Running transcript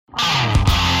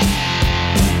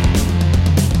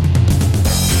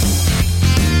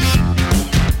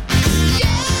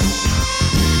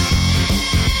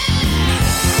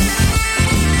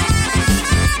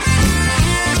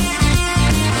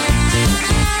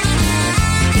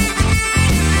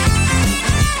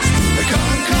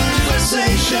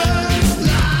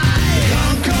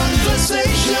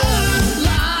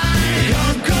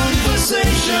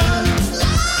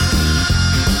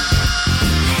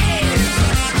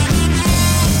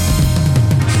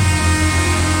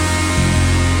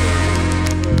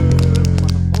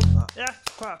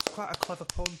clever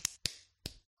pun.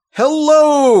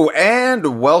 Hello,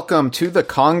 and welcome to The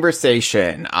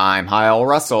Conversation. I'm Hyle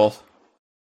Russell.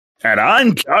 And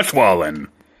I'm Josh Wallen.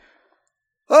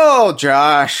 Oh,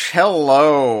 Josh,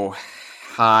 hello.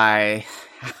 Hi.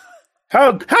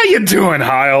 How you doing,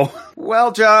 Hyle?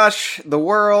 Well, Josh, the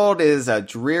world is a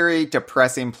dreary,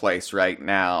 depressing place right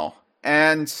now.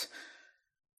 And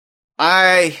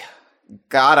I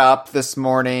got up this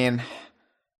morning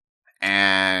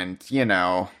and,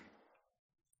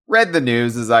 read the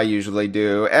news as I usually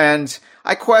do, and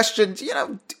I questioned,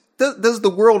 does the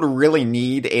world really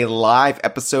need a live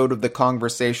episode of The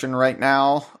Conversation right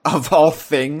now, of all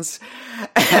things?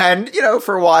 And,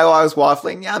 for a while I was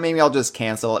waffling, maybe I'll just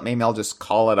cancel it, maybe I'll just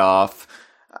call it off,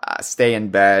 stay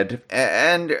in bed,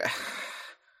 and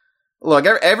look,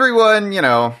 everyone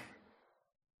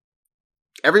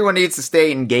needs to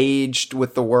stay engaged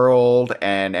with the world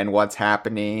and what's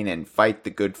happening and fight the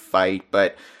good fight,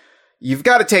 but you've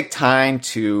got to take time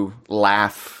to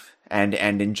laugh and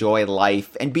enjoy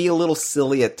life and be a little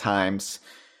silly at times.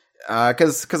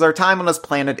 Because our time on this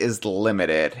planet is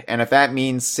limited. And if that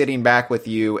means sitting back with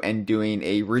you and doing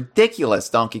a ridiculous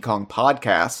Donkey Kong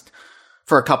podcast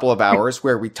for a couple of hours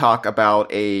where we talk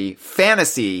about a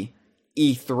fantasy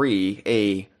E3,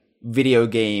 a video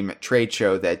game trade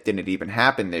show that didn't even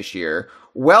happen this year,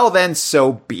 well then,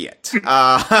 so be it.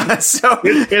 It's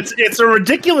a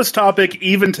ridiculous topic,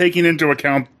 even taking into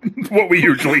account what we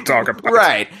usually talk about.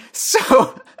 Right.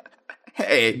 So,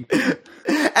 hey,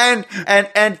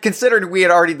 and considering we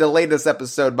had already delayed this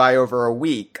episode by over a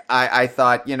week, I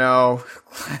thought,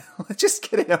 let's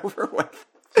just get it over with.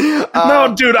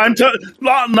 No, dude, I'm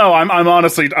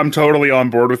honestly, I'm totally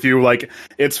on board with you. Like,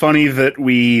 it's funny that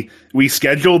we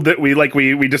scheduled that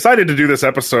we decided to do this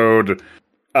episode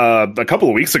a couple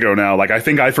of weeks ago now. Like, I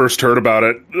think I first heard about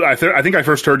it. I think I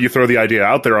first heard you throw the idea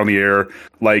out there on the air,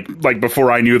 like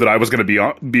before I knew that I was going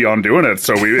to be on doing it.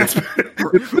 So it's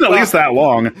been at least that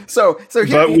long. So here,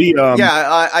 but we,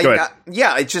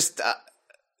 it's just.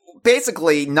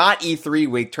 Basically, not E3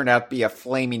 week turned out to be a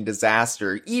flaming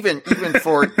disaster, even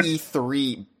for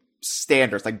E3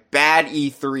 standards, like bad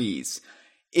E3s.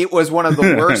 It was one of the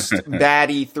worst bad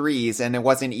E3s, and it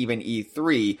wasn't even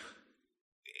E3.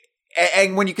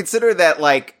 And when you consider that,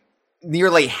 like,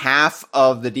 nearly half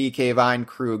of the DK Vine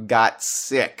crew got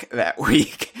sick that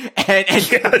week and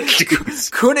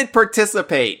couldn't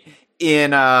participate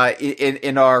in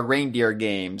our reindeer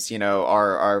games,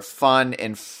 our fun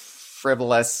and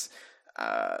frivolous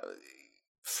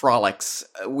frolics.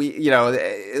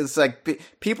 It's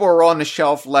like people were on the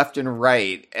shelf left and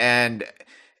right, and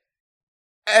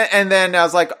then I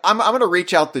was like, I'm going to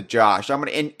reach out to Josh. I'm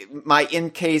going to, in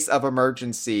case of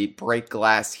emergency, break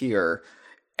glass here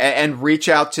and reach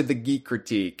out to the Geek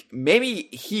Critique. Maybe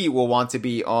he will want to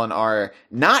be on our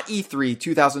not E3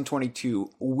 2022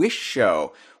 Wish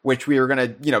show, which we were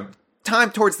going to,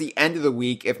 time towards the end of the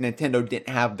week if Nintendo didn't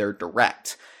have their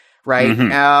Direct. Right?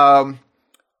 Mm-hmm.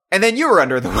 And then you were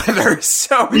under the weather,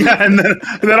 so... Yeah, and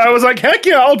then I was like, heck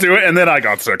yeah, I'll do it, and then I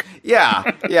got sick. Yeah.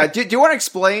 Do you want to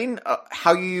explain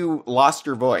how you lost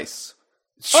your voice?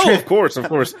 Oh, of course. All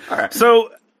right.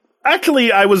 So,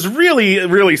 actually, I was really,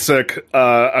 really sick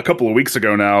a couple of weeks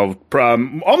ago now,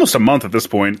 almost a month at this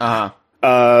point.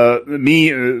 Uh-huh.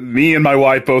 Me and my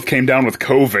wife both came down with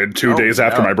COVID 2 days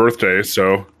after my birthday,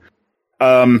 so...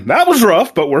 that was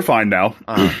rough, but we're fine now.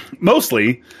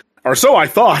 Mostly, or so I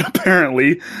thought,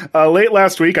 apparently. Late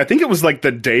last week, I think it was like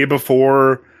the day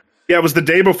before. Yeah, it was the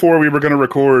day before we were going to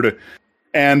record.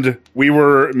 And me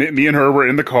and her were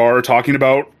in the car talking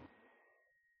about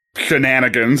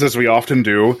shenanigans, as we often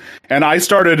do. And I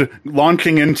started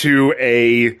launching into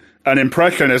an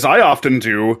impression, as I often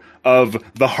do, of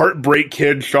the Heartbreak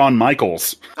Kid Shawn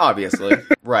Michaels. Obviously,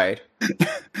 right.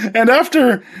 And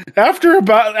after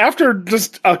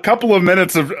just a couple of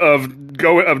minutes of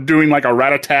doing like a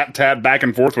rat-a-tat-tat back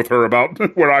and forth with her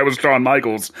about where I was Shawn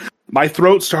Michaels, my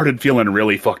throat started feeling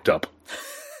really fucked up.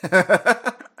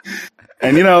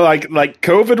 And like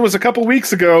COVID was a couple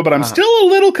weeks ago, but I still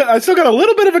got a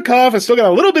little bit of a cough, I still got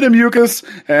a little bit of mucus,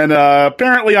 and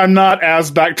apparently I'm not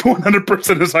as back to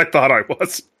 100% as I thought I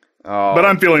was. Oh. But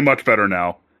I'm feeling much better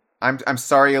now. I'm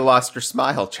sorry you lost your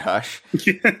smile, Josh.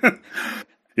 Yeah.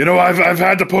 I've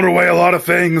had to put away a lot of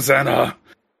things, and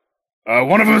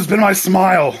one of them has been my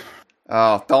smile.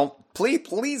 Oh, don't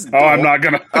please. Oh, I'm not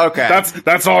gonna. Okay,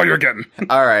 that's all you're getting.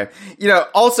 All right.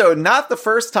 Also, not the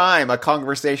first time a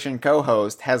Conversation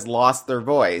co-host has lost their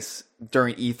voice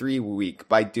during E3 week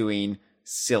by doing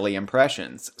silly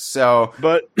impressions. So,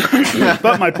 but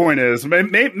my point is,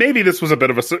 maybe this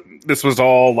was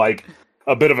all like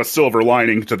a bit of a silver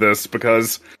lining to this,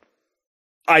 because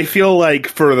I feel like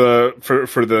for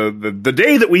the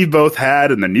day that we've both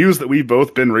had and the news that we've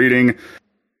both been reading,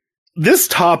 this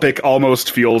topic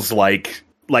almost feels like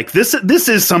this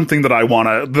is something that I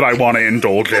wanna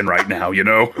indulge in right now. You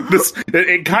know,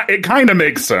 it kind of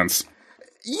makes sense.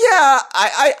 Yeah,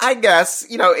 I guess,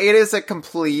 it is a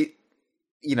complete,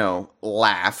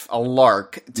 laugh, a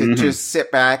lark to just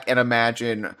sit back and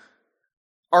imagine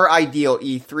our ideal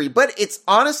E3, but it's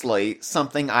honestly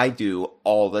something I do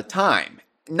all the time.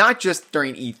 Not just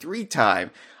during E3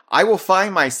 time. I will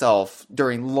find myself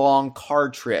during long car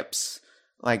trips,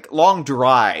 like long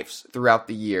drives throughout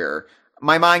the year.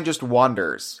 My mind just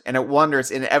wanders, and it wanders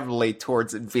inevitably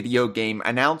towards video game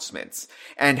announcements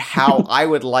and how I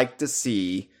would like to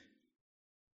see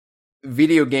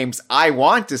video games I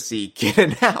want to see get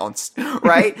announced,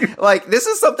 right? Like, this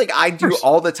is something I do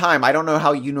all the time. I don't know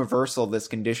how universal this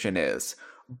condition is,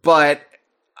 but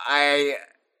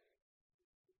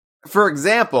for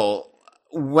example,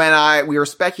 when we were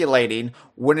speculating,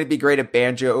 wouldn't it be great if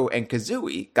Banjo and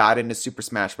Kazooie got into Super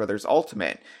Smash Bros.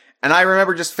 Ultimate? And I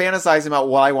remember just fantasizing about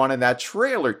what I wanted that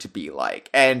trailer to be like.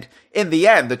 And in the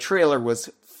end, the trailer was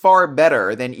far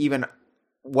better than even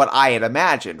what I had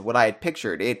imagined, what I had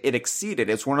pictured. It exceeded.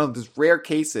 It's one of those rare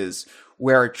cases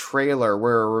where a trailer,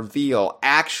 where a reveal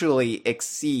actually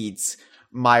exceeds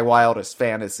my wildest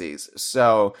fantasies.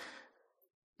 So,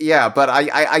 yeah, but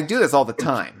I do this all the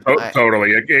time. Totally.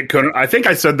 It couldn't. I think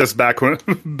I said this back when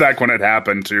it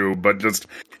happened too, but just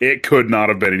it could not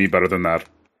have been any better than that.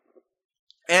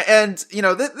 And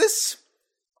this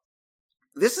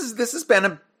has been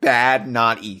a bad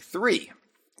not E3.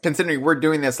 Considering we're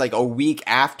doing this like a week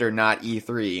after not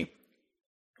E3.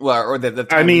 Well, or the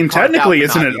time. I mean, technically,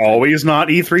 isn't it always not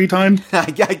E3 time? I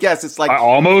guess it's like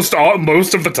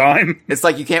most of the time. It's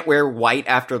like you can't wear white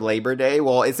after Labor Day.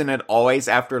 Well, isn't it always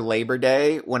after Labor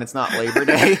Day when it's not Labor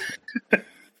Day?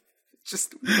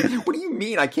 Just, what do you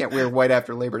mean I can't wear white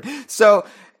after Labor Day? So,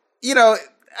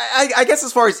 I guess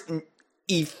as far as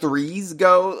E3s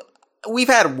go, we've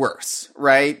had worse,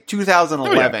 right?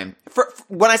 2011. Oh, yeah.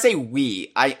 When I say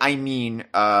we, I mean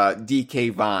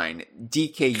DK Vine,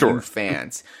 DKU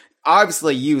fans.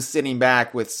 Obviously, you sitting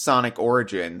back with Sonic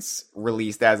Origins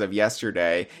released as of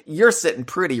yesterday, you're sitting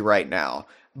pretty right now.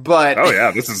 But oh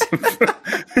yeah, this is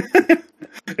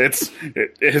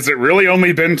has it really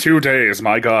only been 2 days?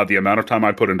 My God, the amount of time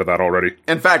I put into that already.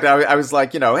 In fact, I was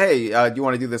like, hey, do you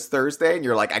want to do this Thursday? And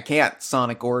you're like, I can't.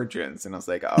 Sonic Origins, and I was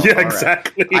like, oh, yeah,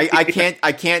 exactly. Right.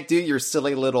 I can't do your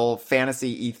silly little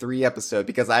fantasy E3 episode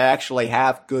because I actually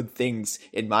have good things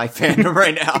in my fandom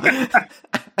right now.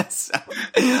 So,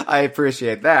 I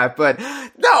appreciate that, but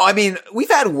no, I mean, we've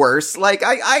had worse. Like,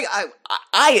 I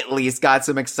at least got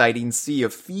some exciting Sea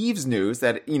of Thieves news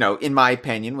that, in my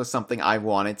opinion, was something I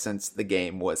wanted since the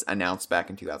game was announced back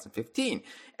in 2015.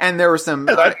 And there were some,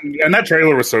 and that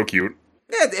trailer was so cute.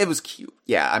 It was cute.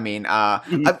 Yeah, I mean,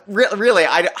 really,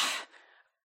 I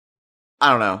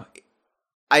don't know.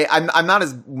 I'm not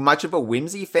as much of a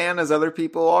whimsy fan as other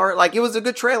people are. Like, it was a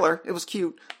good trailer. It was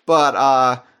cute, but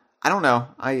I don't know.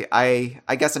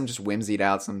 I guess I'm just whimsied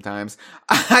out sometimes.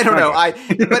 I don't know.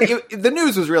 The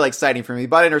news was really exciting for me,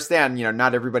 but I understand,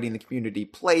 not everybody in the community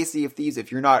plays Sea of Thieves.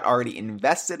 If you're not already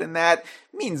invested in that,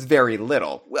 it means very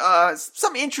little.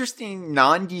 Some interesting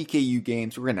non-DKU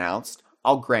games were announced.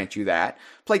 I'll grant you that.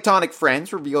 Platonic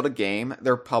Friends revealed a game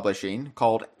they're publishing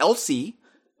called LC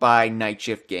by Night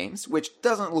Shift Games, which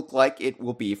doesn't look like it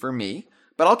will be for me,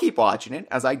 but I'll keep watching it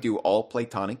as I do all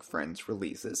Platonic Friends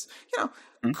releases.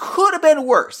 Could have been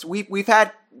worse. We've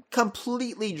had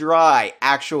completely dry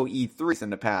actual E3s in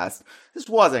the past. This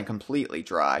wasn't completely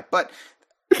dry, but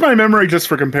my memory, just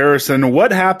for comparison,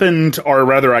 what happened, or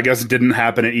rather, I guess didn't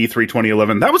happen at E3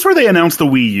 2011? That was where they announced the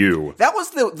Wii U. That was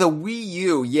the Wii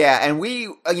U, yeah. And we,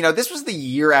 this was the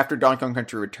year after Donkey Kong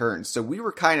Country Returns, so we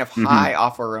were kind of high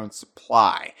off our own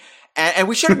supply. And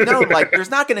we should have known, like, there's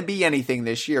not going to be anything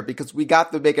this year because we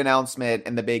got the big announcement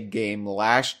and the big game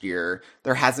last year.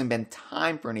 There hasn't been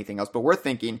time for anything else, but we're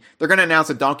thinking they're going to announce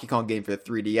a Donkey Kong game for the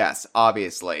 3DS,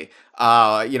 obviously.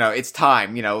 It's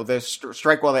time, the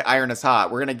strike while the iron is hot.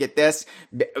 We're going to get this.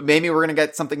 Maybe we're going to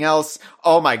get something else.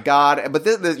 Oh my God. But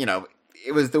this,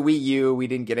 it was the Wii U. We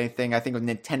didn't get anything. I think with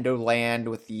Nintendo Land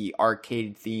with the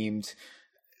arcade themed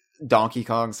Donkey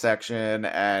Kong section,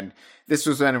 and this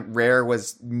was when Rare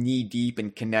was knee deep in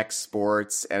Kinect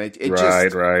Sports, and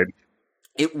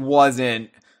it wasn't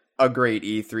a great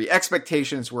E3.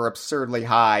 Expectations were absurdly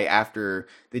high after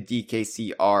the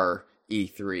DKCR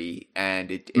E3,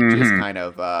 and it just kind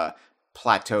of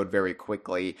plateaued very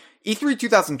quickly. E3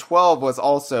 2012 was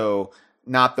also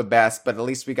not the best, but at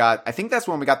least I think that's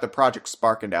when we got the Project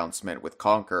Spark announcement with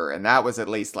Conquer, and that was at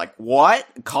least like, what?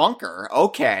 Conquer?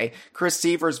 Okay. Chris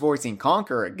Seaver's voicing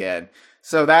Conquer again.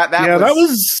 So that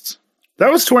was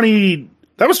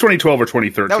 2012 or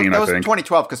 2013, that was I think.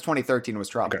 2012, because 2013 was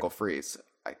Tropical Freeze.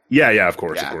 Yeah, of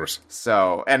course.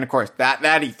 So, and of course, that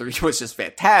E3 was just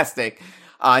fantastic.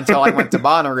 Until I went to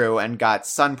Bonnaroo and got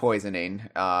sun poisoning. See,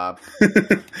 I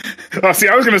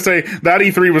was going to say that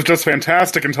E3 was just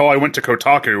fantastic until I went to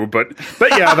Kotaku, but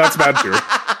yeah, that's bad too.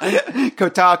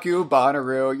 Kotaku,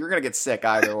 Bonnaroo, you're going to get sick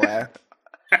either way.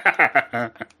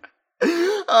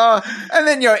 And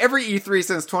then, every E3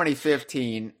 since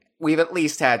 2015, we've at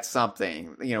least had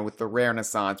something. With the Rare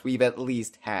Renaissance, we've at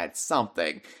least had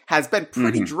something. Has been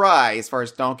pretty dry as far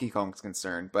as Donkey Kong's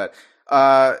concerned, but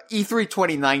E3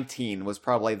 2019 was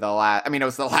probably the last. I mean, it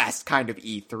was the last kind of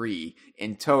E3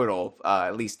 in total,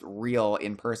 at least real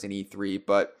in-person E3.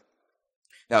 But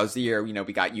that was the year, we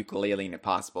got Yooka-Laylee and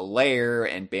Impossible Lair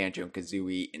and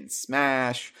Banjo-Kazooie in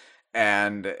Smash,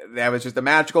 and that was just a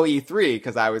magical E3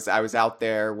 because I was out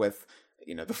there with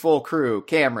the full crew: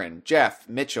 Cameron, Jeff,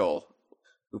 Mitchell.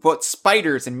 We put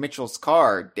spiders in Mitchell's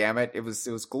car. Damn it! It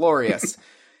was glorious.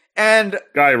 And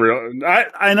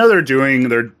I know they're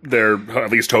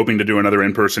at least hoping to do another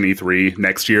in-person E3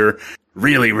 next year.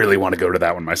 Really, really want to go to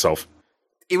that one myself.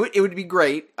 It would be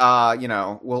great.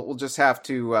 We'll just have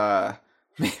to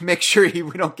make sure we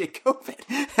don't get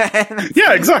COVID.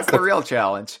 Yeah, exactly. That's the real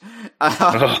challenge.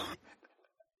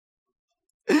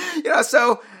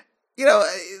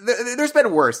 There's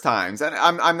been worse times, and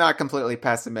I'm not completely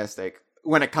pessimistic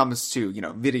when it comes to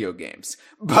video games,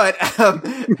 but.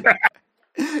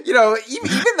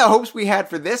 Even the hopes we had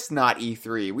for this not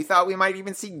E3, we thought we might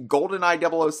even see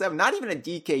GoldenEye 007, not even a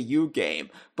DKU game,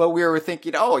 but we were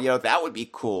thinking, that would be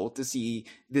cool to see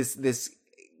this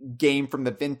game from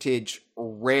the vintage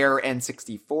Rare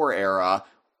N64 era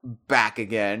back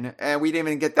again, and we didn't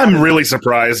even get that. I'm really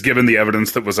surprised, given the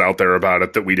evidence that was out there about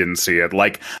it, that we didn't see it.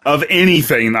 Like, of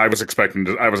anything I was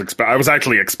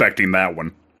actually expecting that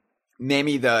one.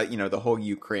 Maybe the whole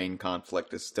Ukraine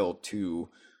conflict is still too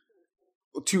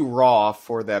raw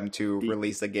for them to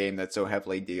release a game that so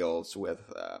heavily deals with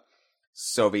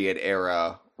Soviet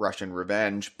era Russian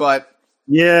revenge, but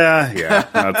yeah,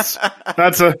 that's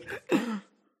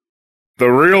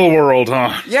the real world,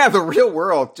 huh? Yeah, the real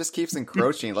world just keeps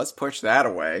encroaching. Let's push that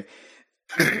away.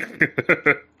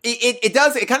 It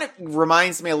does. It kind of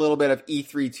reminds me a little bit of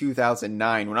E3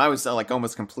 2009 when I was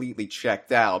almost completely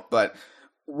checked out, but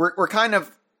we're kind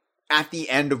of at the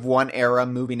end of one era,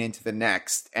 moving into the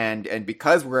next, and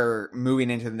because we're moving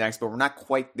into the next, but we're not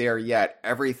quite there yet,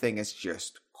 everything is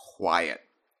just quiet.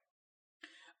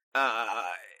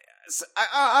 So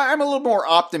I'm a little more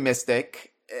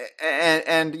optimistic,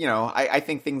 and I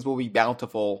think things will be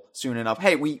bountiful soon enough.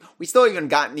 Hey, we still haven't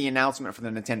gotten the announcement for the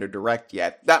Nintendo Direct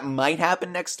yet. That might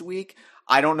happen next week.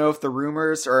 I don't know if the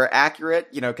rumors are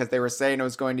accurate, because they were saying it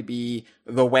was going to be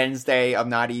the Wednesday of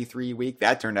not E3 week.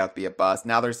 That turned out to be a bust.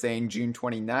 Now they're saying June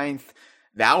 29th.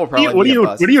 That will probably be a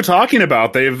bust. What are you talking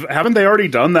about? Haven't they already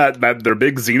done that their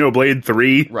big Xenoblade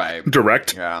 3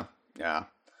 Direct? Yeah.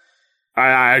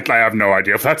 I have no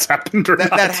idea if that's happened or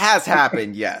not. That has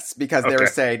happened, yes, because they were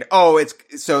saying,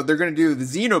 so they're going to do the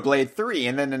Xenoblade 3,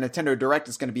 and then the Nintendo Direct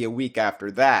is going to be a week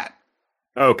after that.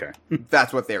 Okay.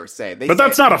 That's what they were saying. But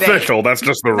that's not official. That's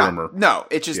just the rumor. No,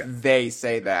 it's just they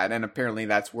say that. And apparently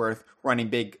that's worth running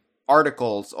big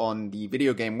articles on the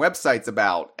video game websites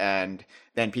about. And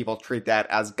then people treat that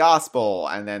as gospel.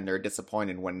 And then they're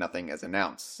disappointed when nothing is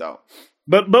announced. So,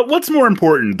 But what's more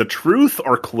important, the truth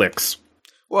or clicks?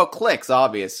 Well, clicks,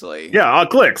 obviously. Yeah,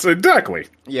 clicks. Exactly.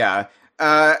 Yeah.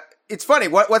 It's funny.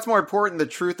 What's more important, the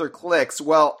truth or clicks?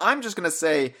 Well, I'm just going to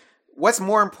say, what's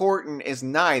more important is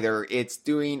neither. It's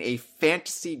doing a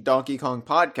fantasy Donkey Kong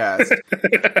podcast.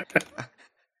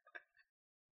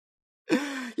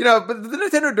 But the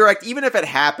Nintendo Direct, even if it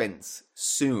happens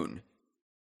soon,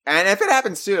 and if it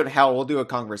happens soon, hell, we'll do a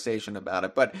conversation about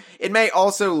it, but it may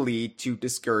also lead to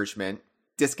discouragement,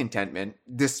 discontentment,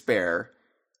 despair,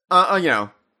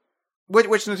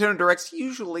 which Nintendo Directs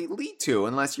usually lead to,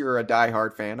 unless you're a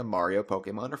diehard fan of Mario,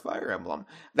 Pokemon, or Fire Emblem.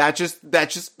 That just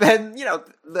then,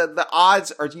 the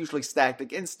odds are usually stacked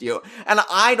against you. And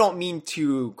I don't mean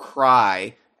to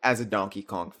cry as a Donkey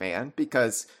Kong fan,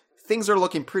 because things are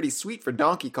looking pretty sweet for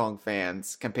Donkey Kong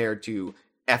fans compared to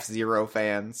F-Zero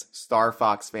fans, Star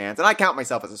Fox fans, and I count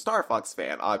myself as a Star Fox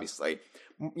fan, obviously.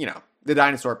 The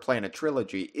Dinosaur Planet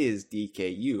trilogy is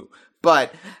DKU,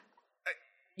 but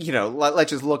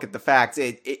let's just look at the facts.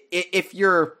 If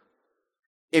you're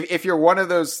one of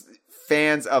those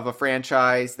fans of a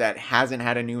franchise that hasn't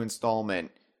had a new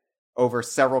installment over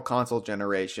several console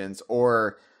generations,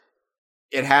 or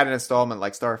it had an installment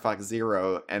like Star Fox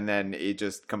Zero, and then it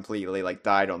just completely like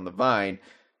died on the vine,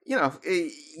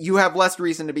 you have less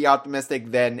reason to be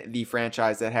optimistic than the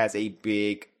franchise that has a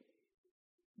big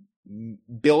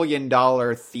 $billion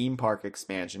theme park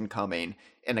expansion coming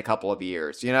in a couple of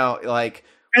years.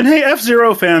 And hey,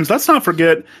 F-Zero fans, let's not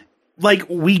forget, like,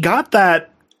 we got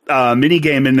that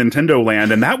minigame in Nintendo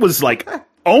Land, and that was like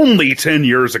only 10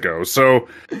 years ago. So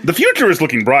the future is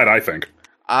looking bright, I think.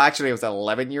 Actually, it was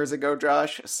 11 years ago,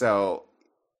 Josh. So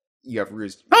you have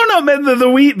ruse. Oh no, man! The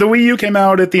Wii U came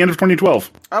out at the end of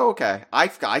 2012. Oh, okay. I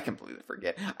completely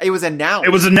forget. It was announced.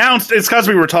 It was announced. It's because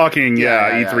we were talking. E3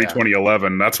 yeah.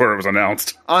 2011. That's where it was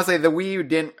announced. Honestly, the Wii U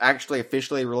didn't actually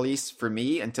officially release for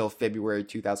me until February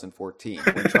 2014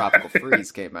 when Tropical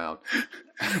Freeze came out.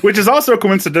 Which is also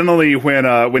coincidentally when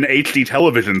HD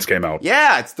televisions came out.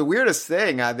 Yeah, it's the weirdest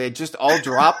thing. They just all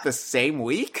dropped the same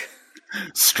week.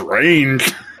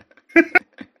 Strange.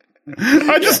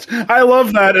 I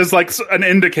love that as like an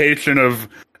indication of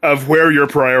where your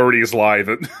priorities lie.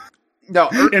 That no,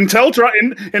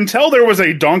 until there was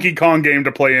a Donkey Kong game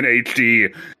to play in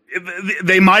HD,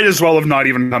 they might as well have not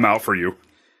even come out for you.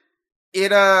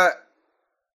 It's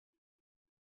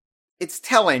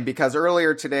telling because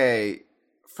earlier today,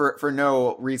 for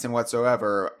no reason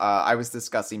whatsoever, I was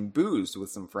discussing booze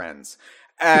with some friends.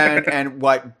 and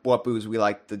what booze we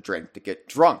like to drink to get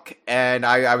drunk. And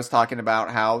I was talking about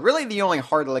how really the only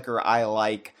hard liquor I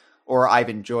like or I've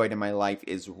enjoyed in my life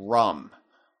is rum.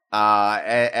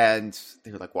 And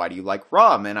they were like, why do you like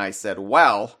rum? And I said,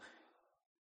 well,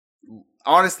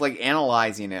 honestly,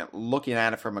 analyzing it, looking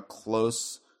at it from a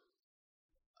close,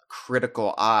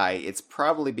 critical eye, it's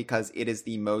probably because it is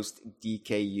the most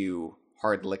DKU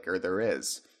hard liquor there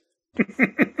is.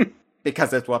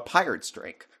 Because that's what pirates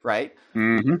drink, right?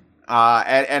 Mm-hmm.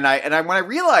 And when I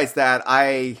realized that,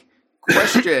 I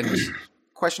questioned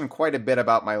quite a bit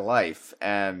about my life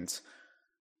and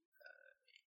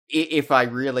if I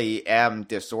really am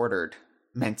disordered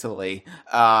mentally.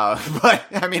 But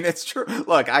I mean, it's true.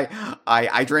 Look,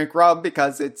 I drink rum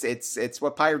because it's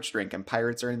what pirates drink, and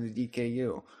pirates are in the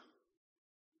DKU.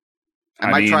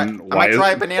 I might try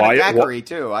a banana daiquiri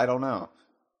too. I don't know.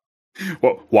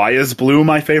 Well, why is blue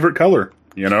my favorite color?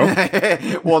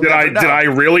 Well, did I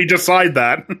really decide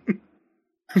that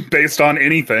based on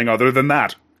anything other than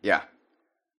that? Yeah.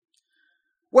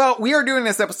 Well, we are doing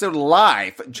this episode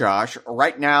live, Josh,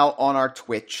 right now on our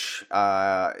Twitch,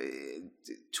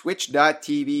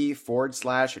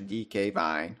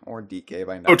 twitch.tv/DKVine or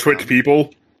DKVine. Oh, Twitch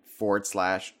people.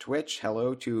 /Twitch.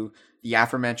 Hello to the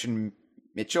aforementioned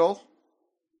Mitchell,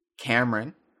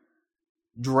 Cameron,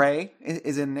 Dre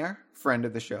is in there, friend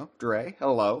of the show. Dre,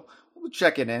 hello. We'll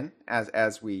check it in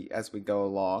as we go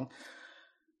along.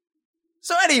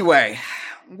 So anyway,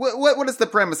 what is the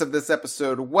premise of this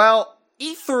episode? Well,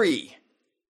 E3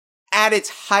 at its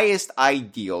highest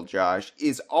ideal, Josh,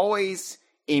 is always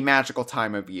a magical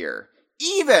time of year,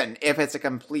 even if it's a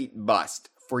complete bust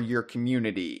for your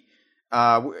community,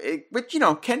 which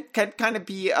can kind of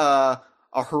be a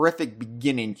horrific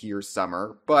beginning to your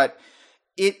summer, but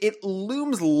it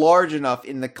looms large enough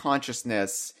in the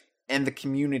consciousness and the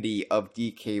community of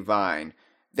DK Vine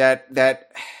that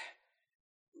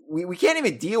we can't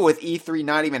even deal with E3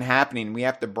 not even happening. We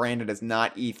have to brand it as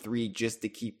not E3 just to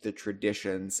keep the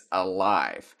traditions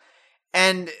alive.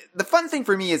 And the fun thing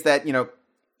for me is that,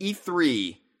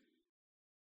 E3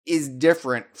 is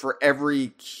different for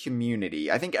every community.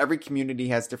 I think every community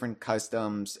has different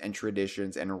customs and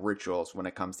traditions and rituals when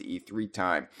it comes to E3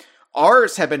 time.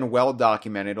 Ours have been well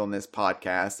documented on this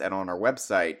podcast and on our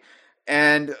website.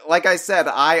 And like I said,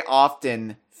 I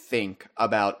often think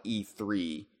about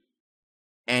E3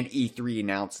 and E3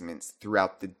 announcements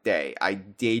throughout the day. I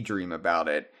daydream about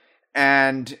it.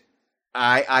 And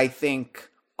I think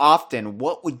often,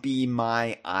 what would be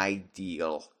my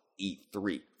ideal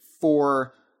E3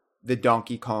 for the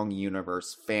Donkey Kong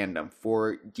universe fandom,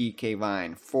 for DK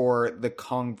Vine, for the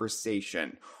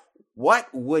conversation?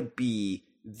 What would be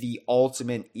the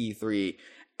ultimate E3?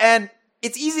 And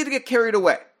it's easy to get carried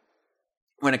away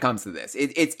when it comes to this.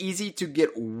 It's easy to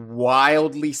get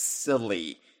wildly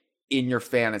silly in your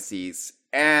fantasies,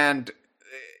 and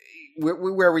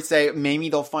where we say maybe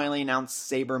they'll finally announce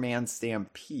Saberman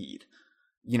Stampede,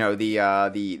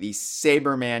 the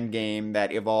Saberman game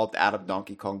that evolved out of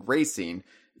Donkey Kong Racing,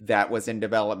 that was in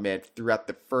development throughout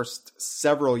the first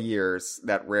several years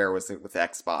that Rare was with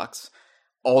Xbox,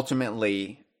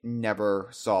 ultimately never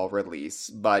saw release,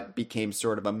 but became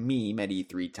sort of a meme at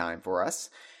E3 time for us.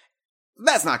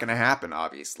 That's not going to happen,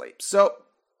 obviously. So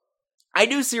I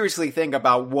do seriously think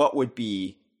about what would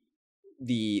be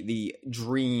the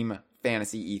dream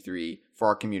fantasy E3 for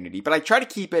our community, but I try to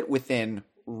keep it within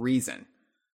reason.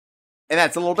 And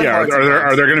that's a little bit hard.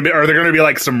 Are there going to be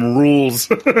like some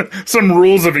rules, some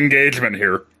rules of engagement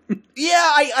here?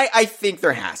 Yeah, I think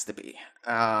there has to be.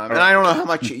 And I don't know how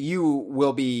much you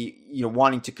will be,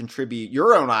 wanting to contribute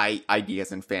your own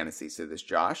ideas and fantasies to this,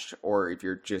 Josh, or if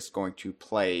you're just going to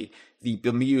play the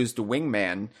bemused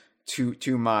wingman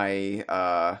to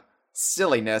my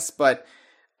silliness. But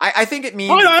I think it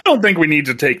means I don't think we need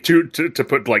to take to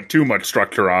put like too much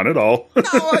structure on it all. No,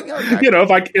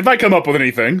 okay. If I come up with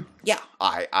anything, yeah,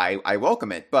 I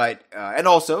welcome it. But and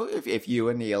also if you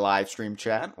in the live stream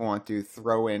chat want to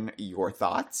throw in your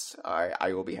thoughts,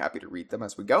 I will be happy to read them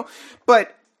as we go.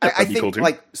 But I think cool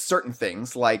like certain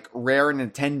things like Rare and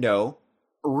Nintendo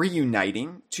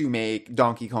reuniting to make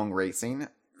Donkey Kong Racing,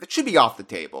 that should be off the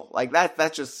table. Like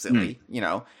that's just silly,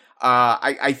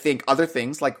 I think other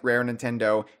things like Rare and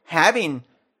Nintendo having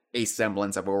a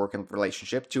semblance of a working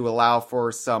relationship to allow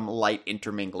for some light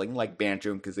intermingling like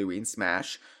Banjo and Kazooie and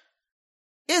Smash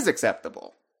is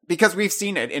acceptable because we've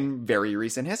seen it in very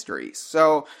recent history.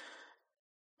 So,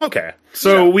 okay.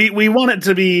 So we want it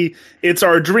to be, it's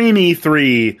our dream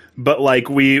E3, but like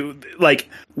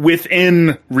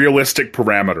within realistic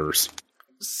parameters.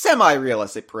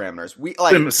 Semi-realistic parameters. We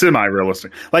like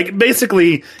semi-realistic. Like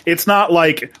basically, it's not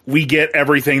like we get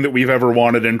everything that we've ever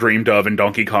wanted and dreamed of, and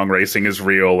Donkey Kong Racing is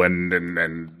real, and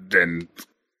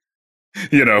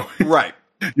right.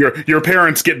 Your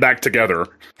parents get back together.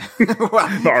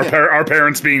 Well, our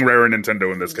parents being Rare and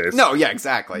Nintendo in this case. No, yeah,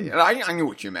 exactly. And I knew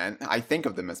what you meant. I think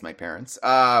of them as my parents.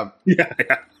 Yeah.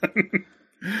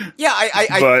 Yeah,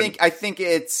 I think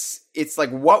it's like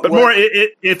what. But more,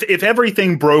 if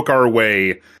everything broke our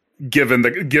way, given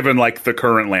like the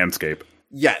current landscape.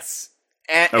 Yes,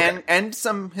 and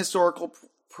some historical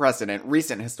precedent,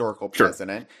 recent historical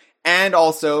precedent, and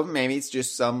also maybe it's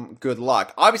just some good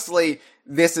luck. Obviously,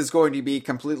 this is going to be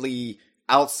completely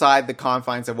outside the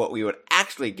confines of what we would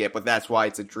actually get, but that's why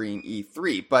it's a dream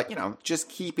E3. But just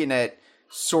keeping it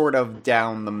sort of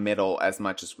down the middle as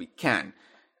much as we can.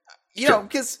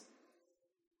 Because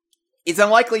it's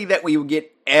unlikely that we would get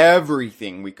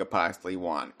everything we could possibly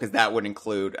want, because that would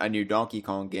include a new Donkey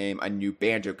Kong game, a new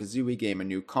Banjo-Kazooie game, a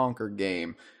new Conker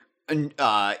game, and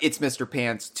It's Mr.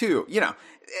 Pants 2.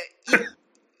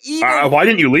 Why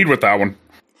didn't you lead with that one?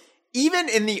 Even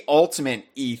in the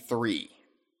ultimate E3,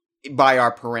 by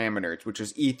our parameters, which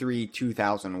was E3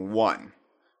 2001,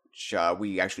 which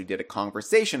we actually did a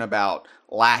conversation about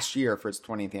last year for its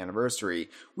 20th anniversary,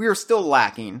 we were still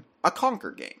lacking a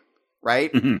Conker game,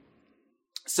 right? Mm-hmm.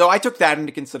 So I took that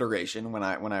into consideration when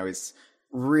I was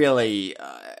really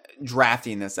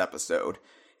drafting this episode.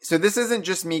 So this isn't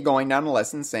just me going down the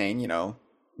list and saying,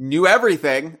 knew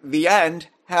everything, the end,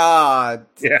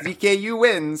 DKU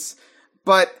wins.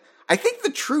 But I think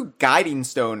the true guiding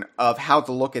stone of how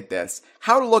to look at this,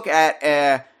 how to look at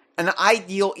an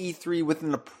ideal E3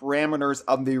 within the parameters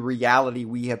of the reality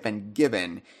we have been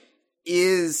given,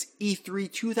 is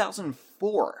E3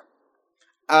 2004.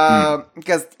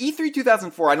 Because E3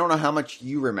 2004, I don't know how much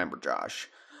you remember, Josh,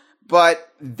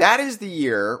 but that is the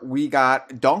year we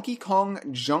got Donkey Kong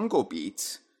Jungle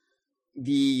Beat,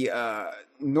 the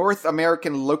North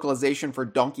American localization for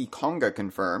Donkey Konga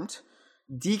confirmed,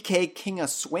 DK King of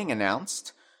Swing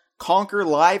announced, Conker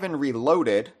Live and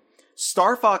Reloaded,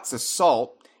 Star Fox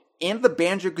Assault, and the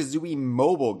Banjo-Kazooie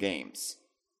mobile games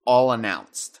all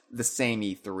announced the same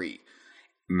E3.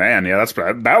 Man, yeah,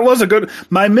 that was a good.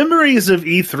 My memories of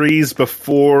E3s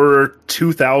before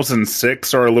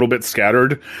 2006 are a little bit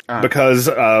scattered because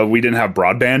we didn't have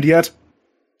broadband yet.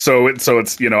 So it's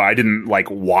I didn't like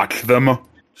watch them.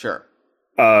 Sure.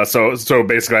 So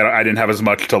basically I didn't have as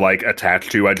much to like attach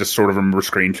to. I just sort of remember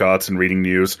screenshots and reading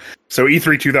news. So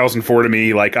E3 2004 to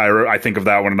me, like I think of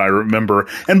that one and I remember.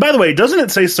 And by the way, doesn't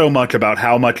it say so much about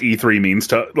how much E3 means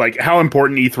to, like, how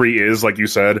important E3 is, like you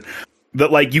said, that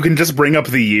like you can just bring up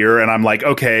the year and I'm like,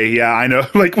 okay, yeah, I know.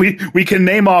 Like we can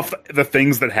name off the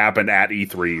things that happened at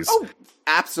E3s. Oh,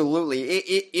 absolutely.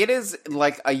 It is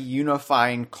like a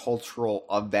unifying cultural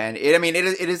event. It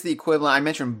is the equivalent. I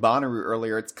mentioned Bonnaroo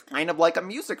earlier. It's kind of like a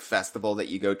music festival that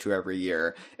you go to every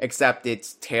year, except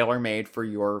it's tailor-made for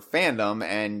your fandom,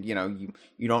 and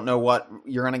you don't know what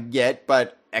you're gonna get,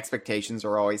 but expectations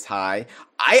are always high.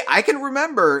 I can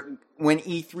remember when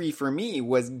E3 for me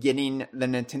was getting the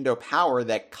Nintendo Power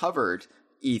that covered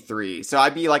E3. So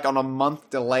I'd be like on a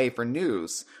month delay for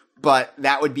news, but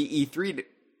that would be E3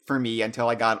 for me until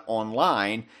I got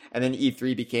online, and then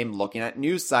E3 became looking at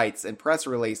news sites and press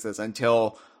releases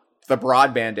until the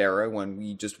broadband era when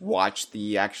we just watched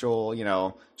the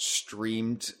actual,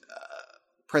 streamed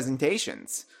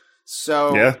presentations.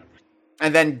 So, Yeah.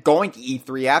 and then going to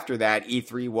E3 after that,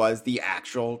 E3 was the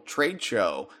actual trade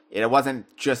show. It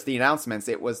wasn't just the announcements.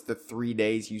 It was the 3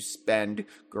 days you spend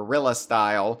guerrilla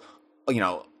style,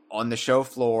 on the show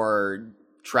floor,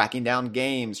 tracking down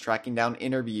games, tracking down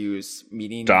interviews,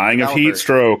 meeting Dying developers. of heat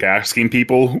stroke, asking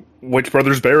people which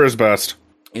Brothers Bear is best.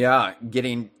 Yeah,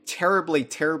 getting terribly,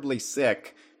 terribly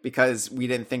sick because we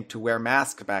didn't think to wear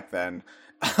masks back then.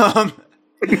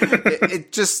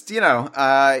 It just,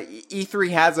 E3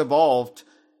 has evolved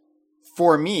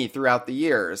for me throughout the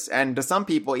years. And to some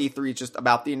people, E3 is just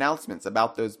about the announcements,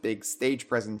 about those big stage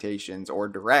presentations or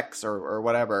directs or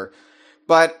whatever.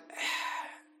 But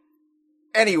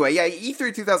anyway, yeah,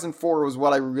 E3 2004 was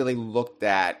what I really looked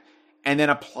at and then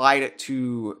applied it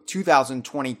to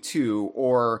 2022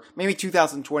 or maybe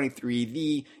 2023,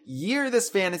 the year this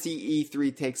fantasy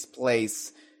E3 takes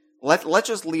place. Let's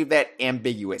just leave that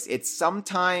ambiguous. It's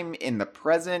sometime in the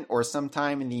present or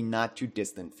sometime in the not too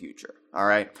distant future. All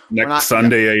right. Next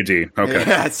Sunday AD. Okay.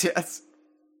 Yes.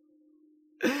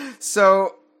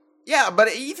 So, yeah, but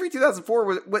E3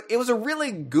 2004 was a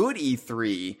really good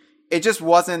E3. It just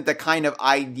wasn't the kind of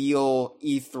ideal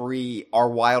E3 our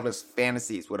wildest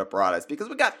fantasies would have brought us, because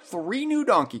we got 3 new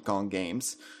Donkey Kong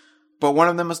games, but one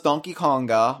of them was Donkey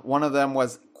Konga. One of them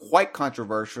was quite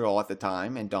controversial at the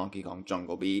time in Donkey Kong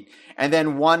Jungle Beat. And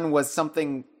then one was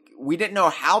something we didn't know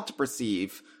how to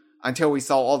perceive until we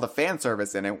saw all the fan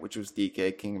service in it, which was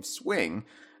DK King of Swing.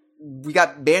 We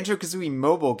got Banjo-Kazooie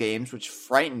mobile games, which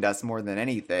frightened us more than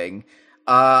anything.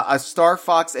 A Star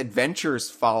Fox Adventures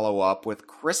follow-up with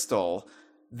Crystal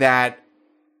that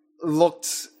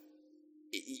looked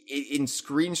in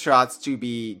screenshots to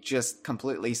be just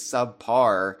completely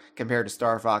subpar compared to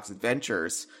Star Fox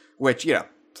Adventures, which,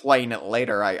 playing it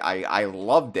later, I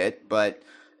loved it, but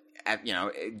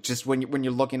just when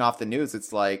you're looking off the news,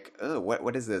 it's like, oh,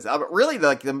 what is this? But really,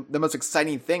 the most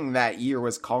exciting thing that year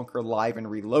was Conquer Live and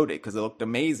Reloaded, because it looked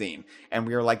amazing, and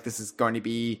we were like, this is going to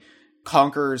be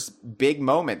Conker's big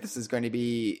moment. This is going to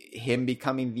be him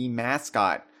becoming the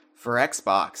mascot for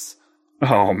Xbox.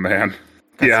 Oh man,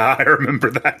 yeah, I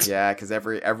remember that. Yeah, because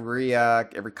every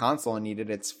console needed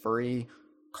its furry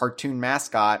cartoon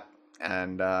mascot,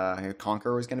 and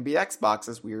Conker was going to be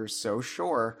Xbox's. We were so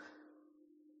sure.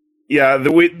 Yeah,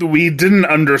 we didn't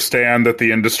understand that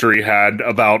the industry had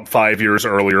about 5 years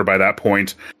earlier by that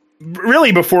point.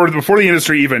 Really, before the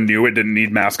industry even knew it didn't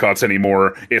need mascots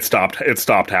anymore, it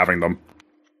stopped having them.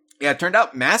 Yeah, it turned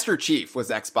out Master Chief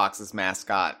was Xbox's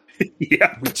mascot.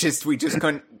 Yeah, we just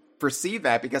couldn't perceive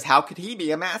that, because how could he be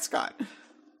a mascot?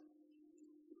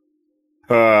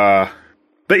 But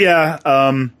yeah,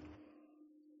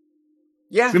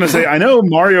 yeah. I was gonna say, I know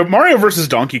Mario versus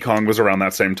Donkey Kong was around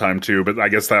that same time too, but I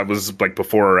guess that was like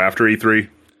before or after E3.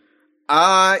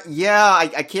 Yeah,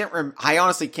 I can't I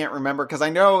honestly can't remember, because I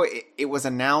know it was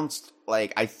announced,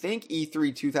 like, I think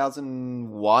E3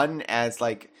 2001 as,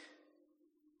 like,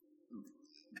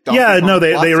 Donkey Kong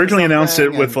they originally or announced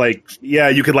it with, like,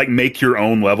 you could, like, make your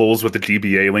own levels with the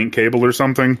GBA link cable or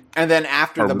something. And then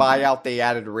after the buyout, they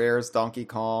added Rare's Donkey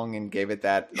Kong and gave it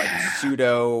that, like,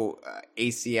 pseudo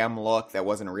ACM look that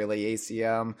wasn't really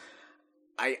ACM.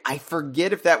 I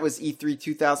forget if that was E3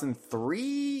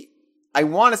 2003. I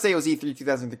want to say it was E3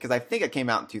 2003, because I think it came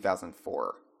out in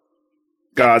 2004.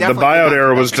 God, the buyout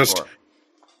era was just...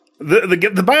 The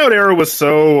buyout era was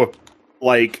so,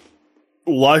 like,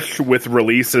 lush with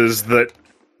releases that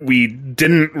we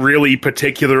didn't really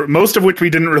most of which we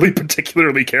didn't really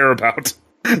particularly care about.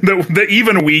 that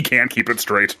even we can't keep it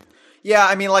straight. Yeah,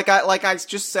 I mean, like I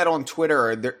just said on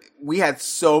Twitter, we had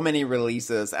so many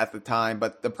releases at the time,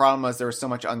 but the problem was there was so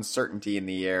much uncertainty in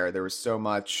the air. There was so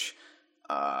much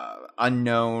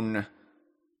unknown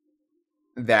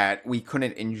that we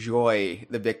couldn't enjoy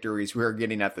the victories we were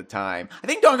getting at the time. I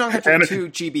think Donkey Kong Country 2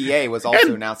 GBA was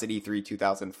also announced at E3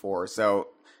 2004, so...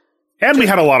 And we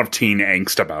had a lot of teen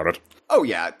angst about it. Oh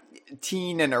yeah,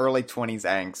 teen and early 20s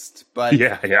angst, but...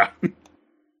 Yeah.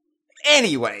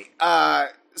 Anyway,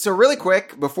 so really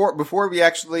quick, before we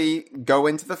actually go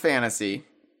into the fantasy,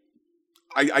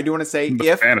 I do want to say,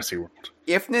 fantasy world.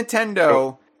 If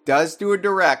Nintendo does do a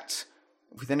direct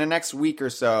within the next week or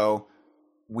so,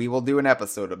 we will do an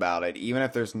episode about it. Even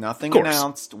if there's nothing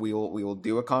announced, we will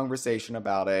do a conversation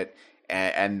about it,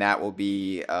 and that will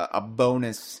be a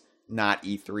bonus, not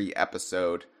E3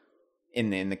 episode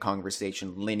in the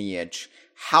conversation lineage.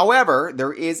 However,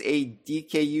 there is a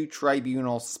DKU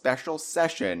Tribunal special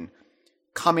session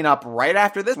coming up right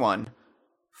after this one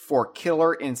for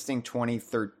Killer Instinct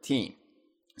 2013.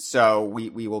 So we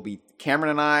will be,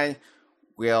 Cameron and I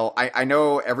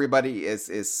know everybody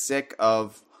is sick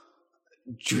of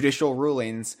judicial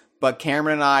rulings, but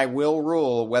Cameron and I will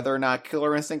rule whether or not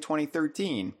Killer Instinct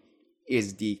 2013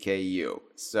 is DKU.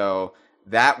 So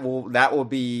that will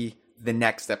be the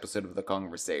next episode of the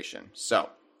conversation. So,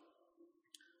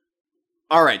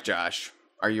 all right, Josh,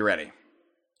 are you ready?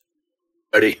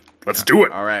 Ready. Let's do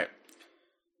it. All right.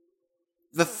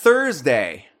 The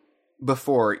Thursday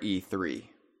before E3,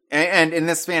 and in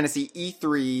this fantasy,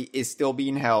 E3 is still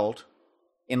being held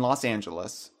in Los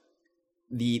Angeles.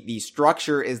 The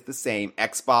structure is the same.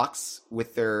 Xbox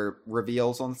with their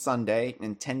reveals on Sunday,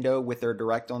 Nintendo with their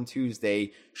Direct on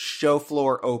Tuesday, show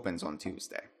floor opens on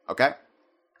Tuesday. Okay?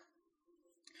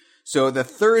 So the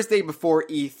Thursday before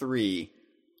E3,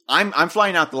 I'm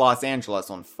flying out to Los Angeles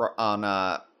on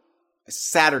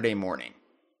Saturday morning,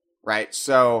 right?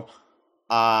 So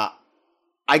I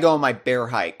go on my bear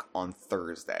hike on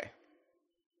Thursday.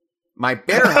 My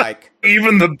bear hike.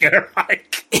 Even the bear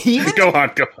hike. Go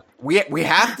on. We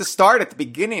have to start at the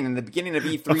beginning, and the beginning of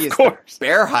E3 is the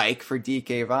bear hike for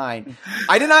DK Vine.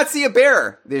 I did not see a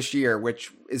bear this year,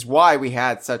 which is why we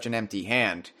had such an empty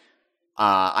hand.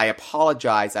 I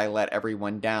apologize, I let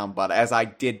everyone down, but as I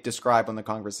did describe on the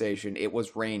conversation, it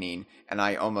was raining, and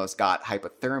I almost got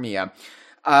hypothermia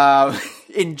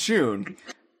in June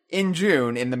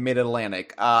in the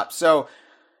Mid-Atlantic. So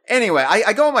anyway,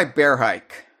 I go on my bear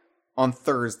hike on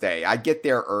Thursday. I get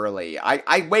there early.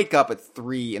 I wake up at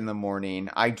 3 in the morning.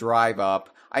 I drive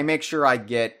up. I make sure I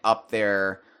get up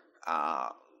there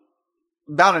about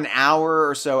an hour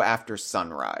or so after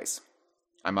sunrise.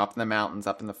 I'm up in the mountains,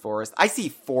 up in the forest. I see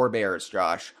 4 bears,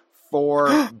 Josh.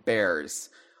 4 bears.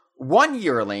 One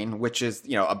yearling, which is,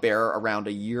 a bear around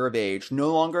a year of age,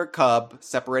 no longer a cub,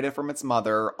 separated from its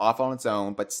mother, off on its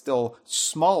own, but still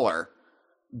smaller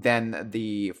than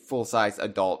the full-size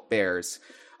adult bears.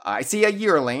 I see a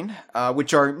yearling,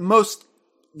 which you're most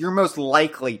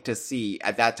likely to see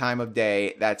at that time of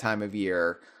day, that time of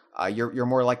year. You're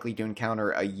more likely to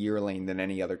encounter a yearling than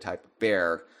any other type of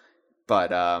bear. But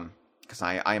because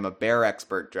I am a bear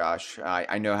expert, Josh,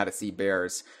 I know how to see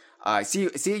bears. I see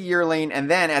a yearling, and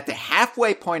then at the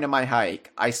halfway point of my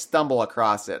hike, I stumble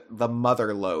across it. The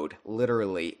mother lode,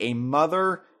 literally. A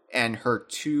mother and her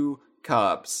 2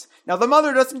 cubs. Now, the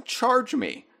mother doesn't charge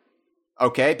me.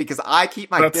 Okay, because I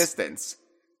keep my distance.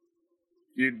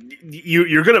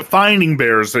 You're good at finding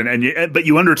bears, but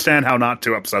you understand how not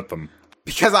to upset them.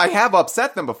 Because I have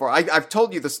upset them before. I've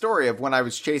told you the story of when I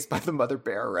was chased by the mother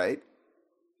bear, right?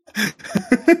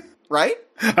 Right?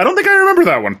 I don't think I remember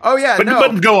that one. Oh yeah,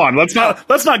 but go on. Let's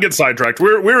not get sidetracked.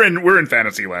 We're in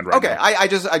fantasy land right now. Okay, I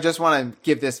just want to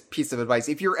give this piece of advice.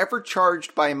 If you're ever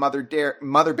charged by a mother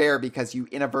bear because you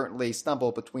inadvertently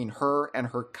stumble between her and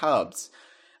her cubs,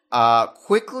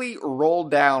 quickly roll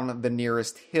down the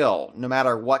nearest hill, no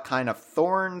matter what kind of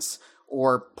thorns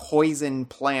or poison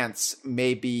plants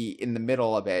may be in the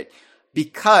middle of it,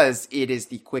 because it is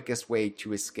the quickest way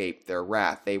to escape their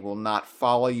wrath. They will not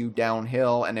follow you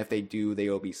downhill, and if they do, they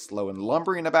will be slow and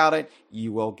lumbering about it.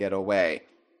 You will get away.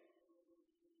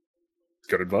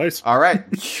 Good advice. All right.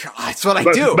 That's what I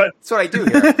do. That's what I do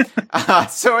here.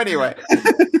 So anyway,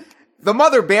 the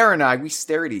mother bear and I, we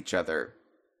stare at each other.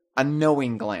 A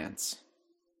knowing glance.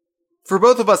 For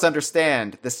both of us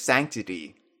understand the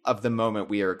sanctity of the moment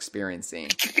we are experiencing.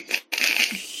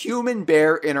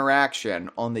 Human-bear interaction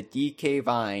on the DK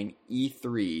Vine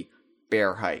E3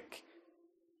 bear hike.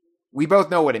 We both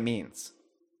know what it means.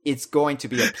 It's going to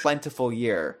be a plentiful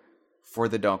year for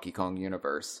the Donkey Kong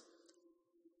universe.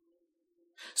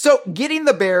 So, getting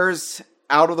the bears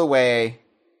out of the way,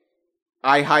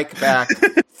 I hike back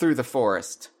through the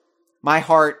forest. My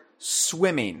heart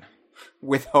swimming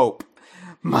with hope.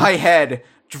 My head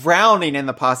drowning in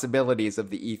the possibilities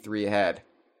of the E3 ahead.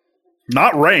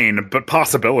 Not rain, but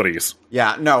possibilities.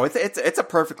 Yeah, no, it's a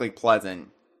perfectly pleasant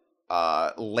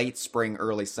late spring,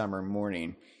 early summer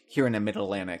morning here in the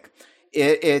Mid-Atlantic.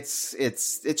 It's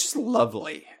just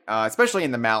lovely, especially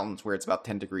in the mountains where it's about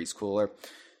 10 degrees cooler.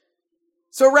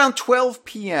 So around 12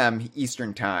 p.m.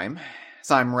 Eastern Time,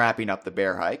 as I'm wrapping up the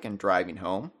bear hike and driving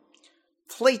home,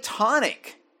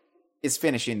 Playtonic is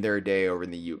finishing their day over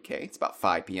in the UK. It's about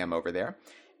 5 p.m. over there.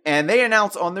 And they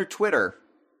announce on their Twitter,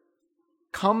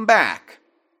 come back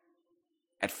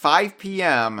at 5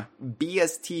 p.m.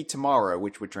 BST tomorrow,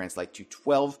 which would translate to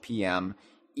 12 p.m.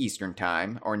 Eastern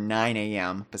Time, or 9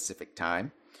 a.m. Pacific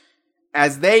Time,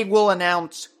 as they will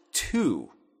announce 2.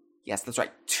 Yes, that's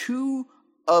right. 2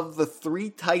 of the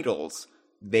 3 titles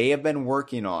they have been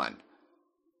working on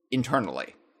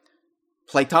internally.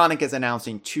 Playtonic is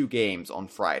announcing 2 games on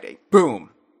Friday.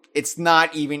 Boom. It's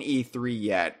not even E3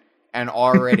 yet, and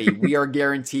already we are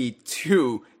guaranteed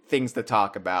 2 things to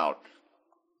talk about.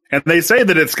 And they say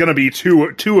that it's going to be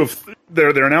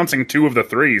they're announcing 2 of the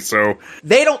 3, so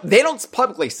they don't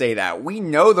publicly say that. We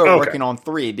know they're working on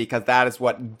 3 because that is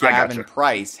what Gavin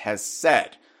Price has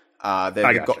said.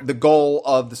 The goal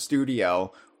of the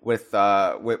studio with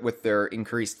their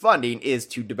increased funding is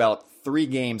to develop 3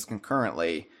 games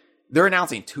concurrently. They're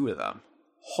announcing 2 of them.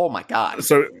 Oh my god.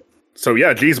 So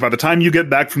yeah, geez, by the time you get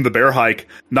back from the bear hike,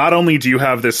 not only do you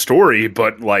have this story,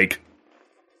 but like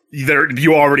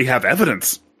you already have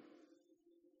evidence.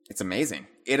 It's amazing.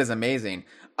 It is amazing.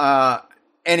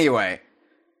 Anyway,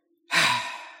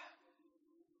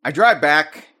 I drive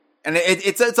back, and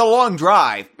it's a long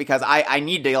drive because I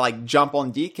need to like jump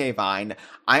on DK Vine.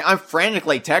 I'm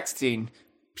frantically texting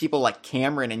people like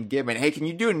Cameron and Gibbon. Hey, can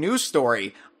you do a news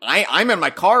story? I'm in my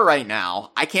car right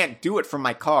now. I can't do it from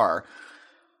my car.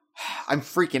 I'm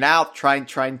freaking out, trying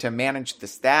to manage the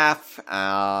staff,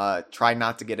 try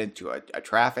not to get into a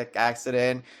traffic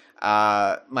accident.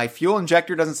 My fuel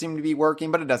injector doesn't seem to be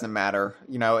working, but it doesn't matter.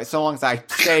 You know, so long as I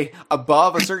stay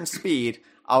above a certain speed,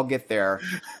 I'll get there.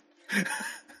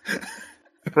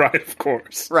 Right, of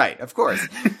course.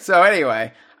 So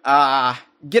anyway,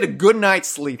 get a good night's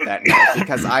sleep that night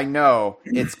because I know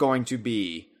it's going to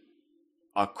be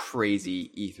a crazy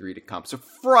E3 to come. So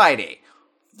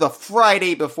the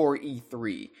Friday before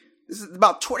E3. This is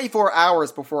about 24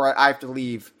 hours before I have to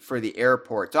leave for the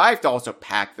airport. So I have to also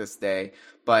pack this day.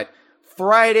 But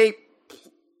Friday,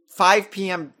 5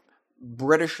 p.m.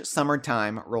 British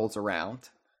summertime rolls around.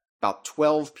 About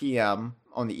 12 p.m.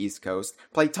 on the East Coast.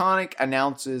 Playtonic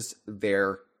announces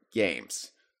their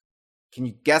games. Can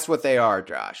you guess what they are,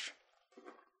 Josh?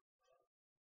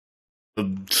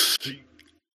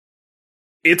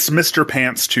 It's Mr.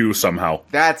 Pants 2 somehow.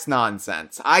 That's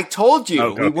nonsense. I told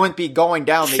you we wouldn't be going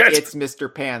down the It's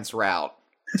Mr. Pants route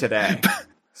today,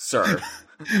 sir.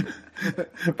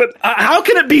 But how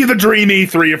can it be the Dream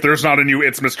E3 if there's not a new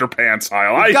It's Mr. Pants,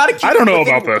 Hyle? I don't know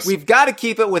about this. We've got to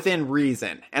keep it within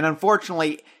reason. And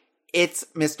unfortunately, It's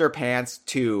Mr. Pants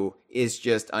 2 is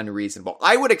just unreasonable.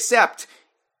 I would accept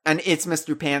an It's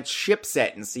Mr. Pants ship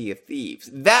set in Sea of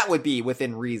Thieves. That would be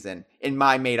within reason in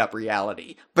my made-up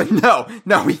reality. But no,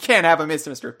 we can't have a It's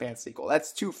Mr. Pants sequel.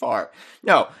 That's too far.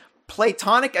 No,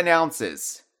 Playtonic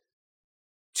announces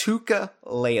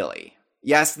Tuka-Lele.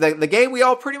 Yes, the game we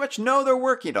all pretty much know they're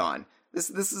working on. This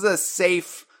is a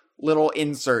safe little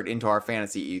insert into our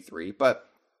fantasy E3, but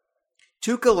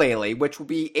Tuka-Lele, which will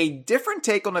be a different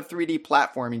take on the 3D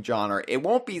platforming genre. It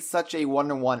won't be such a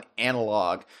one-to-one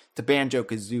analog to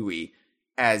Banjo-Kazooie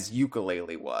as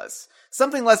Yooka-Laylee was.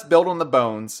 Something less built on the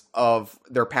bones of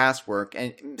their past work,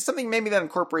 and something maybe that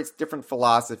incorporates different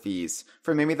philosophies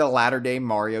from maybe the latter-day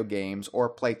Mario games or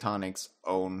Playtonic's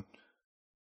own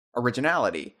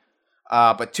originality.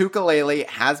 But Tuka-Lele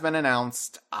has been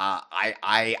announced.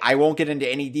 I won't get into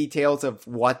any details of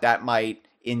what that might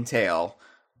entail,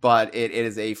 but it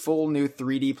is a full new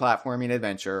 3D platforming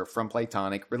adventure from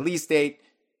Playtonic. Release date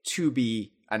to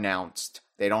be announced.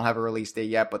 They don't have a release date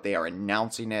yet, but they are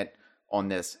announcing it on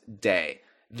this day.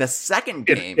 The second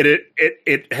game...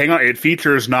 Hang on, it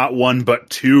features not 1, but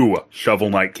 2 Shovel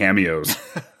Knight cameos.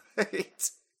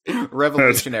 It's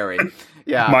revolutionary.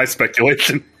 Yeah. My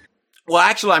speculation. Well,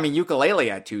 actually, I mean, Yooka-Laylee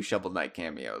had 2 Shovel Knight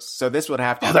cameos, so this would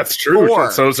have to have that's true.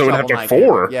 4 so it would have to Knight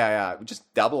 4. Cameos. Yeah,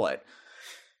 just double it.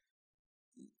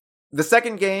 The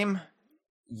second game,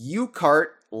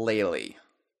 Yooka-Laylee.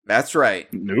 That's right.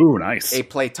 Ooh, nice. A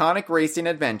Playtonic racing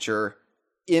adventure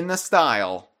in the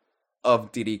style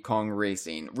of Diddy Kong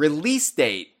Racing. Release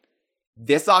date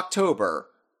this October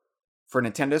for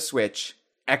Nintendo Switch,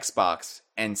 Xbox,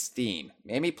 and Steam.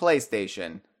 Maybe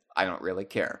PlayStation. I don't really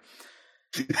care.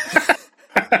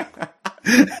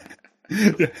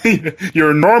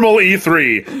 Your normal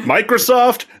E3.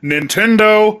 Microsoft,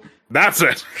 Nintendo, that's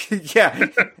it. Yeah.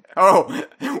 Oh,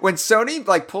 when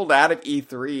Sony pulled out of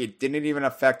E3, it didn't even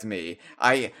affect me.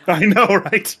 I know,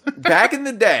 right? Back in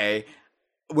the day,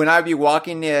 when I'd be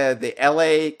walking the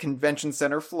LA Convention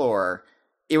Center floor,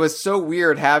 it was so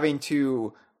weird having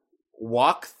to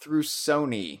walk through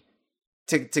Sony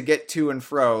to get to and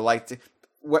fro.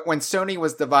 When Sony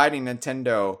was dividing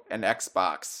Nintendo and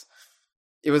Xbox,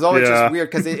 it was always just weird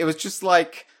because it was just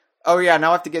like, oh yeah, now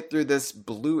I have to get through this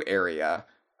blue area.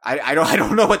 I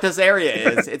don't know what this area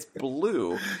is. It's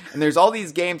blue. And there's all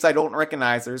these games I don't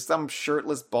recognize. There's some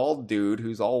shirtless bald dude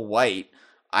who's all white.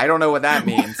 I don't know what that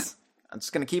means. I'm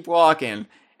just going to keep walking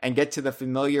and get to the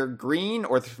familiar green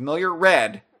or the familiar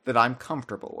red that I'm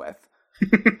comfortable with.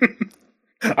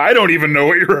 I don't even know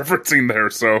what you're referencing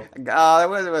there, so. What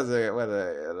was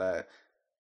the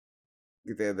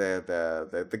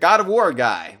God of War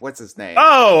guy. What's his name?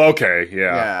 Oh, okay,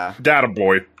 yeah. Data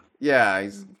boy. Yeah,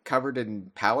 he's covered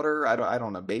in powder. I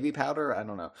don't know, baby powder. I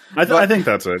don't know. I think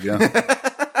that's it. Yeah.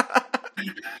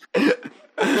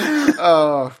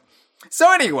 Oh,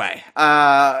 so anyway,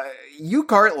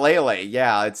 U-Kart Lele.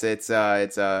 Yeah, it's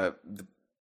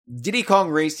Diddy Kong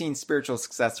Racing spiritual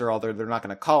successor, although they're not going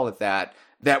to call it that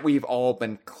we've all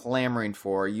been clamoring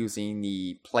for using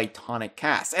the Platonic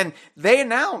cast. And they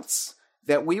announce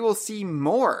that we will see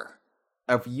more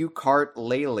of U-Kart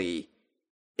Lele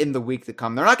in the week to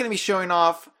come. They're not going to be showing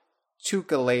off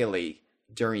Tukalele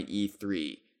during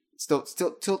E3. Still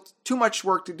too much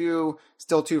work to do,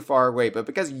 still too far away. But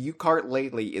because U-Kart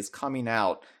Lele is coming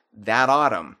out that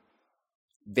autumn,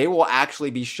 they will actually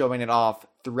be showing it off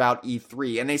throughout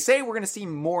E3. And they say we're going to see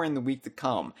more in the week to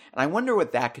come. And I wonder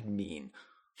what that could mean.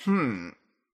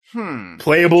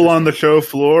 Playable on the show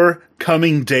floor,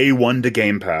 coming day one to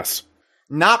Game Pass.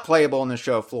 Not playable on the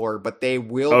show floor, but they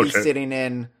will be sitting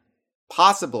in,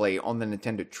 possibly, on the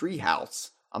Nintendo Treehouse,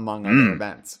 among other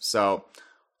events. So,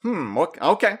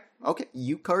 okay.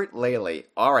 U-Kart Lele.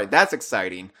 All right, that's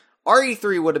exciting. Our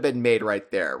E3 would have been made right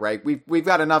there, right? We've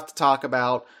got enough to talk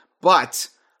about, but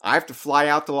I have to fly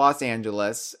out to Los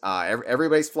Angeles.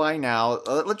 Everybody's flying out.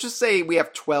 Let's just say we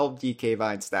have 12 DK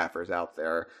Vine staffers out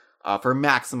there for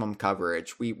maximum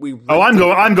coverage. I'm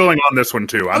going on this one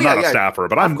too. I'm not a staffer,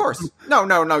 but I'm... Of course.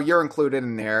 No, you're included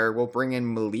in there. We'll bring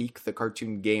in Malik, the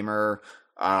cartoon gamer.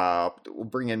 We'll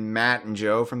bring in Matt and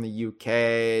Joe from the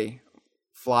UK.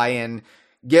 Fly in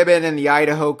Gibbon and the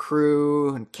Idaho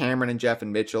crew, and Cameron and Jeff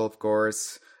and Mitchell, of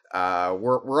course.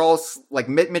 We're all like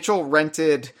Mitchell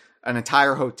rented an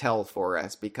entire hotel for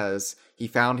us because he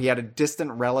found he had a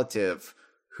distant relative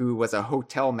who was a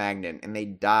hotel magnate and they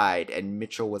died, and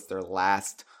Mitchell was their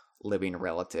last living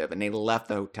relative, and they left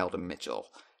the hotel to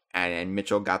Mitchell, and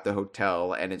Mitchell got the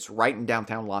hotel, and it's right in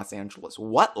downtown Los Angeles.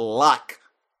 What luck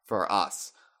for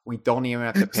us. We don't even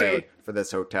have to pay for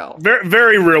this hotel. Very,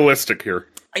 very realistic here.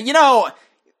 You know,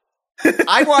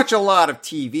 I watch a lot of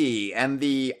TV, and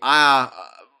the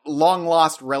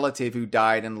long-lost relative who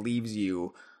died and leaves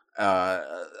you a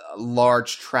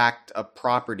large tract of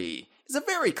property is a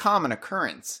very common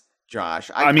occurrence, Josh.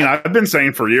 I've been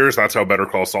saying for years that's how Better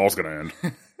Call Saul's going to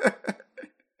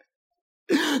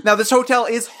end. Now, this hotel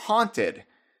is haunted,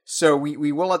 so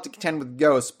we will have to contend with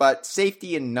ghosts, but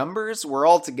safety in numbers, we're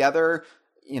all together.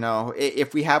 You know,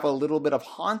 if we have a little bit of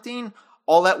haunting,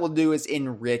 all that will do is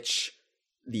enrich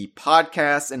the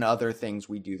podcast and other things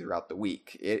we do throughout the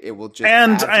week. It will just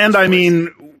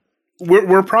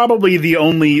we're probably the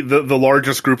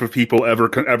largest group of people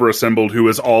ever assembled who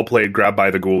has all played Grab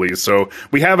by the Ghoulies, so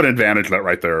we have an advantage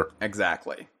right there.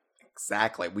 Exactly.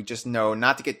 We just know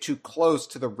not to get too close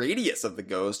to the radius of the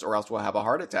ghost, or else we'll have a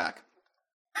heart attack.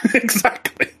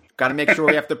 Exactly. Got to make sure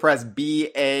we have to press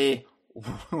BAX.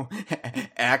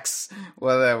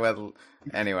 Well,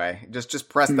 anyway, just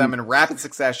press them in rapid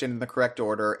succession in the correct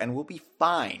order, and we'll be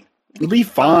fine. We'll be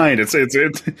fine.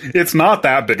 It's not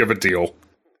that big of a deal.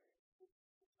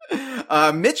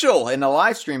 Mitchell in the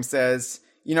live stream says,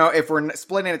 you know, if we're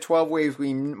splitting it 12 ways,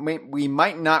 we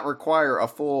might not require a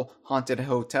full haunted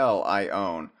hotel I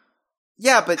own.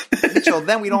 Yeah, but Mitchell,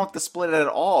 then we don't have to split it at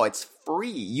all. It's free.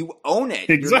 You own it.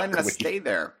 Exactly. You're letting us stay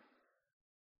there.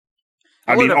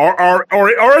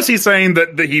 Or is he saying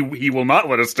that he will not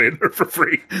let us stay there for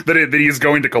free? That he's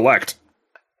going to collect?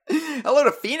 Hello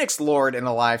to Phoenix Lord in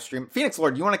a live stream. Phoenix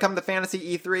Lord, you want to come to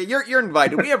Fantasy E3? You're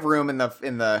invited. We have room in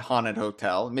the haunted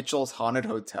hotel, Mitchell's haunted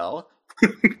hotel.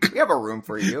 We have a room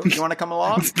for you. You want to come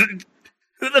along?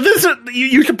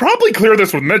 You should probably clear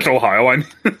this with Mitchell, Hyle.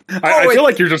 I feel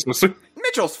like you're just assuming.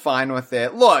 Mitchell's fine with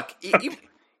it. Look,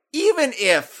 even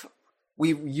if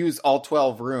we use all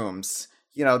 12 rooms,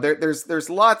 you know, there's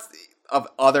lots of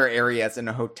other areas in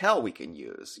a hotel we can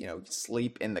use. You know,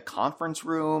 sleep in the conference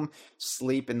room,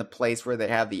 sleep in the place where they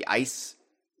have the ice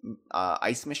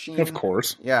machine. Of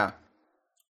course. Yeah.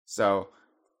 So,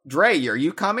 Dre, are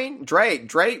you coming? Dre,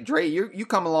 you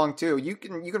come along too. You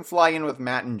can fly in with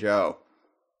Matt and Joe.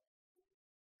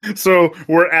 So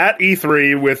we're at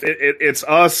E3 with it's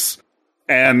us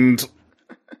and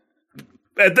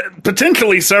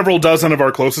potentially several dozen of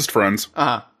our closest friends.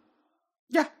 Yeah.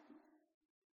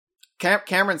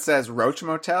 Cameron says Roach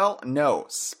Motel? No,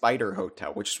 Spider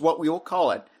Hotel, which is what we will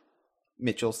call it.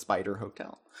 Mitchell Spider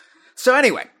Hotel. So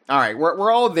anyway, all right,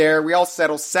 we're all there. We all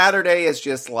settle. Saturday is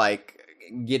just like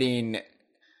getting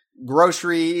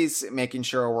groceries, making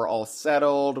sure we're all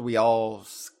settled. We all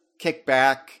kick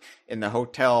back in the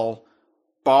hotel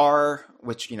bar,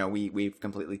 which, you know, we've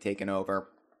completely taken over.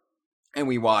 And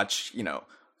we watch, you know,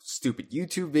 stupid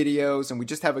YouTube videos, and we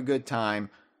just have a good time.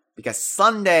 Because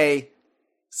Sunday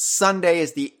Sunday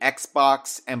is the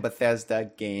Xbox and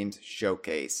Bethesda Games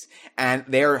Showcase, and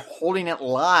they're holding it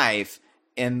live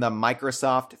in the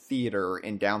Microsoft Theater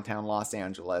in downtown Los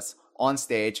Angeles on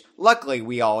stage. Luckily,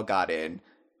 we all got in.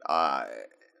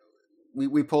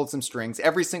 We pulled some strings.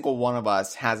 Every single one of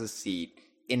us has a seat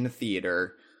in the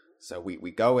theater. So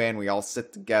we go in, we all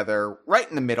sit together right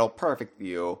in the middle, perfect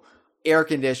view, air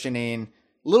conditioning,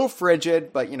 little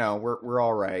frigid, but we're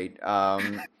all right.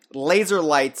 Laser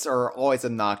lights are always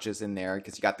obnoxious in there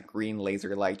because you got the green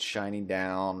laser lights shining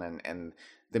down and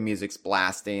the music's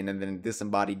blasting, and then a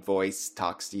disembodied voice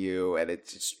talks to you, and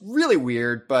it's just really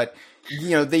weird. But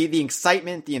the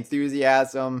excitement, the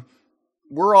enthusiasm,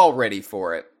 we're all ready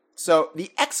for it. So the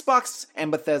Xbox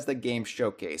and Bethesda Games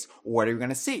Showcase. What are we going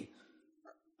to see?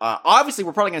 Obviously,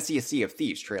 we're probably going to see a Sea of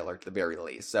Thieves trailer at the very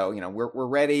least. So, we're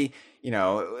ready.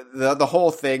 The whole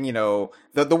thing,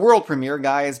 the world premiere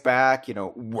guy is back,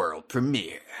 world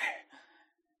premiere.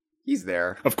 He's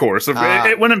there. Of course.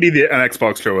 It wouldn't be an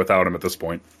Xbox show without him at this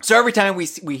point. So every time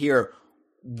we hear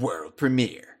world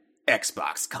premiere,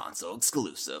 Xbox console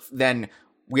exclusive, then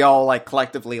we all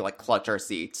collectively clutch our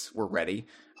seats. We're ready.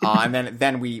 And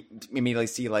then we immediately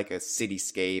see a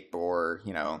cityscape or,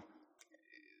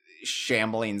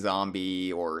 shambling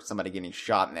zombie or somebody getting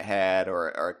shot in the head or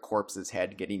a corpse's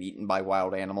head getting eaten by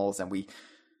wild animals, and we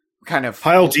kind of...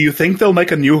 Hyle, do you think they'll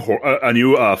make a new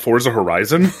Forza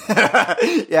Horizon?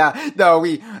 Yeah, no,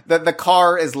 the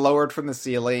car is lowered from the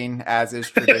ceiling, as is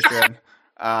tradition.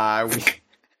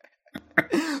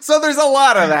 So there's a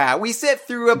lot of that. We sit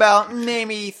through about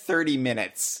maybe 30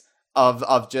 minutes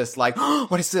of just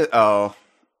what is it? Oh.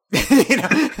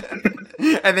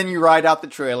 And then you ride out the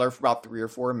trailer for about 3 or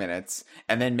 4 minutes,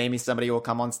 and then maybe somebody will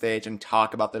come on stage and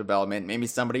talk about the development. Maybe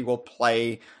somebody will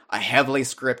play a heavily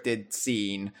scripted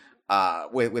scene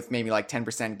with maybe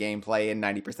 10% gameplay and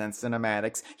 90%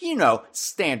 cinematics.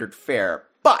 Standard fare.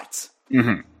 But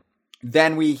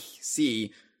then we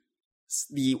see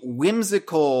the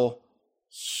whimsical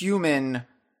human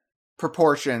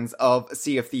proportions of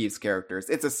Sea of Thieves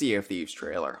characters. It's a Sea of Thieves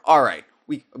trailer. All right.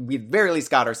 We at very least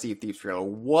got our Sea of Thieves trailer.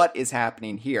 What is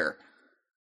happening here?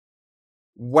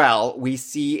 Well, we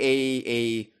see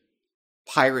a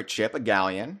pirate ship, a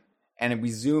galleon, and we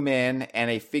zoom in, and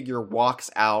a figure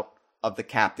walks out of the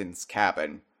captain's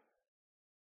cabin.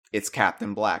 It's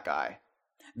Captain Blackeye.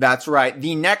 That's right.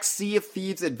 The next Sea of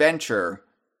Thieves adventure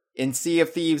in Sea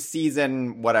of Thieves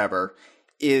season whatever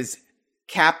is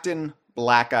Captain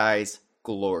Blackeye's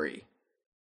Glory.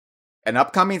 An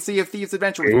upcoming Sea of Thieves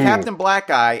adventure with Captain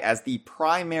Blackeye as the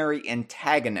primary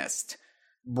antagonist.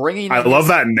 I love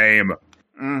that name.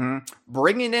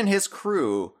 Bringing in his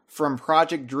crew from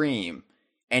Project Dream,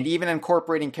 and even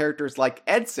incorporating characters like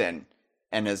Edson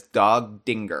and his dog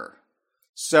Dinger.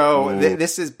 So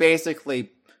this is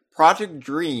basically Project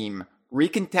Dream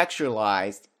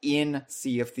recontextualized in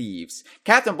Sea of Thieves.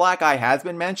 Captain Blackeye has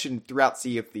been mentioned throughout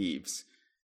Sea of Thieves.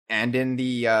 And in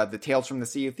the Tales from the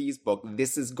Sea of Thieves book,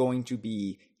 this is going to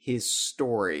be his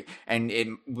story. And it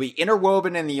will be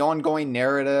interwoven in the ongoing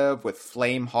narrative with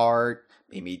Flameheart,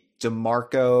 maybe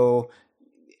DeMarco,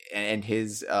 and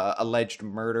his alleged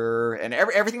murder. And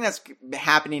everything that's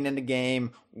happening in the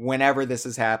game, whenever this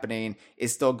is happening,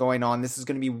 is still going on. This is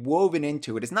going to be woven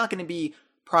into it. It's not going to be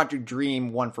Project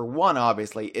Dream 1-for-1,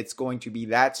 obviously. It's going to be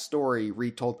that story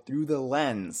retold through the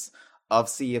lens of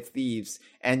Sea of Thieves,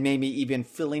 and maybe even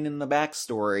filling in the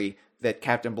backstory that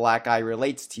Captain Blackeye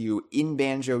relates to you in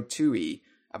Banjo-Tooie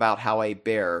about how a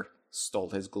bear stole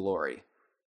his glory.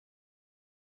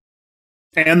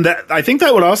 And I think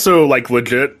that would also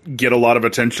legit get a lot of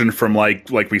attention from like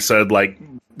we said,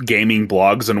 gaming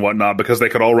blogs and whatnot, because they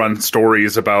could all run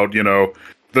stories about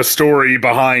the story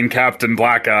behind Captain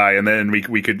Blackeye, and then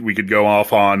we could go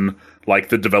off on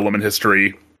the development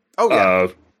history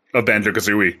of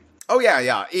Banjo-Kazooie. Oh,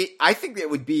 yeah. I think it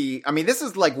would be... I mean, this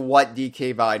is what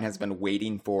DK Vine has been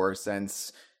waiting for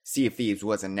since Sea of Thieves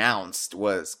was announced,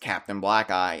 was Captain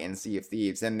Blackeye in Sea of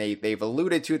Thieves. And they've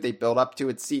alluded to it, they built up to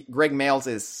it. Greg Mails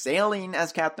is sailing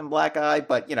as Captain Blackeye,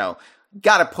 but,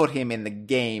 gotta put him in the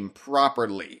game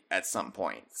properly at some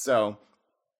point. So...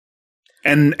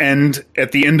 And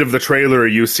at the end of the trailer,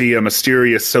 you see a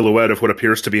mysterious silhouette of what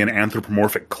appears to be an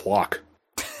anthropomorphic clock.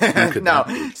 No.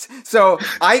 So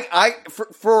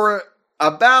for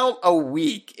about a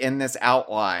week in this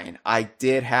outline, I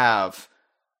did have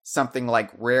something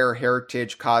like rare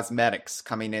heritage cosmetics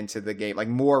coming into the game,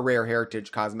 more rare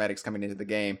heritage cosmetics coming into the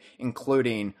game,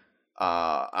 including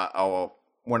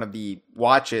one of the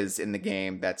watches in the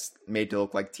game that's made to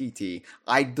look like TT.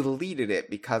 I deleted it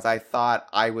because I thought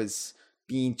I was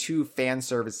being too fan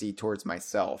servicey towards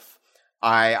myself.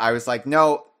 I was like,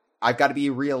 no, I've got to be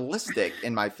realistic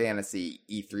in my fantasy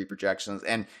E3 projections,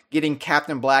 and getting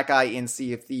Captain Black Eye in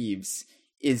Sea of Thieves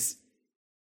is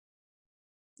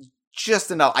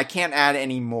just enough. I can't add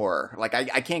any more. Like,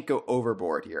 I can't go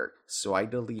overboard here, so I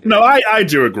deleted it. No, I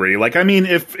do agree. Like, I mean,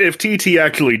 if TT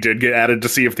actually did get added to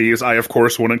Sea of Thieves, I of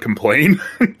course wouldn't complain.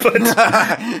 but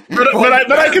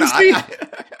I can see.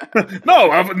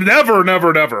 No, never.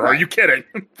 Right. Are you kidding?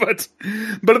 But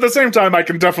at the same time, I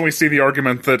can definitely see the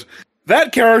argument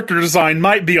that character design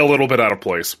might be a little bit out of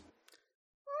place.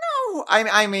 No,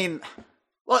 I mean,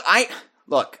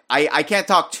 look, I can't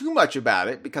talk too much about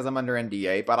it because I'm under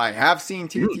NDA, but I have seen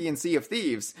TT in Sea of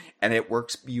Thieves, and it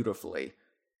works beautifully.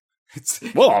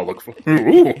 I'll look for.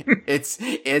 Ooh. It's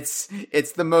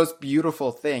the most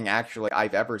beautiful thing actually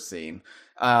I've ever seen.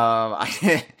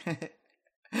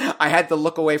 I had to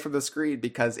look away from the screen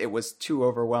because it was too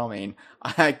overwhelming.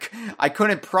 I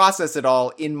couldn't process it all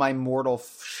in my mortal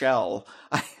shell.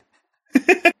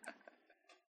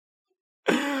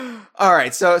 All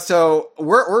right, so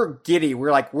we're giddy.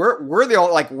 We're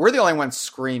the only ones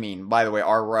screaming. By the way,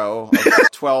 our row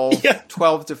of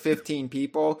 12 to 15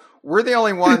 people. We're the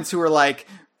only ones who are like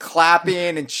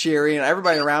clapping and cheering.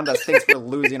 Everybody around us thinks we're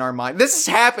losing our mind. This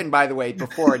has happened, by the way,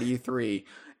 before at E3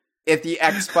 at the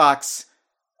Xbox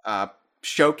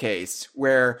showcase,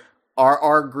 where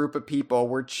our group of people,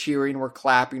 we're cheering, we're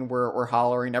clapping, we're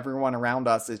hollering. Everyone around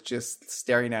us is just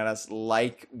staring at us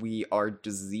like we are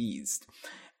diseased.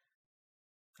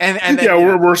 And then,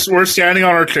 yeah, we're standing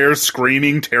on our chairs,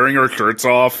 screaming, tearing our shirts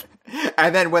off.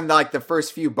 And then when like the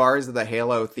first few bars of the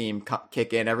Halo theme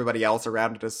kick in, everybody else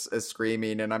around us is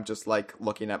screaming, and I'm just like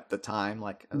looking up the time,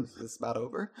 like, is this about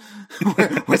over?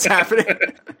 What's happening?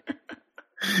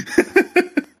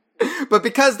 But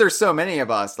because there's so many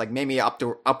of us, like maybe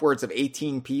upwards of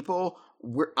 18 people,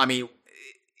 the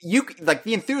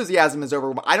enthusiasm is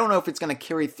over. I don't know if it's going to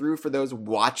carry through for those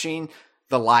watching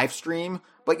the live stream,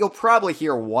 but you'll probably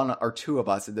hear one or two of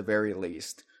us at the very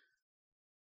least.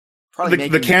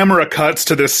 The camera cuts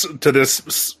to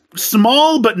this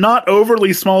small but not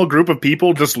overly small group of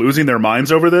people just losing their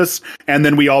minds over this, and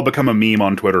then we all become a meme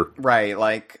on Twitter. Right,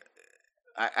 like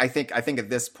I think at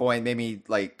this point maybe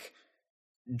like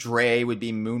Dre would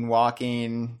be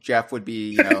moonwalking, Jeff would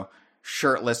be,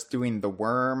 shirtless doing the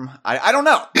worm. I don't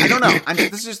know. I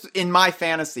mean, this is just in my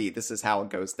fantasy. This is how it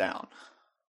goes down.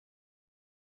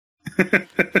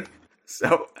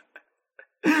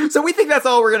 So we think that's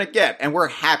all we're gonna get, and we're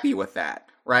happy with that,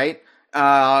 right?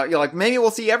 Maybe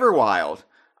we'll see Everwild.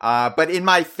 But in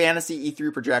my fantasy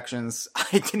E3 projections,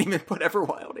 I didn't even put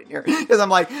Everwild in here because I'm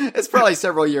like, it's probably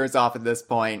several years off at this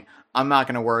point. I'm not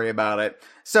gonna worry about it.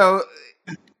 So,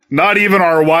 not even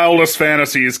our wildest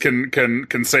fantasies can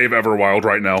save Everwild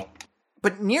right now.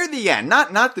 But near the end,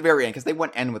 not the very end, because they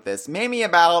wouldn't end with this. Maybe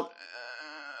about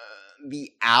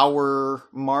the hour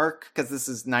mark, because this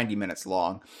is 90 minutes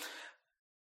long.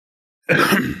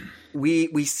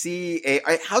 we see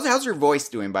how's your voice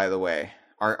doing, by the way?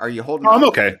 Are you holding I'm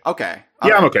okay. Okay.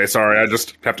 Yeah, I'm okay. Sorry, I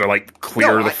just have to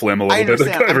clear the phlegm a little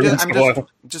bit. I'm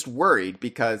just worried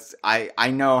because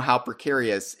I know how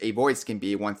precarious a voice can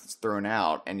be once it's thrown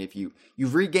out, and if you've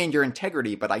regained your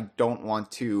integrity, but I don't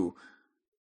want to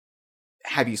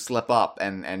have you slip up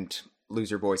and lose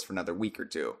your voice for another week or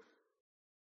two.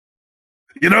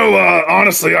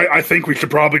 Honestly, I think we should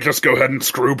probably just go ahead and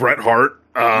screw Bret Hart.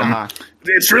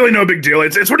 It's really no big deal.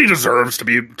 It's what he deserves, to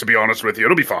be honest with you.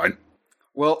 It'll be fine.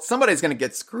 Well, somebody's going to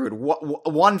get screwed.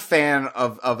 One fan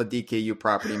of a DKU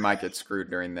property might get screwed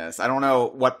during this. I don't know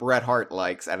what Bret Hart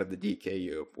likes out of the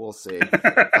DKU. We'll see.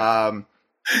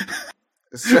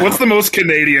 What's the most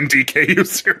Canadian DKU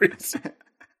series?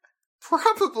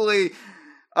 Probably,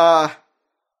 I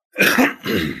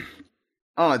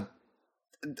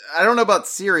don't know about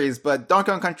series, but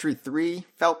Donkey Kong Country 3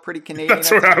 felt pretty Canadian.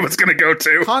 That's where I was going to go to.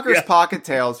 Conker's Pocket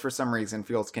Tales, for some reason,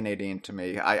 feels Canadian to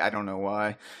me. I don't know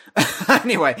why.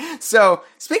 Anyway, so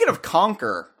speaking of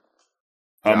Conker,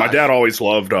 my dad always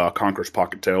loved Conker's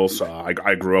Pocket Tales.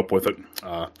 I grew up with it.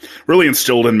 Really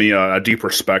instilled in me a deep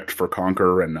respect for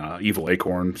Conker and Evil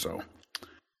Acorn. So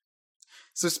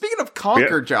speaking of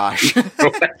Conker, Josh,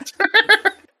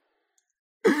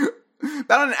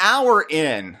 about an hour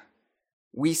in,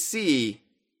 we see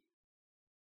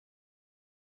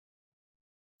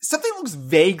something looks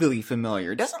vaguely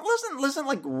familiar. It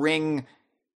doesn't ring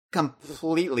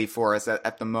completely for us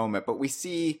at the moment, but we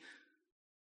see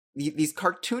these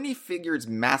cartoony figures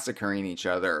massacring each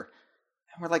other,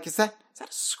 and we're like, is that a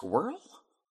squirrel?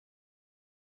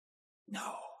 No,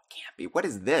 it can't be. What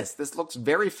is this? This looks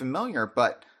very familiar,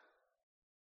 but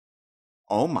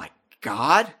oh my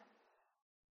god!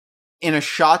 In a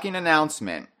shocking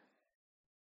announcement,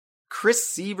 Chris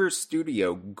Seaver's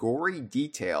studio, Gory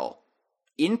Detail,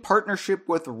 in partnership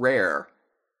with Rare,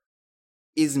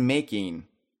 is making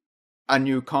a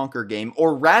new Conker game,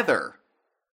 or rather,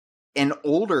 an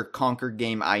older Conker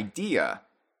game idea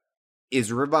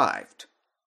is revived.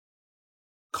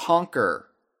 Conker,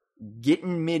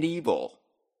 Getting Medieval,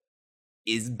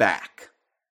 is back.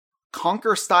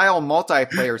 Conker-style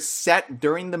multiplayer set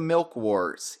during the Milk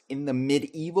Wars in the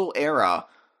medieval era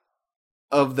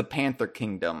of the Panther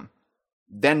Kingdom,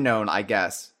 then known, I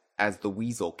guess, as the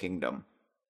Weasel Kingdom.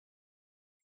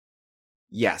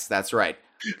 Yes, that's right.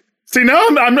 See, now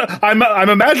I'm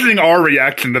imagining our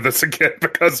reaction to this again,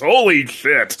 because holy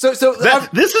shit! So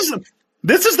this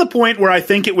is the point where I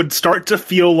think it would start to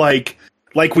feel like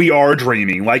we are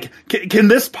dreaming. Like, can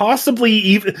this possibly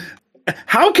even?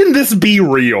 How can this be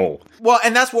real? Well,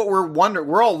 and that's what we're wondering.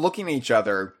 We're all looking at each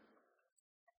other,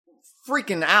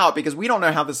 freaking out, because we don't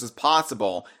know how this is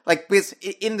possible. Like, because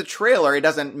in the trailer, it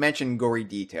doesn't mention Gory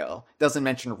Detail, it doesn't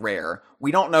mention Rare.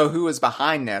 We don't know who is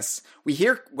behind this. We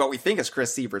hear what we think is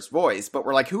Chris Seaver's voice, but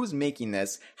we're like, who's making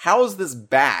this? How is this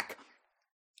back?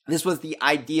 This was the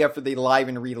idea for the Live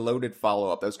and Reloaded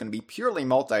follow-up that was going to be purely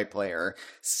multiplayer,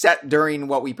 set during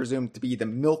what we presume to be the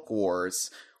Milk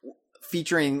Wars,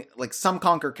 featuring like some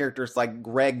Conker characters like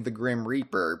Greg the Grim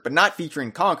Reaper, but not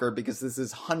featuring Conker, because this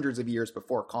is hundreds of years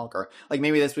before Conker. Like,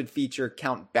 maybe this would feature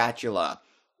Count Batula,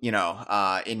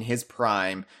 in his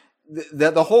prime.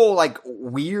 The whole like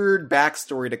weird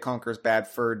backstory to Conker's Bad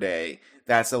Fur Day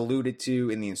that's alluded to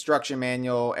in the instruction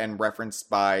manual and referenced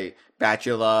by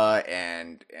Batula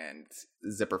and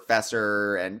the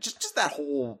Professor, and just that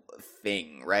whole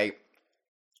thing, right?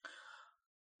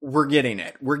 We're getting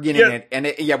it. And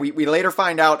we later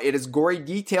find out it is Gory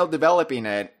Detail developing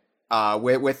it,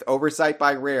 with oversight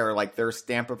by Rare, like their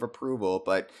stamp of approval,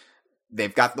 but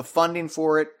they've got the funding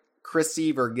for it. Chris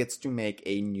Seaver gets to make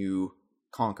a new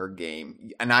Conker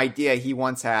game. An idea he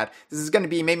once had. This is going to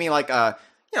be maybe like a,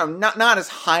 not as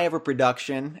high of a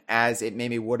production as it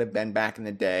maybe would have been back in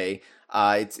the day.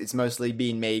 It's mostly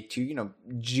being made to,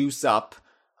 juice up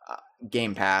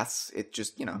Game Pass. It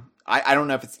just, I don't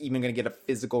know if it's even going to get a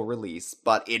physical release,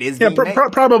 but it is being made.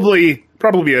 Probably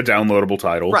a downloadable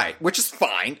title. Right, which is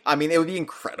fine. I mean, it would be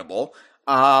incredible.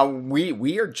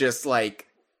 We are just, like,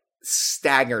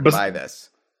 staggered by this.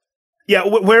 Yeah,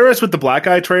 whereas with the Black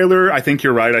Eye trailer, I think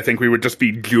you're right. I think we would just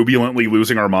be jubilantly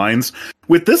losing our minds.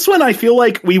 With this one, I feel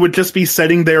like we would just be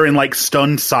sitting there in, like,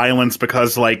 stunned silence,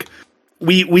 because, like,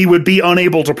 we would be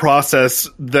unable to process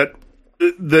that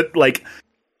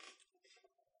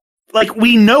like,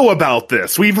 we know about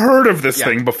this. We've heard of this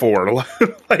thing before.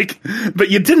 But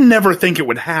you didn't never think it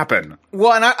would happen.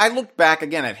 Well, and I looked back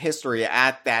again at history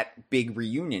at that big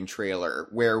reunion trailer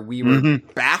where we were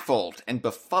baffled and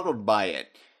befuddled by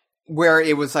it, where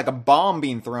it was like a bomb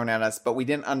being thrown at us, but we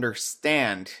didn't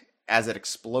understand as it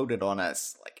exploded on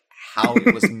us, like, how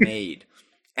it was made.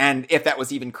 And if that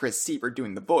was even Chris Seaver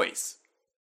doing the voice.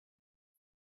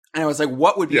 And I was like,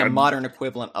 what would be a modern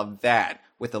equivalent of that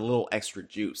with a little extra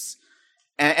juice?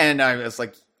 And I was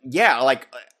like,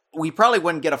 we probably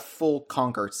wouldn't get a full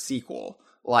Conker sequel.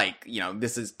 Like,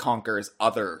 this is Conker's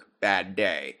Other Bad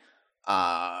Day.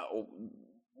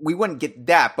 We wouldn't get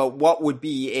that, but what would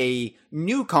be a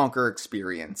new Conker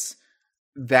experience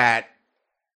that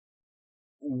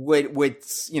would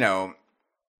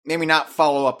maybe not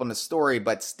follow up on the story,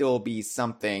 but still be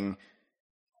something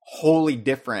wholly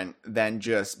different than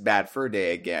just Bad Fur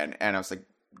Day again. And I was like,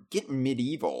 Getting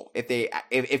Medieval.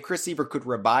 If Chris Seaver could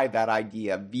revive that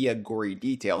idea via Gory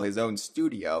Detail, his own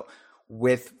studio,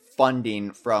 with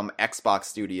funding from Xbox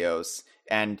Studios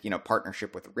and,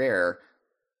 partnership with Rare,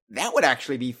 that would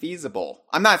actually be feasible.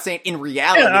 I'm not saying in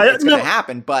reality it's going to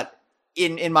happen, but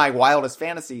in my wildest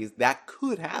fantasies, that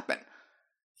could happen.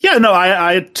 Yeah, no,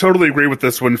 I totally agree with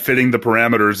this one fitting the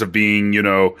parameters of being,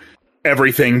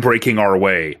 everything breaking our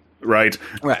way. Right.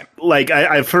 Like,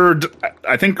 I've heard,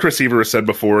 I think Chris Seaver has said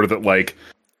before that, like,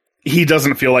 he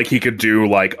doesn't feel like he could do,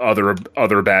 like,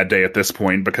 other Bad Day at this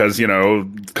point, because,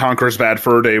 Conker's Bad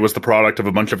Fur Day was the product of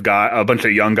a bunch of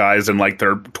young guys in, like,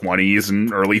 their 20s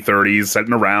and early 30s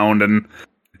sitting around and,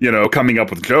 coming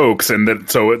up with jokes, and that,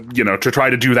 so, to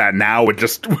try to do that now would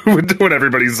just, when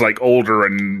everybody's, like, older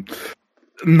and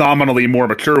nominally more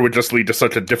mature, would just lead to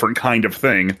such a different kind of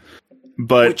thing.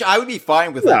 Which I would be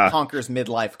fine with, like, Conker's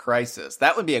Midlife Crisis.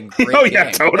 That would be a great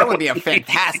game. Totally. That would be a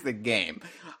fantastic game.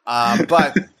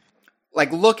 But,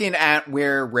 like, looking at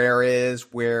where Rare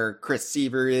is, where Chris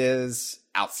Seaver is,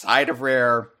 outside of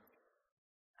Rare,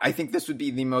 I think this would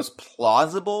be the most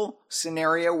plausible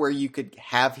scenario where you could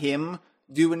have him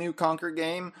do a new Conker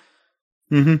game.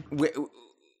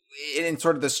 in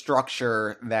sort of the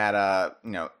structure that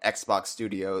Xbox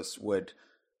Studios would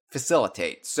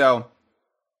facilitate. So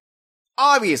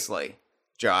obviously,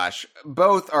 Josh,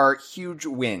 both are huge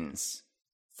wins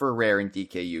for Rare and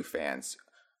DKU fans.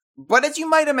 But as you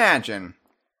might imagine,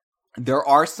 there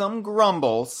are some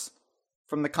grumbles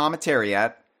from the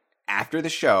commentariat after the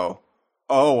show.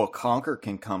 Oh, a Conker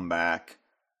can come back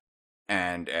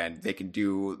and they can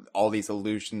do all these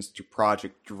allusions to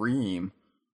Project Dream,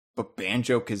 but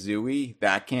Banjo-Kazooie,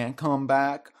 that can't come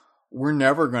back. We're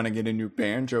never going to get a new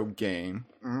Banjo game.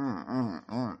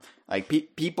 Like,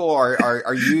 people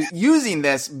are using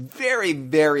this very,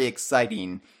 very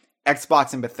exciting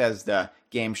Xbox and Bethesda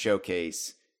game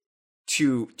showcase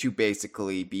to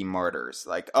basically be martyrs.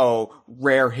 Like, oh,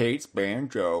 Rare hates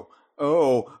Banjo.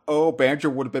 Oh, Banjo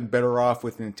would have been better off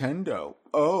with Nintendo.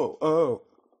 Oh.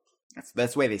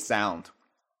 That's the way they sound.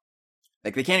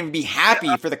 Like, they can't even be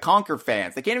happy for the Conker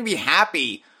fans. They can't even be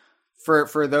happy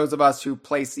for those of us who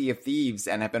play Sea of Thieves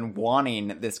and have been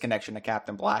wanting this connection to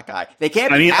Captain Blackeye. They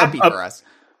can't be happy for us.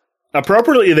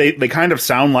 Appropriately, they kind of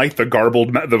sound like the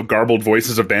garbled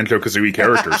voices of Banjo-Kazooie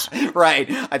characters. Right.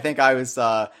 I think I was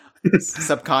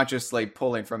subconsciously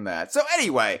pulling from that. So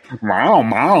anyway.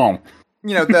 Wow.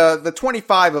 The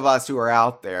 25 of us who are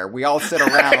out there, we all sit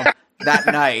around that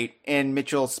night in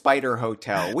Mitchell's Spider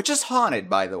Hotel, which is haunted,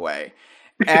 by the way.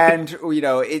 And,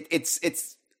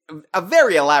 it's a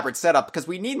very elaborate setup because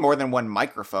we need more than one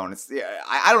microphone.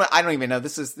 I don't even know.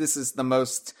 This is the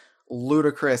most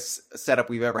ludicrous setup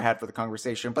we've ever had for the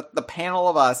conversation. But the panel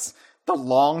of us, the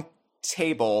long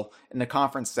table in the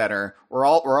conference center, we're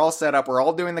all set up. We're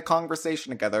all doing the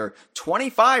conversation together.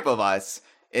 25 of us.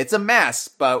 It's a mess,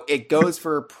 but it goes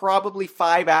for probably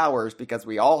 5 hours because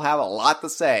we all have a lot to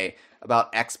say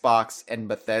about Xbox and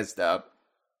Bethesda.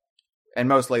 And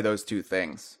mostly those two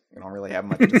things. We don't really have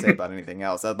much to say about anything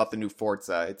else. About the new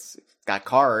Forza. It's got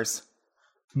cars.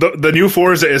 The new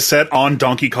Forza is set on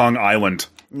Donkey Kong Island.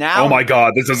 Now, oh my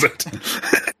god, this is it.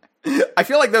 I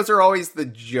feel like those are always the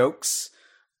jokes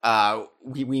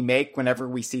we make whenever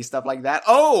we see stuff like that.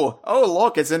 Oh,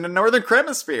 look, it's in the Northern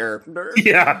Hemisphere.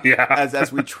 Yeah.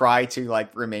 As we try to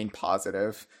remain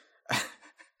positive.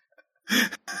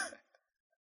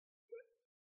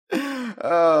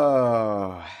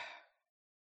 Oh.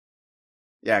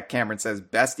 Yeah, Cameron says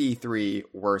best E3,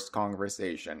 worst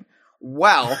conversation.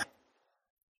 Well,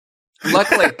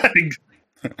 luckily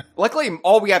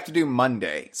all we have to do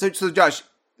Monday. So Josh,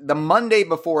 the Monday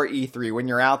before E3 when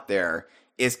you're out there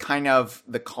is kind of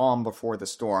the calm before the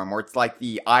storm, or it's like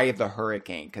the eye of the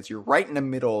hurricane because you're right in the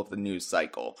middle of the news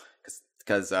cycle.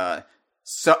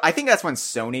 So I think that's when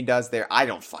Sony does their. I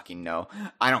don't fucking know.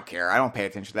 I don't care. I don't pay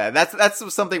attention to that.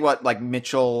 That's something what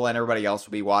Mitchell and everybody else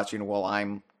will be watching while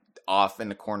I'm off in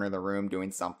the corner of the room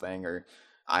doing something, or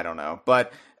I don't know.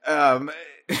 But I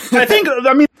think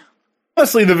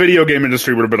honestly, the video game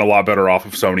industry would have been a lot better off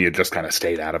if Sony had just kind of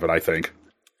stayed out of it. I think.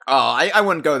 Oh, I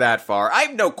wouldn't go that far. I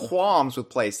have no qualms with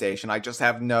PlayStation. I just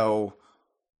have no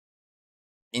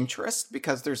interest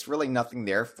because there's really nothing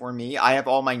there for me. I have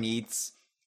all my needs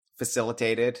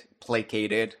facilitated,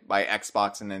 placated by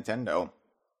Xbox and Nintendo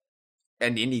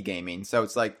and indie gaming. So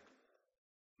it's like,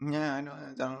 yeah, I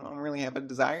don't really have a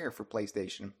desire for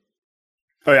PlayStation.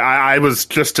 I was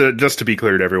just to be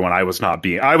clear to everyone, I was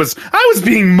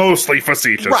being mostly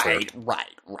facetious.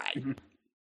 Right.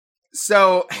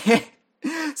 So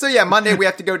yeah, Monday we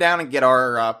have to go down and get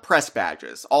our press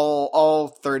badges. All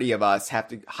 30 of us have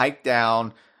to hike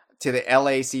down to the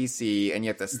LACC, and you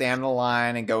have to stand in the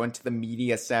line and go into the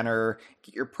media center,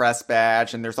 get your press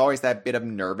badge. And there's always that bit of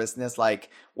nervousness,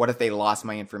 like, what if they lost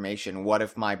my information? What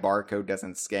if my barcode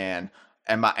doesn't scan?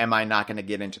 Am I not going to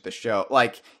get into the show?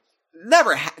 Like,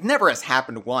 never has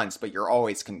happened once, but you're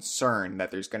always concerned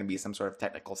that there's going to be some sort of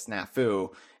technical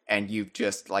snafu, and you've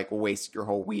just wasted your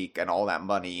whole week and all that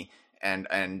money,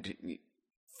 and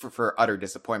for utter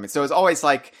disappointment. So it's always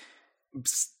like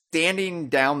standing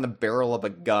down the barrel of a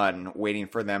gun, waiting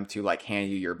for them to hand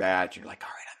you your badge. You're like, all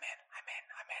right, I'm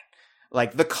in.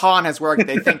 Like, the con has worked.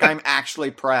 They think I'm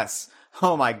actually press.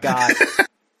 Oh my god.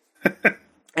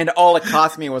 And all it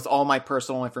cost me was all my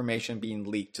personal information being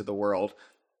leaked to the world.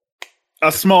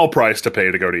 A small price to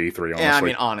pay to go to E3, honestly. Yeah, I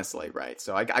mean, honestly, right.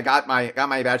 So I got my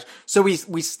badge. So we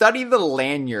study the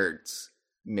lanyards,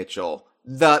 Mitchell.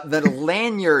 The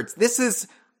lanyards. This is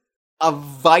a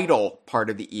vital part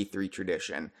of the E3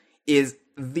 tradition. Is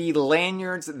the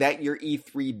lanyards that your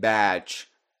E3 badge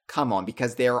come on,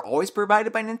 because they are always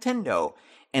provided by Nintendo,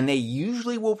 and they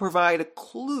usually will provide a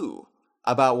clue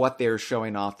about what they're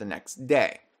showing off the next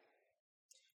day.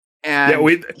 And yeah,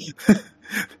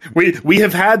 we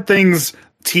have had things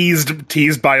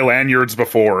teased by lanyards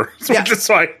before. So just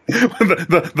why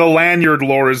the lanyard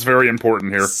lore is very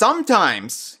important here.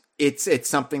 Sometimes it's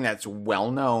something that's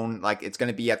well known, like it's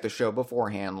going to be at the show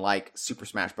beforehand, like Super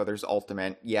Smash Brothers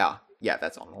Ultimate. Yeah,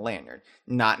 that's on the lanyard.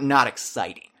 Not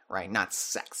exciting, right? Not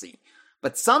sexy.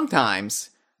 But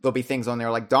sometimes there'll be things on there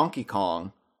like Donkey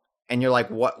Kong, and you're like,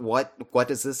 what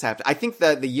does this have to? I think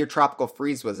the year Tropical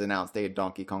Freeze was announced, they had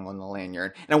Donkey Kong on the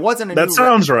lanyard, and it wasn't a that new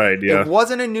sounds right. Yeah, it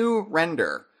wasn't a new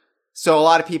render. So a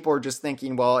lot of people are just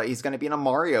thinking, well, he's going to be in a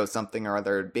Mario something or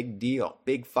other. Big deal.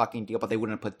 Big fucking deal. But they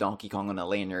wouldn't have put Donkey Kong on a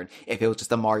lanyard if it was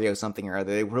just a Mario something or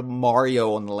other. They would have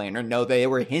Mario on the lanyard. No, they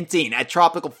were hinting at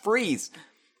Tropical Freeze.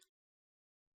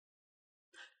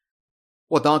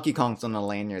 Well, Donkey Kong's on the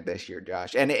lanyard this year,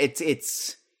 Josh. And it's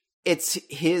his,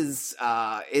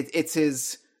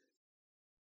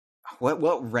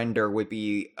 what render would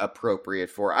be appropriate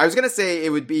for? I was going to say it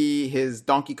would be his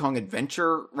Donkey Kong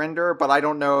Adventure render, but I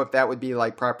don't know if that would be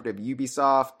like property of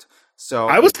Ubisoft. So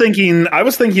I was thinking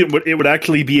it would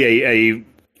actually be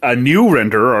a new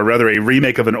render, or rather a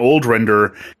remake of an old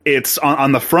render. It's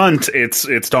on the front,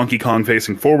 it's Donkey Kong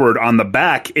facing forward. On the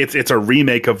back, it's a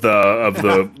remake of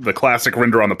the classic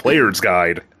render on the player's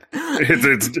guide.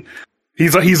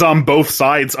 He's on both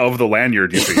sides of the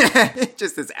lanyard, you see.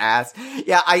 Just his ass.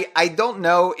 Yeah, I don't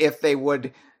know if they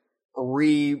would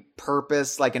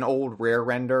repurpose like an old Rare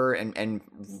render and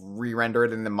re-render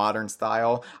it in the modern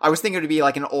style. I was thinking it would be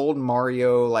like an old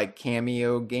Mario like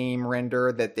cameo game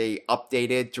render that they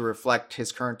updated to reflect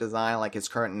his current design, like his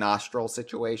current nostril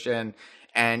situation.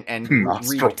 And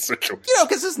nostril situation. You know,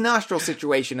 because his nostril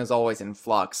situation is always in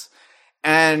flux.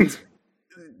 And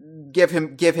give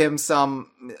him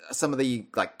some of the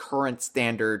like current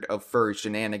standard of furry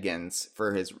shenanigans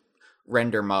for his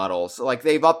render models. So, like,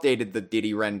 they've updated the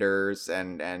Diddy renders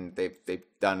and they've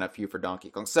done a few for Donkey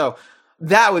Kong. So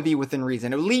that would be within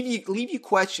reason. It would leave you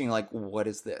questioning, like, what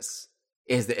is this?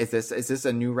 Is this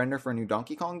a new render for a new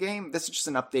Donkey Kong game? This is just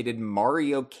an updated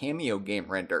Mario cameo game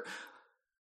render.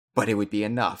 But it would be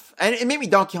enough. And maybe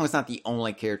Donkey Kong is not the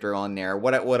only character on there.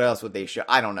 What else would they show?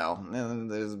 I don't know.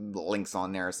 There's Link's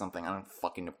on there or something. I don't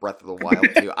fucking Breath of the Wild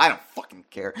too. I don't fucking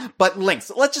care. But Link's.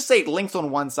 Let's just say Link's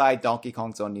on one side, Donkey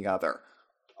Kong's on the other.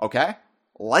 Okay?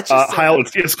 Let's just say Hyle,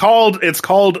 it's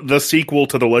called the sequel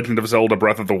to The Legend of Zelda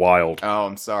Breath of the Wild. Oh,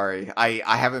 I'm sorry.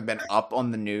 I haven't been up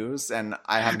on the news, and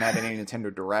I haven't had any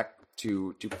Nintendo Direct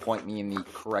to point me in the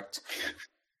correct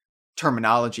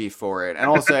terminology for it. And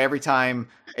also every time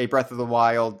a Breath of the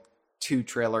Wild 2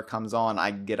 trailer comes on, I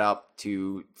get up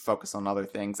to focus on other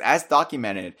things, as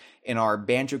documented in our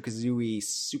Banjo-Kazooie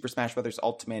Super Smash Bros.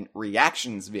 Ultimate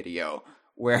reactions video,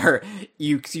 where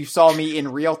you saw me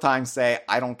in real time say,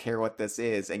 I don't care what this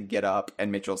is, and get up,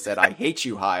 and Mitchell said, I hate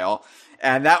you, Hyle.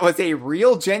 And that was a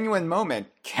real genuine moment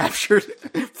captured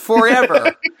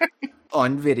forever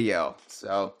on video.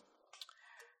 So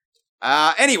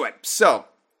anyway, so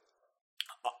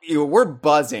we're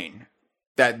buzzing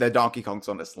that the Donkey Kong's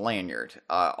on this lanyard.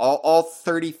 All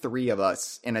 33 of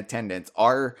us in attendance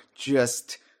are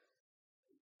just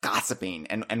gossiping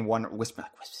and one whisper,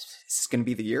 like, is this going to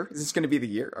be the year? Is this going to be the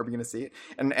year? Are we going to see it?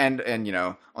 And you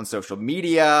know, on social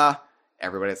media,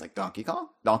 everybody's like, Donkey Kong?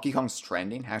 Donkey Kong's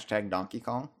trending. Hashtag Donkey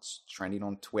Kong. It's trending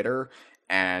on Twitter.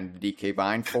 And the DK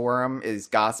Vine forum is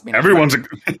gossiping. Everyone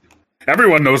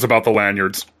knows about the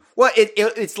lanyards. Well,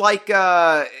 it's like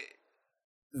I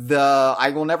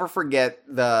will never forget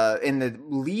in the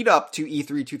lead up to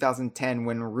E3 2010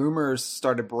 when rumors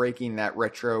started breaking that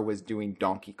Retro was doing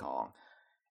Donkey Kong.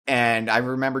 And I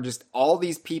remember just all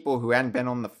these people who hadn't been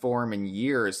on the forum in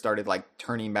years started like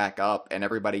turning back up, and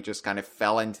everybody just kind of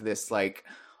fell into this like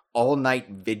all night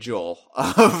vigil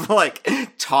of like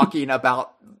talking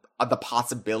about the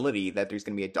possibility that there's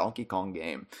going to be a Donkey Kong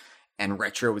game and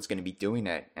Retro was going to be doing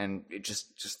it. And it just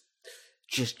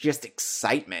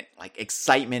excitement, like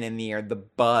excitement in the air, the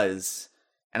buzz.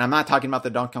 And I'm not talking about the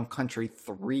Donkey Kong Country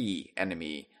 3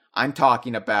 enemy. I'm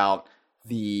talking about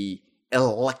the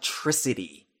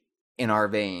electricity in our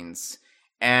veins.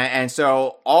 And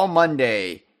so all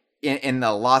Monday in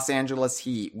the Los Angeles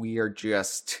heat, we are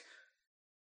just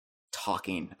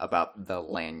talking about the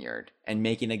lanyard and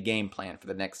making a game plan for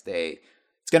the next day.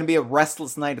 It's going to be a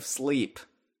restless night of sleep,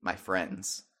 my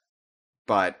friends.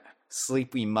 But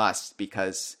sleep we must,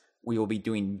 because we will be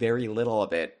doing very little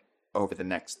of it over the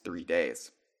next 3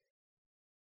 days.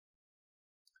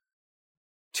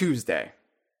 Tuesday,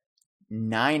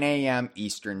 9 a.m.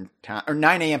 Eastern time, or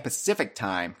 9 a.m. Pacific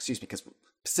time, because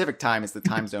Pacific time is the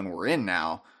time zone we're in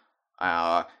now.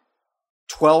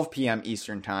 12 p.m.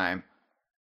 Eastern time,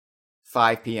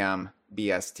 5 p.m.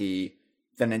 BST,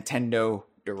 the Nintendo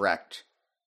Direct.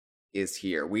 is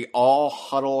here. We all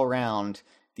huddle around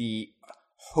the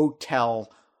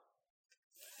hotel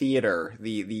theater,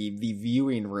 the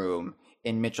viewing room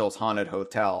in Mitchell's haunted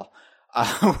hotel.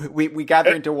 We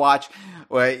gathering to watch.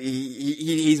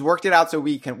 He's worked it out so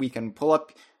we can pull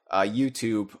up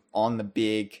YouTube on the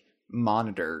big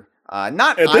monitor.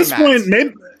 Not at this IMAX.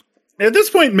 point. At this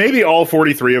point, maybe all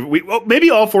 43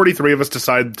 of us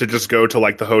decide to just go to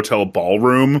like the hotel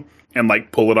ballroom and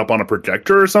like pull it up on a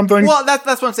projector or something. Well, that's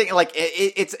what I'm saying. Like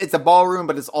it's a ballroom,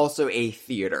 but it's also a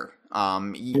theater.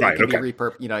 Right. Okay.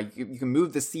 You can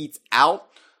move the seats out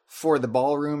for the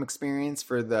ballroom experience,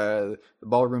 for the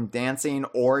ballroom dancing,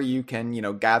 or you can,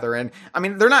 gather in. I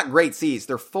mean, they're not great seats;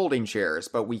 they're folding chairs,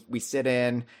 but we sit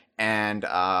in and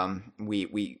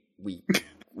we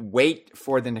wait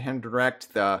for the Nintendo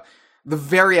Direct. The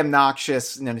very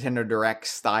obnoxious Nintendo Direct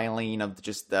styling of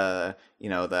just the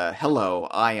hello,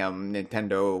 I am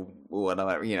Nintendo,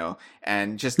 whatever,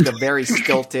 and just the very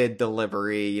stilted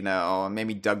delivery,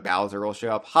 maybe Doug Bowser will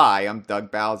show up. Hi, I'm Doug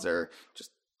Bowser.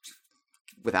 Just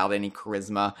without any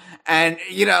charisma. And,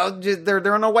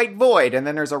 they're in a white void, and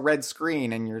then there's a red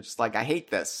screen, and you're just like, I hate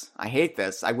this.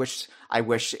 I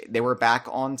wish they were back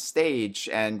on stage,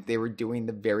 and they were doing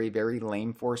the very, very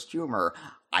lame forced humor.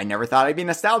 I never thought I'd be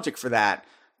nostalgic for that.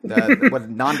 What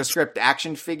nondescript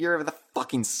action figure that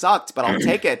fucking sucked, but I'll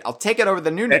take it. I'll take it over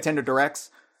the new Nintendo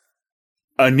Directs.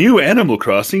 A new Animal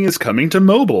Crossing is coming to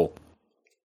mobile.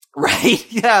 Right?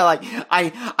 Yeah, like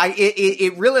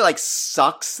it really like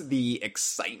sucks the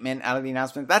excitement out of the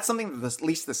announcement. That's something that at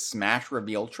least the Smash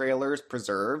reveal trailers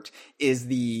preserved is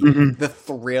the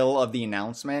thrill of the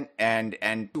announcement, and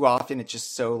too often it's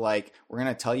just so like, we're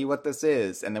gonna tell you what this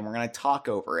is, and then we're gonna talk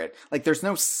over it. Like there's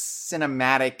no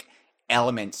cinematic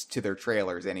elements to their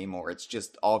trailers anymore. It's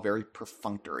just all very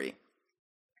perfunctory.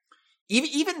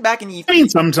 Even back in E3, I mean,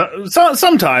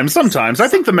 sometimes. I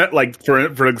think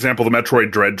for example, the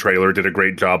Metroid Dread trailer did a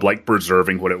great job, like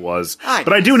preserving what it was.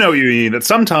 But I do know what you mean that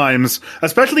sometimes,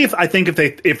 especially if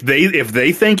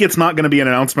they think it's not going to be an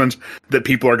announcement that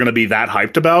people are going to be that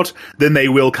hyped about, then they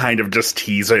will kind of just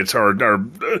tease it or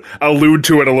allude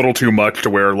to it a little too much to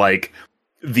where like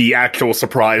the actual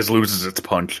surprise loses its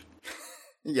punch.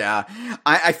 Yeah,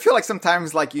 I feel like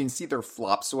sometimes like you can see their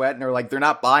flop sweat and they're like, they're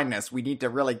not buying this. We need to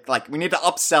really we need to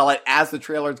upsell it as the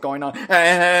trailer's going on,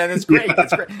 and it's great.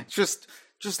 It's great. Just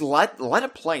let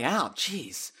it play out.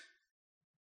 Jeez.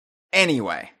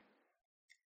 Anyway,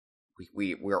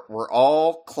 we're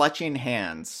all clutching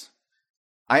hands.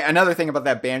 Another thing about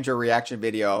that Banjo reaction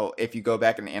video, if you go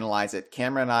back and analyze it,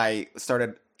 Cameron and I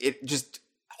started it just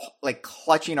like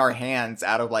clutching our hands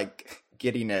out of like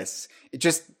giddiness. It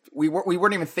just. We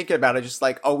weren't even thinking about it. Just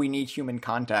like, oh, we need human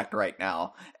contact right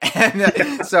now.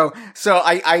 And so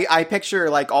I picture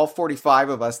like all 45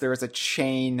 of us. There is a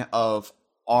chain of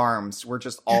arms. We're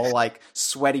just all like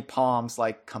sweaty palms.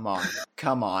 Like, come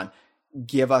on,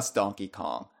 give us Donkey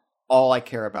Kong. All I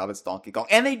care about is Donkey Kong,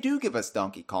 and they do give us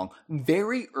Donkey Kong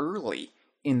very early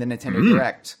in the Nintendo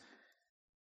Direct.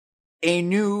 A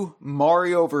new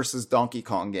Mario vs. Donkey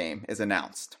Kong game is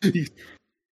announced.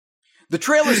 The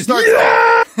trailer starts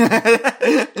off.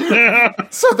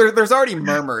 So there's already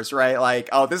murmurs, right? Like,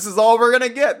 oh, this is all we're gonna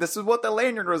get. This is what the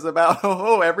lanyard was about.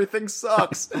 Oh, everything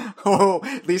sucks. Oh,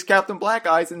 at least Captain Black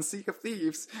Eyes and Sea of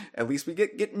Thieves. At least we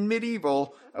getting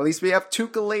medieval. At least we have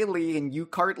Tukulele and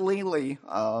U-Kart Lele.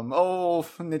 Oh,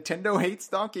 Nintendo hates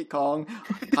Donkey Kong.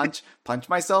 Punch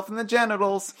myself in the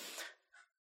genitals.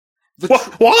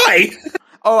 Why?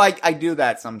 Oh, I do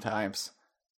that sometimes.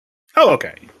 Oh,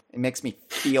 okay. It makes me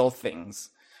feel things.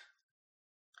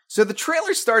 So the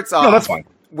trailer starts off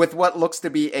with what looks to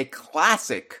be a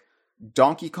classic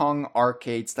Donkey Kong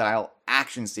arcade-style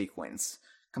action sequence,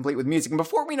 complete with music. And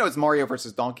before we know it's Mario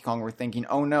vs. Donkey Kong, we're thinking,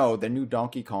 oh no, the new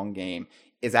Donkey Kong game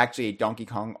is actually a Donkey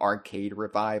Kong arcade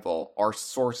revival. Our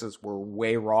sources were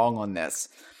way wrong on this.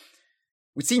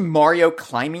 We see Mario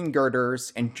climbing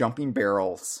girders and jumping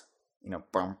barrels. You know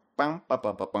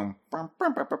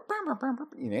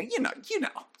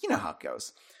how it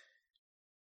goes.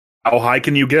 How high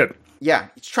can you get? Yeah,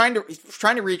 he's trying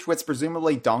to reach what's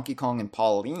presumably Donkey Kong and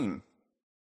Pauline.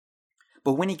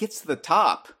 But when he gets to the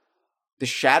top, the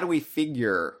shadowy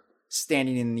figure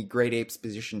standing in the Great Ape's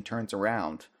position turns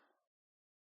around.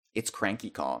 It's Cranky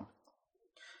Kong.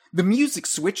 The music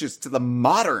switches to the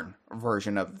modern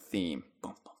version of the theme.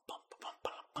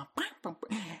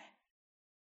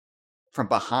 From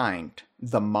behind,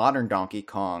 the modern Donkey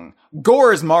Kong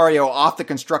gores Mario off the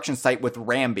construction site with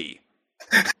Rambi.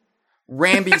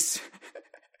 Rambi's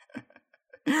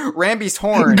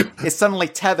horn is suddenly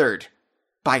tethered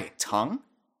by a tongue,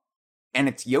 and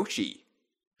it's Yoshi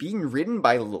being ridden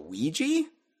by Luigi?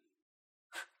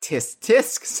 Tisk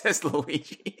tisk, says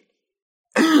Luigi.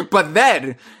 But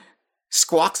then,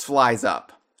 Squawks flies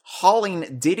up,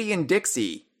 hauling Diddy and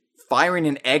Dixie, firing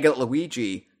an egg at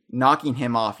Luigi, knocking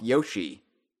him off Yoshi.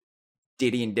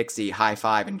 Diddy and Dixie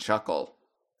high-five and chuckle,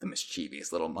 the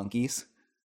mischievous little monkeys.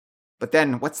 But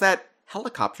then, what's that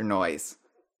helicopter noise?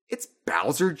 It's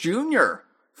Bowser Jr.,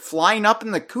 flying up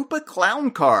in the Koopa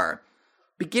clown car,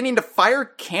 beginning to fire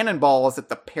cannonballs at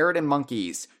the parrot and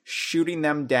monkeys, shooting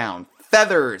them down.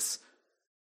 Feathers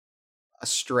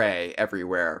astray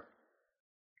everywhere.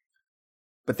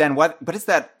 But then what is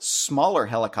that smaller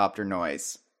helicopter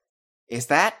noise? Is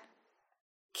that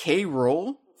K.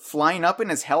 Rool flying up in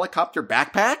his helicopter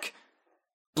backpack?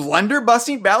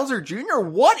 Blunderbusting Bowser Jr.?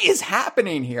 What is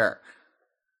happening here?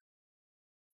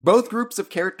 Both groups of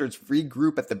characters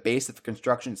regroup at the base of the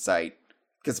construction site,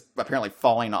 because apparently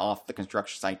falling off the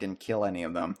construction site didn't kill any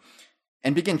of them,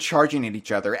 and begin charging at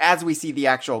each other as we see the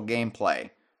actual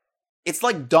gameplay. It's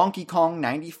like Donkey Kong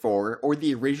 94 or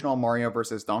the original Mario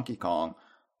vs. Donkey Kong,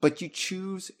 but you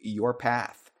choose your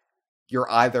path. You're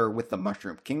either with the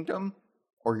Mushroom Kingdom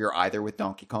or you're either with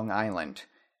Donkey Kong Island,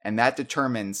 and that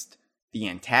determines the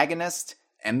antagonist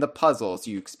and the puzzles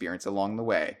you experience along the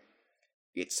way.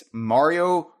 It's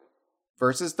Mario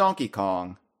vs. Donkey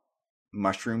Kong,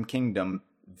 Mushroom Kingdom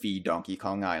v. Donkey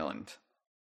Kong Island.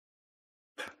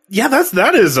 Yeah,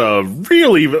 that is a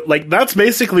really, like, that's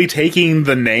basically taking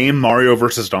the name Mario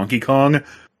vs. Donkey Kong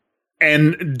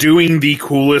and doing the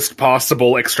coolest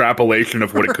possible extrapolation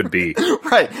of what it could be.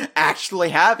 Right, actually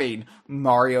having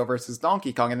Mario vs.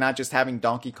 Donkey Kong and not just having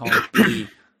Donkey Kong be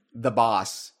the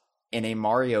boss in a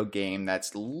Mario game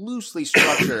that's loosely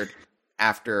structured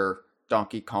after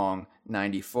Donkey Kong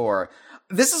 94.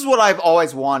 This is what I've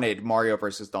always wanted Mario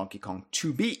vs. Donkey Kong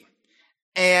to be.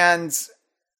 And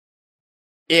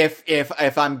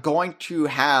if I'm going to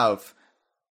have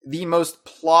the most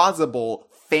plausible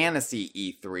fantasy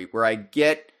E3 where I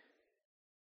get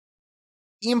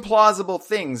implausible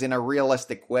things in a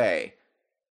realistic way,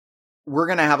 we're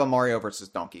going to have a Mario vs.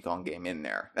 Donkey Kong game in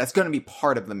there. That's going to be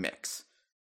part of the mix.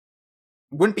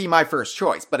 Wouldn't be my first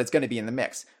choice, but it's going to be in the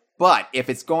mix. But if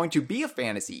it's going to be a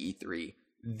fantasy E3,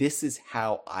 this is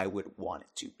how I would want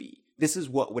it to be. This is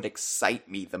what would excite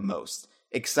me the most.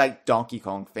 Excite Donkey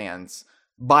Kong fans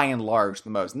by and large the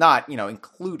most. Not,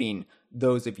 including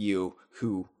those of you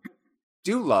who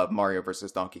do love Mario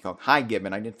vs. Donkey Kong. Hi,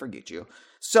 Gibbon, I didn't forget you.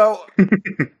 So,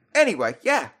 anyway,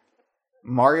 yeah.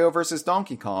 Mario vs.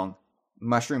 Donkey Kong,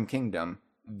 Mushroom Kingdom,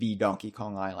 v. Donkey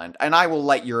Kong Island. And I will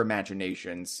let your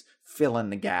imaginations fill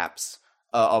in the gaps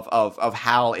of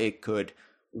how it could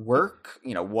work,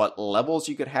 what levels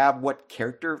you could have, what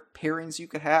character pairings you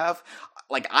could have.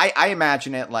 Like, I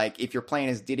imagine it like if you're playing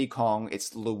as Diddy Kong,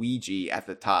 it's Luigi at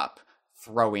the top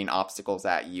throwing obstacles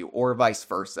at you, or vice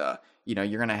versa. You're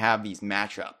going to have these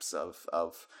matchups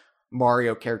of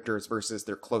Mario characters versus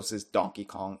their closest Donkey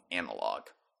Kong analog.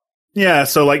 Yeah,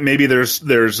 so like maybe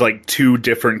there's like two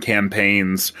different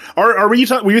campaigns. Were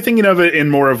you thinking of it in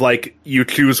more of like you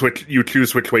choose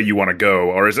which way you want to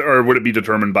go, or would it be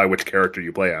determined by which character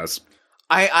you play as?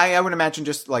 I would imagine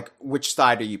just like which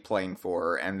side are you playing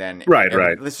for, and then right.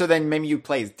 So then maybe you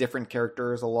play as different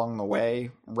characters along the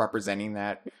way, representing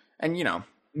that, and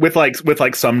with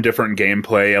like some different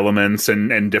gameplay elements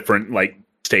and different like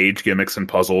stage gimmicks and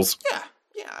puzzles.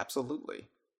 Yeah, absolutely.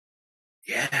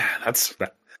 Yeah,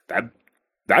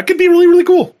 that could be really, really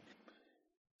cool.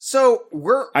 So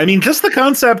just the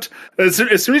concept, as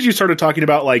soon as you started talking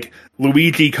about like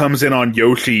Luigi comes in on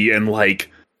Yoshi and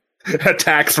like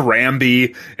attacks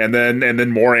Rambi and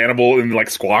then more animal and like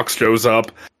Squawks shows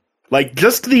up. Like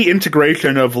just the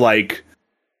integration of like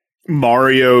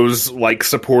Mario's like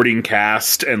supporting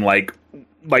cast and like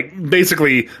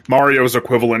basically Mario's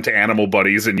equivalent to Animal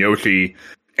Buddies and Yoshi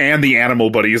and the Animal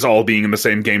Buddies all being in the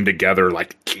same game together,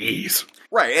 like geez.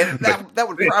 Right, and that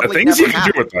would probably never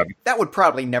happen. Do with them. That would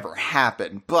probably never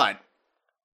happen, but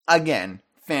again,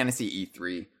 Fantasy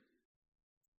E3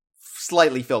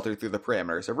 slightly filtered through the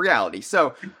parameters of reality.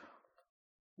 So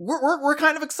we're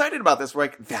kind of excited about this. We're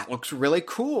like, that looks really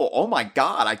cool. Oh my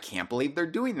god, I can't believe they're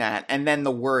doing that. And then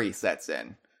the worry sets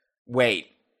in. Wait,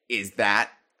 is that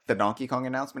the Donkey Kong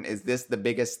announcement? Is this the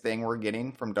biggest thing we're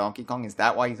getting from Donkey Kong? Is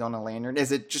that why he's on a lanyard?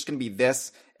 Is it just going to be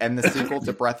this and the sequel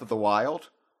to Breath of the Wild?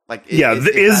 Like, is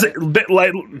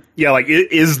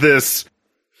this,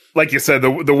 like you said,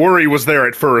 the worry was there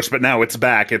at first, but now it's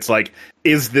back. It's like,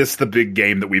 is this the big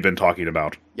game that we've been talking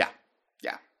about? Yeah.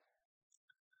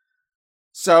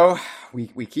 So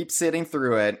we keep sitting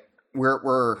through it.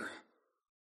 We're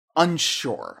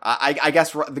unsure. I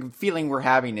guess the feeling we're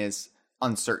having is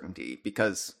uncertainty,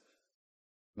 because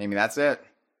maybe that's it.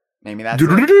 Maybe that's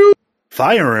it.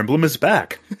 Fire Emblem is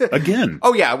back again.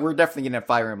 Oh yeah, we're definitely getting a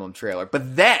Fire Emblem trailer.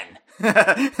 But then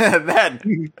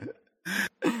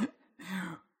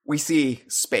we see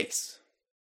space.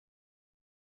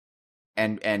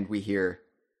 And we hear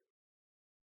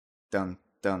dun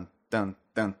dun dun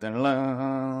dun dun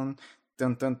dun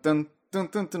dun dun dun dun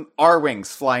dun dun.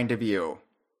 R-Wings fly into view.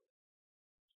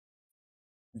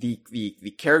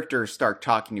 The characters start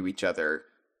talking to each other.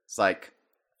 It's like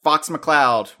Fox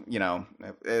McCloud,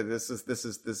 this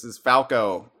is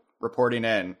Falco reporting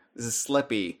in. This is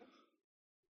Slippy.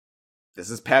 This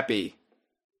is Peppy.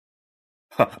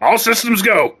 All systems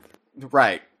go.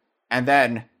 Right. And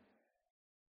then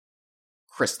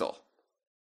Crystal.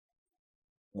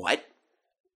 What?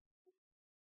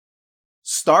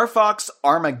 Star Fox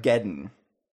Armageddon.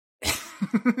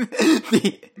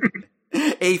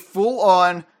 A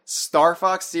full-on Star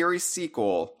Fox series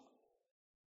sequel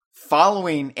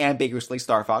following ambiguously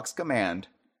Star Fox Command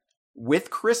with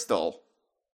Crystal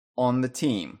on the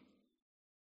team.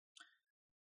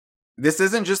 This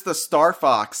isn't just the Star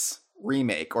Fox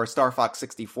remake or Star Fox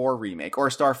 64 remake or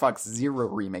Star Fox Zero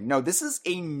remake. No, this is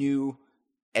a new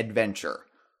adventure.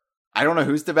 I don't know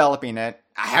who's developing it.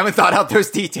 I haven't thought out those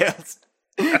details.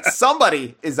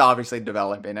 Somebody is obviously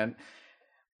developing it.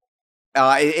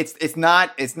 It's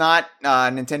not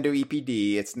Nintendo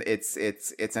EPD.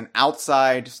 It's an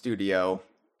outside studio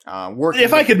working.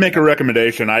 If I could make a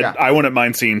recommendation, I wouldn't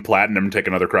mind seeing Platinum take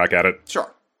another crack at it.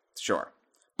 Sure.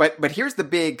 But here's the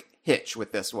big hitch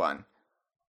with this one: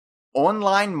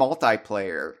 online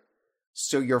multiplayer,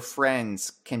 so your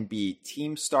friends can be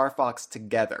Team Star Fox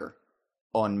together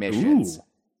on missions. Ooh.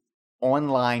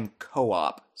 Online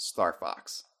co-op Star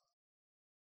Fox.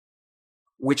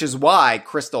 Which is why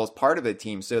Crystal is part of the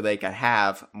team, so they can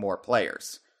have more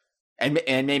players. And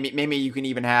maybe you can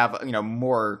even have,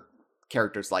 more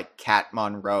characters like Cat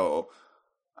Monroe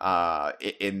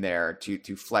in there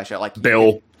to flesh out. Like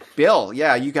Bill,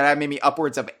 yeah. You could have maybe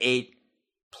upwards of 8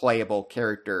 playable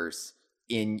characters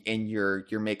in your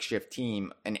makeshift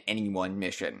team in any one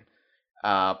mission.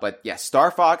 But yeah, Star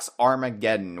Fox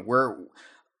Armageddon,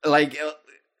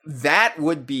 that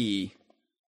would be,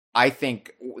 I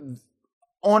think,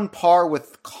 on par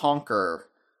with Conquer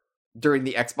during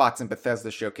the Xbox and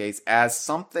Bethesda showcase as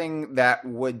something that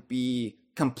would be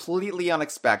completely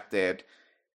unexpected,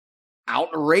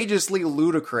 outrageously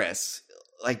ludicrous,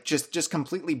 like just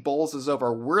completely bowls us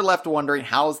over. We're left wondering,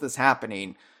 how is this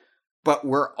happening? But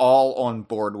we're all on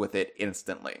board with it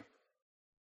instantly.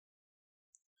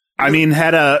 I mean,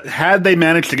 had they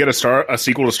managed to get a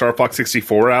sequel to Star Fox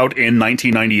 64 out in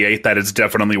 1998, that is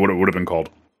definitely what it would have been called.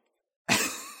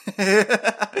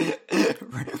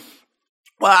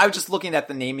 Well, I was just looking at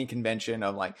the naming convention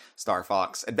of like Star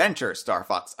Fox Adventure, Star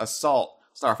Fox Assault,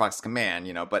 Star Fox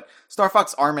Command, but Star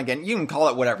Fox Armageddon, you can call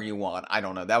it whatever you want. I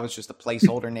don't know. That was just a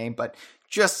placeholder name, but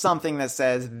just something that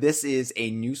says this is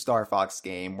a new Star Fox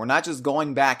game. We're not just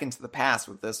going back into the past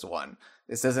with this one.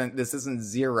 This isn't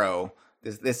Zero.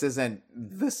 This isn't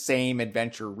the same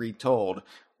adventure retold.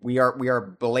 We are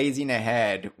blazing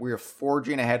ahead. We are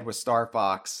forging ahead with Star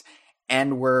Fox,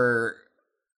 and we're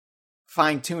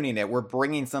fine-tuning it. We're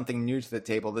bringing something new to the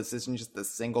table. This isn't just the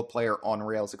single-player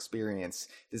on-rails experience.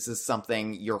 This is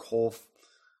something your whole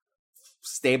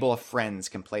stable of friends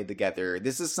can play together.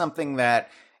 This is something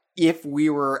that, if we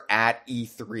were at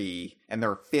E3, and there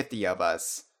were 50 of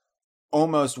us,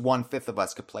 almost 1/5 of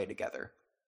us could play together.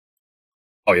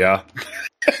 Oh, yeah.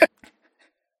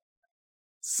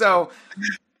 So,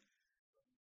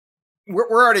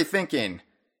 we're already thinking,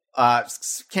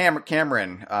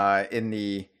 Cameron, in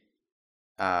the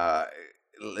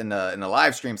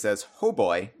live stream says, "Oh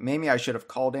boy, maybe I should have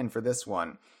called in for this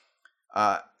one."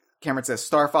 Cameron says,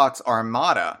 "Star Fox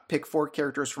Armada. Pick 4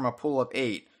 characters from a pool of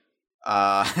 8.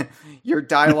 Your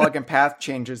dialogue and path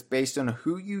changes based on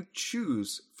who you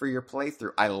choose for your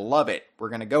playthrough." I love it. We're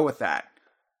gonna go with that.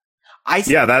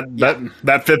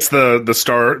 That fits the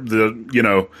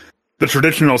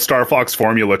traditional Star Fox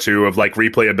formula too, of like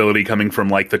replayability coming from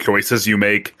like the choices you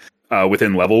make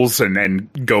within levels and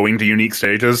going to unique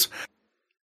stages.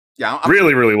 Yeah,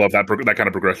 really love that kind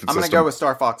of progression system. I'm going to go with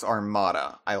Star Fox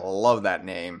Armada. I love that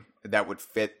name. That would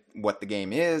fit what the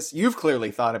game is. You've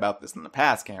clearly thought about this in the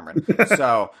past, Cameron.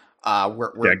 So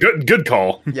we're good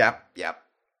call. Yep.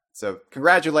 So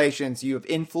congratulations, you have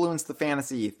influenced the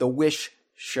fantasy, the Wish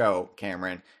show,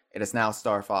 Cameron. It is now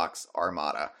Star Fox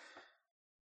Armada.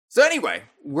 So anyway,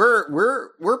 we're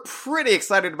pretty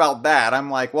excited about that.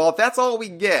 I'm like, well, if that's all we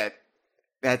get,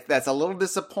 that's a little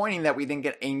disappointing that we didn't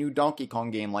get a new Donkey Kong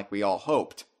game like we all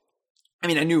hoped. I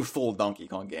mean, a new full Donkey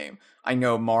Kong game. I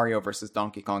know Mario versus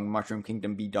Donkey Kong, Mushroom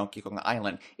Kingdom v Donkey Kong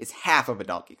Island is half of a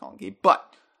Donkey Kong game, but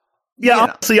yeah,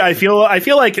 honestly, I feel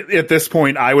like at this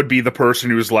point I would be the person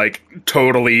who's like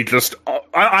totally just.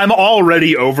 I'm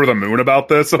already over the moon about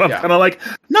this, and I'm kind of like,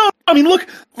 no. I mean, look,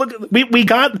 we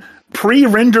got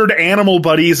pre-rendered animal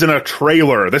buddies in a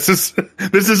trailer. This is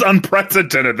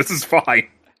unprecedented. This is fine.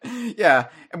 Yeah,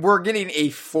 and we're getting a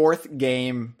fourth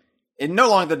game. It's no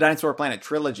longer the Dinosaur Planet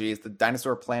trilogy; it's the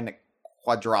Dinosaur Planet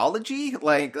quadrology.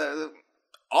 Like,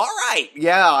 all right,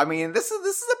 yeah. I mean, this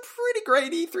is a pretty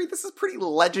great E3. This is pretty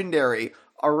legendary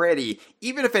already.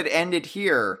 Even if it ended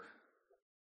here,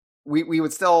 we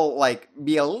would still like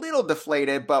be a little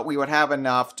deflated, but we would have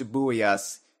enough to buoy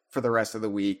us for the rest of the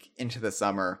week into the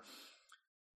summer,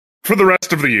 for the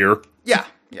rest of the year. Yeah.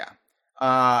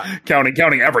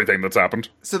 Counting everything that's happened.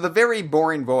 So the very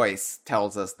boring voice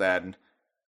tells us then,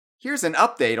 here's an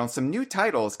update on some new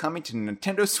titles coming to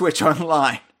Nintendo Switch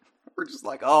Online. We're just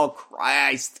like, oh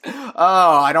Christ.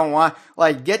 Oh, I don't want,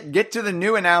 like, get to the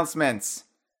new announcements.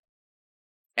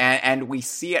 And we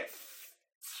see it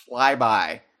fly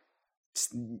by.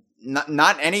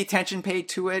 Not any attention paid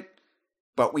to it,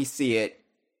 but we see it.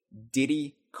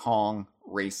 Diddy Kong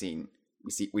Racing.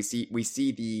 We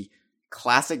see the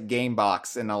classic game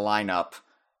box in a lineup.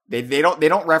 They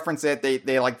don't reference it.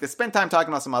 They spend time talking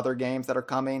about some other games that are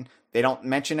coming. They don't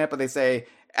mention it, but they say,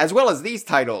 as well as these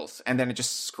titles, and then it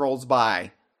just scrolls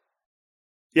by.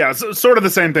 Yeah, it's sort of the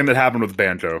same thing that happened with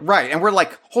Banjo. Right, and we're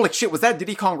like, holy shit, was that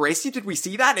Diddy Kong Racing? Did we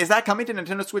see that? Is that coming to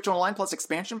Nintendo Switch Online plus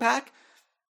expansion pack?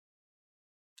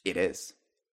 It is.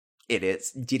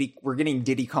 We're getting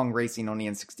Diddy Kong Racing on the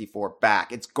N64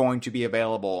 back. It's going to be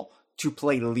available to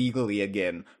play legally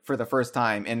again for the first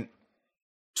time in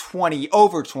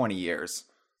over 20 years.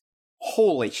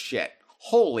 Holy shit.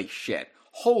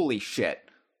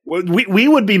 We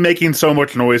would be making so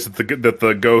much noise that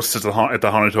the ghosts at the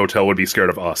haunted hotel would be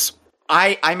scared of us.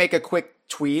 I make a quick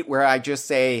tweet where I just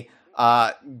say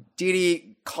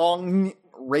Diddy Kong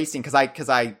Racing because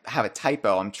I have a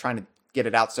typo. I'm trying to get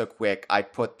it out so quick. I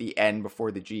put the N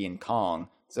before the G in Kong,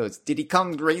 so it's Diddy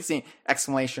Kong Racing ! That's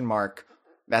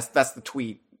the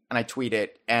tweet, and I tweet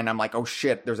it, and I'm like, oh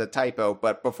shit, there's a typo.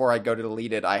 But before I go to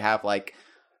delete it, I have like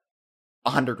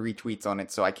 100 retweets on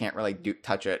it, so I can't really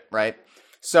touch it, right?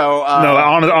 So no,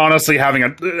 honestly, having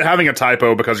a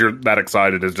typo because you're that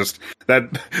excited is just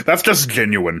that's just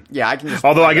genuine. Yeah, I can. Just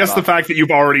Although I guess the fact that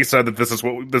you've already said that this is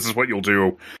what you'll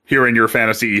do here in your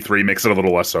Fantasy E3 makes it a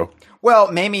little less so.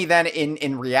 Well, maybe then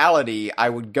in reality, I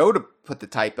would go to put the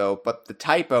typo, but the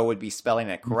typo would be spelling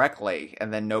it correctly,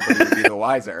 and then nobody would be the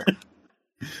wiser.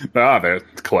 They're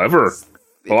clever.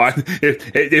 Well,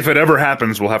 if it ever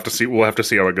happens, we'll have to see. We'll have to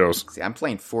see how it goes. See, I'm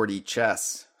playing 4D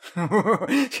chess.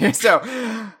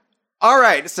 So, all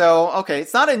right. So, okay,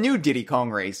 it's not a new Diddy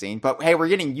Kong Racing, but hey, we're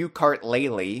getting U-Kart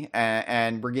Laylee,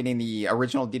 and we're getting the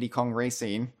original Diddy Kong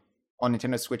Racing on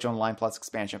Nintendo Switch Online Plus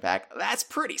expansion pack. That's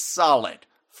pretty solid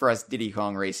for us Diddy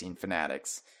Kong Racing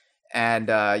fanatics.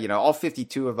 And all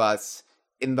 52 of us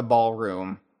in the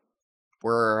ballroom,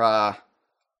 we're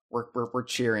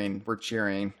cheering. We're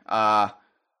cheering.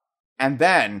 And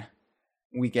then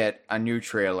we get a new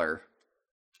trailer.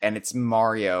 And it's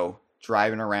Mario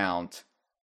driving around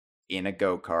in a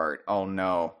go-kart. Oh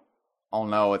no,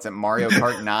 it's at Mario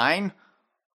Kart 9?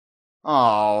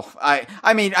 Oh,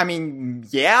 I mean,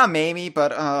 yeah, maybe,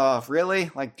 but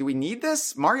really? Like, do we need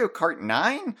this? Mario Kart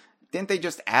 9? Didn't they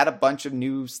just add a bunch of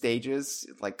new stages,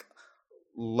 like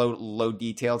low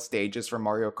detailed stages for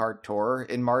Mario Kart Tour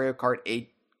in Mario Kart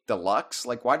 8 Deluxe?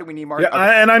 Like, why do we need Mario?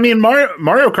 Yeah, and I mean,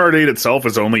 Mario Kart 8 itself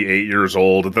is only 8 years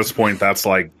old at this point. That's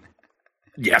like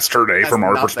yesterday from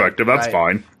our perspective. That's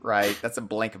fine. Right. That's a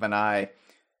blink of an eye.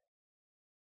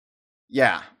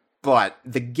 Yeah, but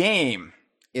the game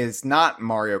is not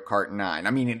Mario Kart 9.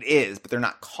 I mean, it is, but they're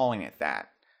not calling it that.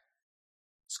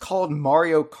 It's called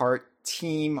Mario Kart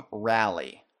Team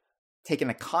Rally. Taking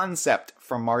a concept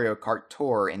from Mario Kart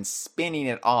Tour and spinning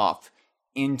it off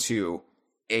into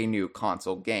a new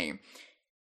console game.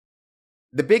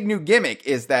 The big new gimmick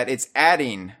is that it's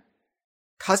adding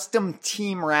custom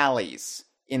team rallies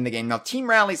in the game. Now, team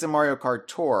rallies in Mario Kart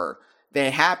Tour,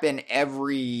 they happen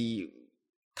every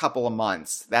couple of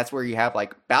months. That's where you have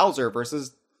like Bowser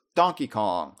versus Donkey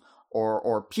Kong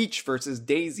or Peach versus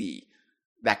Daisy,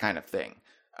 that kind of thing.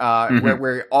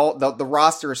 Where all the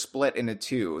roster is split into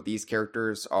two. These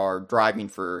characters are driving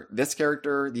for this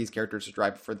character. These characters are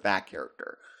driving for that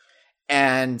character.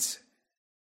 And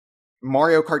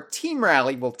Mario Kart Team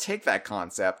Rally will take that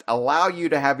concept, allow you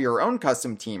to have your own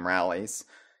custom team rallies,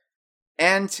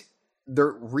 and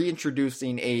they're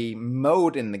reintroducing a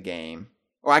mode in the game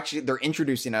Or actually, they're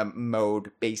introducing a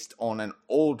mode based on an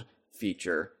old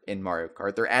feature in Mario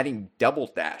Kart. They're adding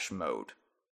Double Dash mode.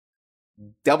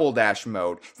 Double Dash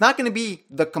mode. It's not going to be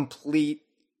the complete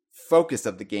focus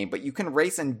of the game, but you can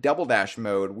race in Double Dash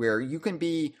mode where you can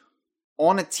be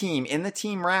on a team in the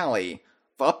team rally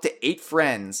of up to 8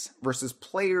 friends versus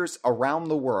players around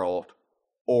the world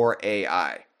or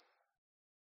AI.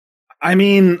 I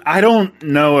mean, I don't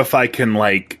know if I can,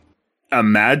 like,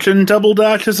 imagine Double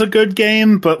Dash is a good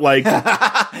game, but, like,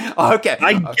 okay.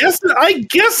 I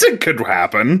guess it could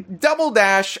happen. Double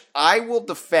Dash, I will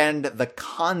defend the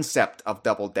concept of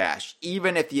Double Dash,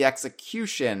 even if the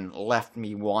execution left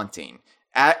me wanting.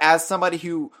 As somebody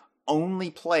who only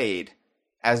played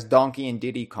as Donkey and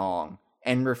Diddy Kong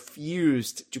and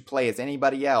refused to play as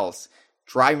anybody else,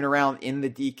 driving around in the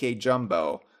DK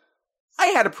Jumbo, I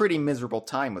had a pretty miserable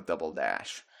time with Double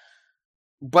Dash.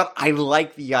 But I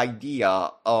like the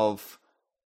idea of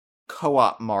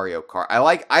co-op Mario Kart.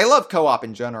 I love co-op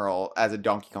in general as a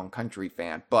Donkey Kong Country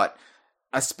fan, but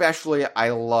especially I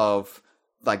love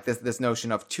like this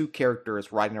notion of 2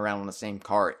 characters riding around on the same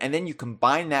kart. And then you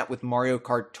combine that with Mario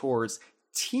Kart Tour's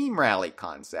team rally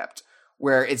concept,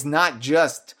 where it's not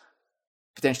just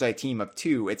potentially a team of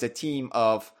 2, it's a team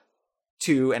of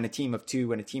 2 and a team of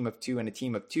 2 and a team of 2 and a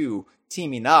team of 2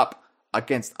 teaming up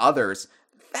against others.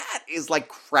 That is like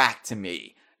crack to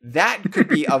me. That could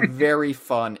be a very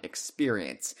fun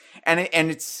experience. And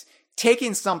it's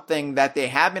taking something that they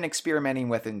have been experimenting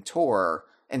with in Tour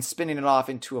and spinning it off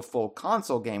into a full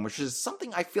console game, which is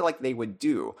something I feel like they would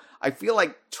do. I feel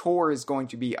like Tour is going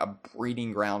to be a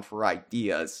breeding ground for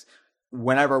ideas.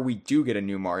 Whenever we do get a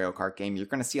new Mario Kart game, you're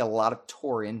going to see a lot of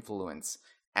Tour influence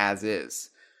as is.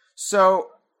 So,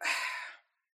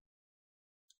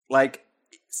 like,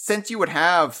 since you would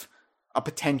have a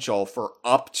potential for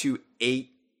up to 8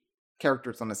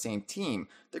 characters on the same team,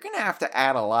 they're going to have to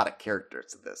add a lot of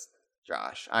characters to this,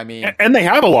 Josh. I mean... And they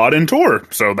have a lot in Tour,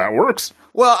 so that works.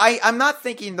 Well, I'm not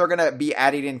thinking they're going to be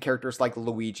adding in characters like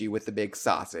Luigi with the big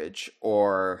sausage,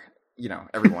 or, you know,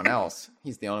 everyone else.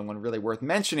 He's the only one really worth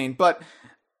mentioning, but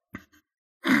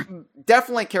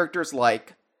definitely characters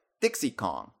like Dixie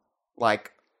Kong,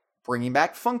 like bringing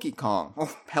back Funky Kong,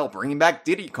 oh, hell, bringing back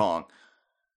Diddy Kong.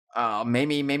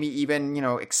 Maybe even, you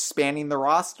know, expanding the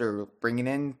roster, bringing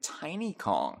in Tiny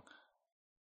Kong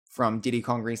from Diddy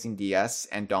Kong Racing DS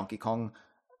and Donkey Kong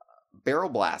Barrel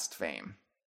Blast fame.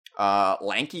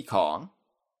 Lanky Kong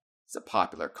is a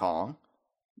popular Kong.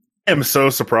 I am so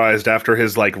surprised after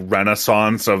his, like,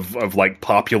 renaissance of like,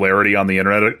 popularity on the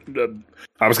internet.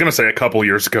 I was going to say a couple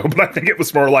years ago, but I think it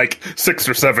was more like 6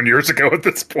 or 7 years ago at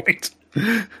this point.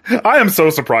 I am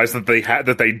so surprised that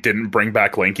they didn't bring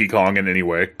back Lanky Kong in any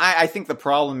way. I think the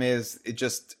problem is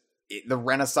the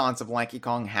renaissance of Lanky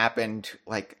Kong happened,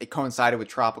 like, it coincided with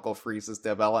Tropical Freeze's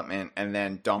development, and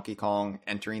then Donkey Kong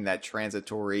entering that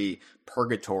transitory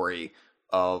purgatory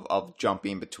of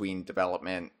jumping between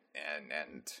development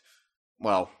and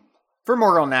well, for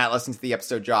more on that, listen to the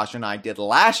episode Josh and I did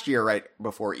last year right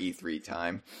before E3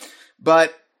 time.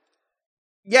 But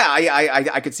yeah,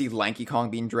 I could see Lanky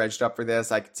Kong being dredged up for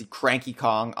this. I could see Cranky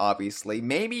Kong, obviously.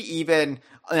 Maybe even...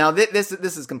 Now, this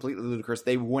is completely ludicrous.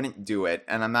 They wouldn't do it,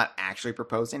 and I'm not actually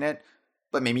proposing it.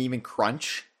 But maybe even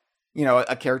Crunch. You know,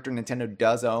 a character Nintendo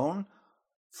does own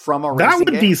from a racing game.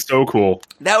 That would be so cool.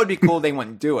 That would be cool. They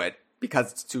wouldn't do it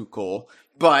because it's too cool.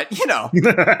 But, you know.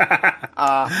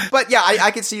 But yeah, I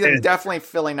could see them definitely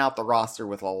filling out the roster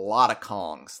with a lot of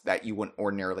Kongs that you wouldn't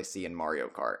ordinarily see in Mario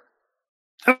Kart.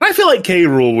 I feel like K.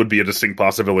 Rool would be a distinct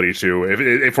possibility, too,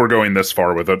 if we're going this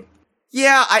far with it.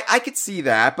 Yeah, I could see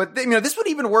that, but you know, this would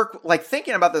even work, like,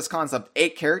 thinking about this concept,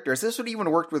 8 characters, this would even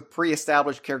work with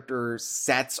pre-established character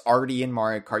sets already in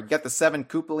Mario Kart. You got the 7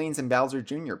 Koopalings and Bowser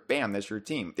Jr., bam, there's your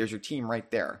team. There's your team right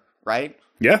there, right?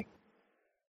 Yeah.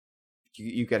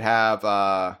 You could have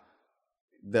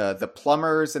the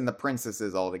plumbers and the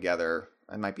princesses all together.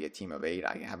 It might be a team of 8.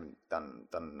 I haven't done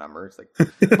the numbers, like,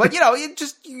 but you know, it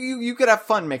just you could have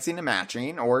fun mixing and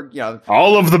matching, or you know,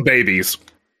 all of the babies.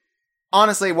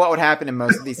 Honestly, what would happen in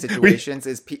most of these situations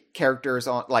is characters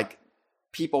on, like,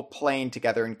 people playing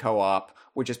together in co-op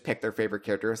would just pick their favorite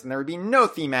characters, and there would be no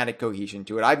thematic cohesion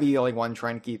to it. I'd be the only one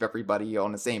trying to keep everybody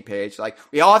on the same page. Like,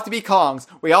 we all have to be Kongs.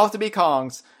 We all have to be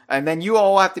Kongs. And then you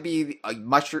all have to be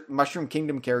Mushroom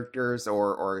Kingdom characters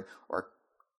or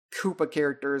Koopa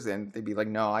characters. And they'd be like,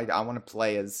 no, I want to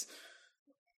play as...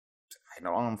 I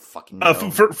don't fucking know.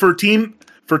 For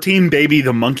Team Baby,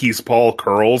 the monkey's paw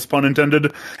curls, pun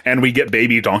intended, and we get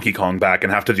Baby Donkey Kong back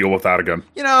and have to deal with that again.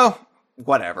 You know...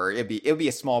 Whatever, it'd be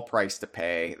a small price to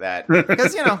pay that,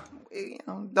 because you know,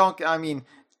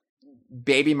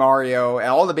 Baby Mario, and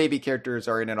all the baby characters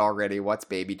are in it already. What's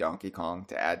Baby Donkey Kong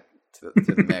to add to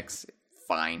the mix?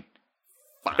 Fine.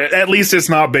 At least it's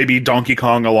not Baby Donkey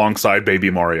Kong alongside Baby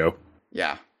Mario.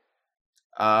 Yeah.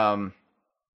 I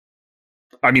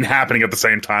mean, happening at the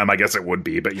same time, I guess it would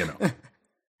be, but you know.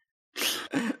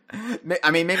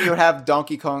 I mean, maybe you would have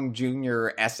Donkey Kong Jr.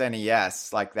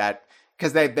 SNES like that,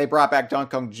 because they brought back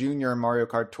Donkey Kong Jr. in Mario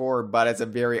Kart Tour, but it's a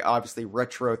very obviously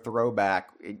retro throwback,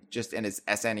 just in his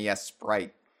SNES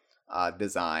sprite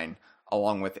design,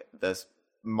 along with this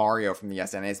Mario from the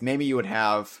SNES. Maybe you would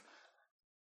have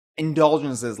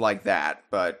indulgences like that,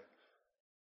 but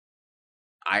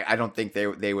I don't think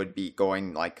they would be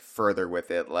going like further with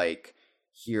it. Like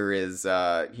here is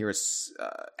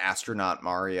Astronaut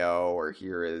Mario, or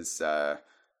here is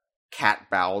Cat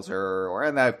Bowser,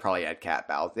 and they probably had Cat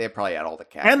Bowser. They probably had all the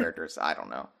cat characters. I don't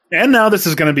know. And now this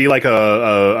is going to be like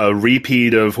a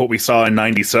repeat of what we saw in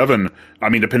 '97. I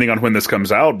mean, depending on when this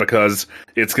comes out, because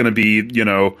it's going to be, you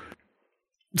know,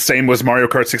 same was Mario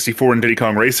Kart 64 and Diddy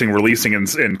Kong Racing releasing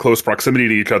in close proximity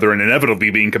to each other and inevitably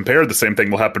being compared. The same thing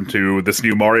will happen to this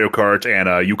new Mario Kart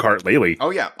and U-Kart Lately. Oh,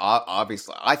 yeah.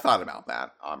 Obviously. I thought about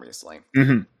that, obviously.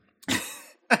 Mm-hmm.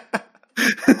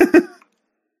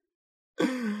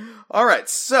 All right,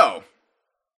 so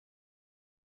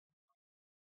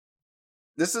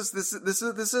this is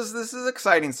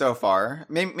exciting so far.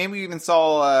 Maybe we even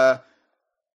saw a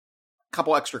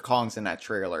couple extra Kongs in that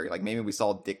trailer. Like maybe we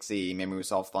saw Dixie, maybe we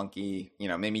saw Funky, you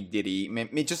know, maybe Diddy,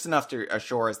 maybe just enough to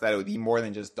assure us that it would be more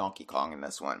than just Donkey Kong in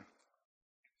this one.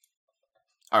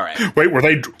 All right. Wait,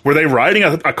 were they riding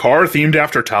a car themed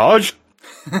after Taj?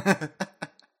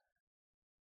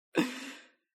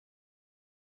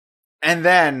 And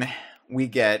then we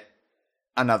get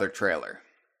another trailer,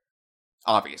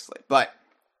 obviously, but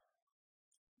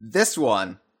this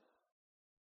one,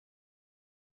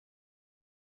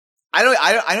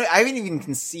 I haven't even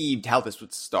conceived how this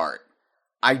would start.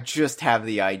 I just have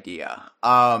the idea.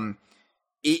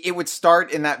 It would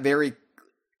start in that very,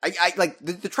 I like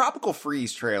the Tropical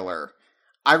Freeze trailer.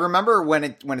 I remember when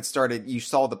it started, you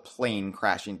saw the plane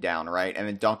crashing down, right? And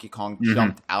then Donkey Kong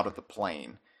jumped out of the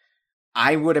plane.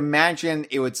 I would imagine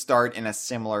it would start in a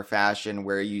similar fashion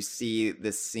where you see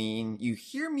this scene, you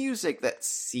hear music that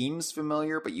seems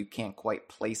familiar, but you can't quite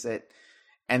place it.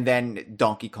 And then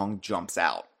Donkey Kong jumps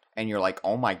out and you're like,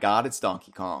 oh my God, it's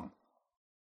Donkey Kong.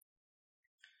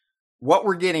 What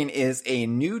we're getting is a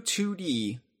new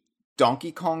 2D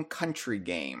Donkey Kong Country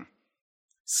game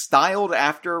styled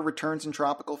after Returns in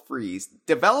Tropical Freeze.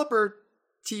 Developer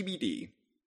TBD.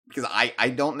 Because I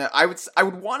don't know. I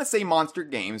would want to say Monster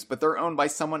Games, but they're owned by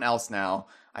someone else now.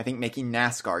 I think making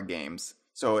NASCAR games.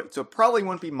 So it probably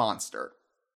wouldn't be Monster.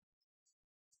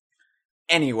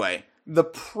 Anyway, the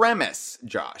premise,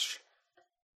 Josh.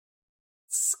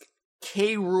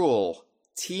 K. Rool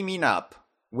teaming up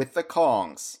with the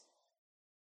Kongs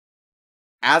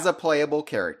as a playable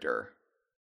character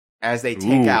as they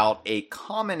take out a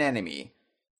common enemy.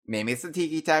 Maybe it's the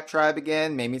Tiki Tap tribe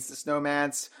again. Maybe it's the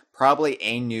Snowmans. Probably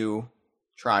a new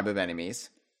tribe of enemies.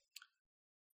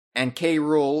 And K.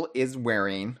 Rool is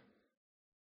wearing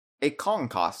a Kong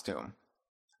costume.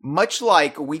 Much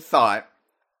like we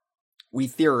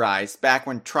theorized back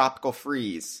when Tropical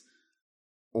Freeze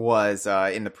was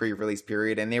in the pre-release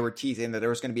period, and they were teasing that there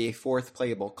was going to be a fourth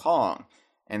playable Kong.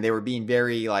 And they were being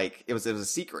very, like, it was a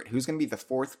secret. Who's going to be the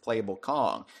fourth playable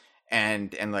Kong?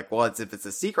 And like, well, if it's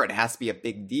a secret, it has to be a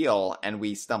big deal. And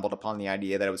we stumbled upon the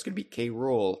idea that it was going to be K.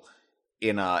 Rool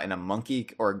in a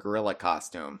monkey or a gorilla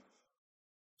costume.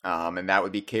 And that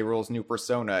would be K. Rool's new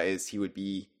persona, is he would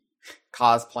be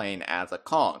cosplaying as a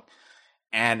Kong.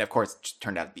 And of course, it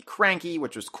turned out to be Cranky,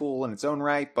 which was cool in its own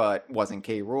right, but wasn't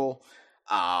K. Rool.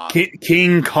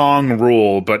 King Kong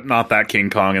Rool, but not that King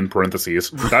Kong in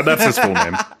parentheses. That's his full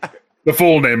name. The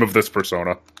full name of this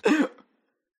persona.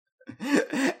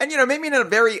 And, you know, maybe in a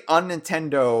very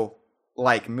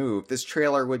un-Nintendo-like move, this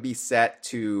trailer would be set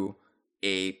to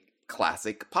a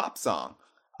classic pop song.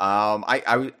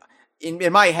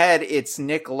 In my head, it's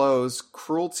Nick Lowe's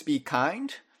 "Cruel to Be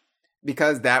Kind,"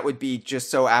 because that would be just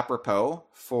so apropos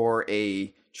for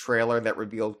a trailer that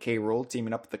revealed K. Rool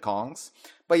teaming up with the Kongs.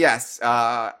 But yes,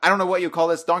 I don't know what you call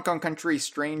this, Donkey Kong Country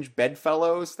Strange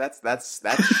Bedfellows. That's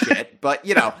shit. But,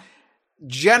 you know,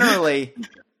 generally.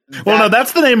 Well, no,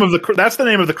 that's the name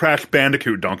of the Crash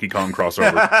Bandicoot Donkey Kong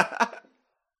crossover.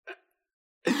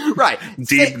 Right.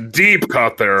 Deep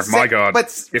cut there. My God.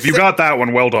 But if you got that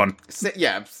one, well done.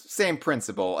 Yeah, same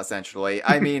principle, essentially.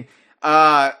 I mean,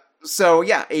 so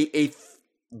yeah, a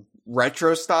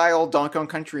retro style Donkey Kong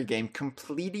Country game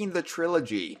completing the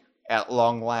trilogy at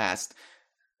long last.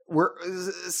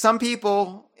 some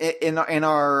people in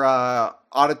our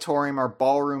auditorium, our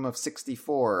ballroom of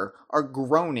 64, are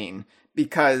groaning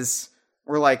because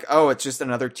we're like, oh, it's just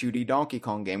another 2D Donkey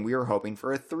Kong game. We were hoping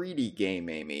for a 3D game,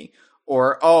 Amy.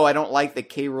 Or, oh, I don't like that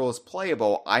K. Rool is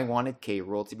playable. I wanted K.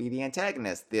 Rool to be the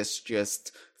antagonist. This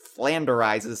just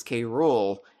flanderizes K.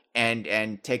 Rool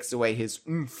and takes away his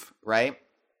oomph, right?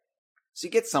 So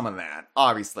you get some of that.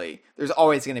 Obviously, there's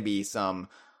always going to be some.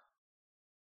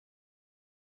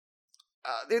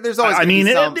 There's always. I mean,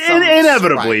 some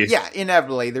inevitably, right. Yeah,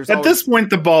 inevitably. There's at this point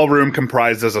the ballroom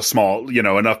comprises a small,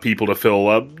 enough people to fill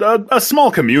a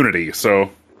small community.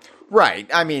 So. Right.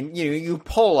 I mean, you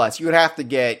poll us. You would have to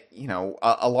get,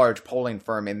 a large polling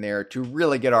firm in there to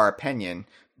really get our opinion.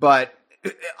 But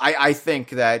I think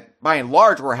that by and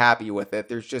large, we're happy with it.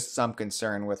 There's just some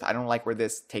concern with, I don't like where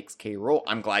this takes K. Rool.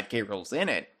 I'm glad K. Rool's in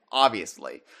it,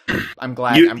 obviously. I'm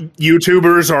glad.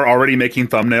 YouTubers are already making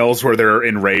thumbnails where they're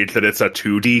enraged that it's a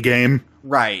 2D game.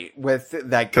 Right. With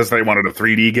that. Because they wanted a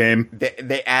 3D game.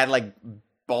 They add,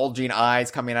 bulging eyes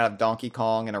coming out of Donkey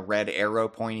Kong and a red arrow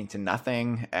pointing to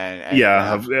nothing, and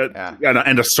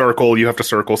a circle. You have to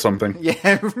circle something.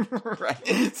 Yeah,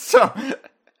 right. So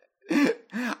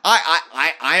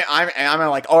I'm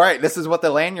like, all right, this is what the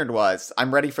lanyard was.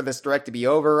 I'm ready for this direct to be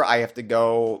over. I have to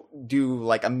go do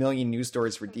a million news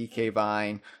stories for DK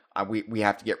Vine. We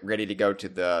have to get ready to go to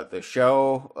the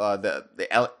show, the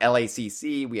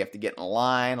LACC. We have to get in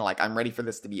line. I'm ready for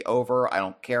this to be over. I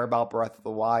don't care about Breath of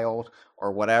the Wild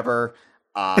or whatever.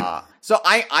 So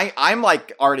I'm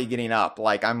already getting up.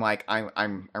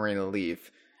 I'm ready to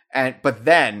leave. But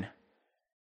then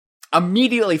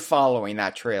immediately following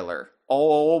that trailer,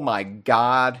 oh my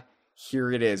God,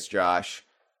 here it is, Josh.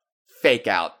 Fake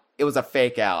out. It was a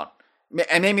fake out.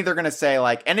 And maybe they're going to say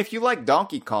and if you like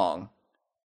Donkey Kong,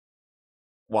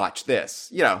 watch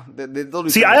this. They'll do.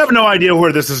 See, I have no idea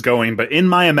where this is going, but in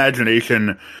my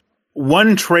imagination,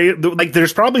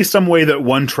 there's probably some way that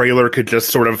one trailer could just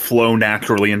sort of flow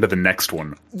naturally into the next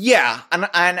one. Yeah,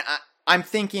 and I'm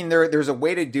thinking there's a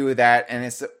way to do that, and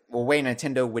it's a way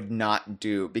Nintendo would not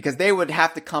do, because they would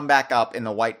have to come back up in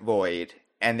the white void,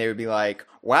 and they would be like,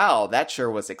 wow, that sure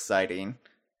was exciting.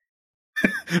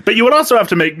 But you would also have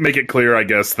to make it clear, I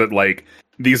guess, that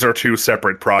these are two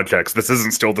separate projects. This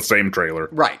isn't still the same trailer.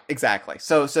 Right, exactly.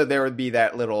 So there would be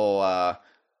that little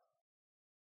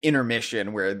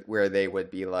intermission where they would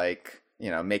be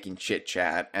making chit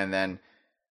chat, and then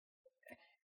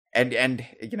and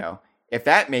if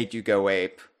that made you go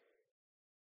ape,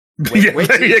 wait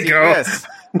there you go. This.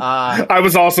 I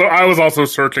was also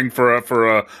searching for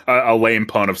a lame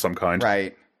pun of some kind.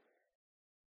 Right.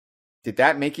 Did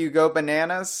that make you go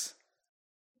bananas?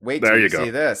 Wait till you see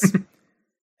this.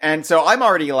 And so I'm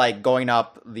already going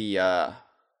up the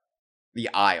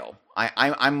aisle.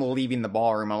 I'm leaving the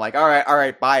ballroom. I'm like, all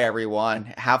right, bye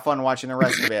everyone. Have fun watching the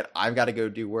rest of it. I've got to go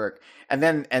do work. And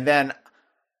then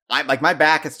I my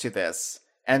back is to this.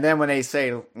 And then when they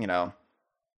say,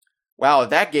 wow,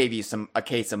 that gave you a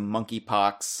case of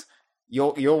monkeypox,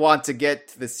 you'll want to get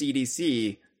to the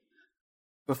CDC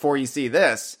before you see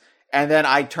this. And then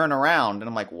I turn around and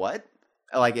I'm like, what?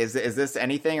 Is this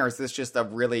anything, or is this just a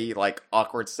really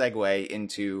awkward segue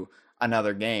into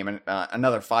another game and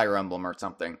another Fire Emblem or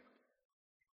something?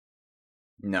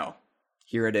 No.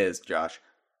 Here it is, Josh.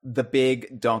 The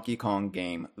big Donkey Kong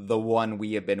game, the one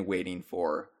we have been waiting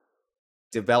for.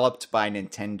 Developed by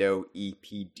Nintendo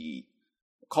EPD.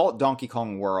 Call it Donkey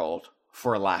Kong World,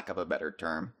 for lack of a better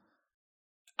term.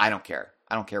 I don't care.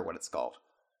 I don't care what it's called.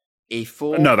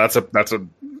 No, that's a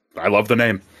I love the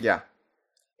name. Yeah.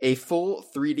 A full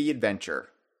 3D adventure.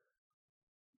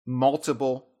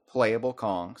 Multiple playable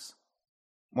Kongs.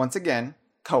 Once again,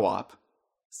 co-op.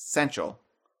 Essential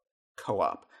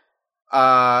co-op.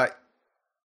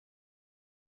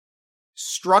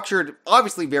 Structured,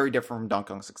 obviously very different from Donkey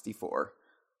Kong 64.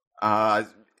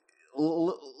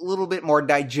 Little bit more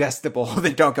digestible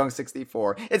than Donkey Kong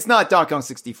 64. It's not Donkey Kong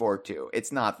 64 2.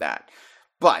 It's not that.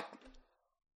 But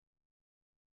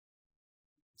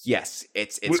yes,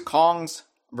 it's Kongs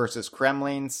versus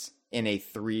Kremlings in a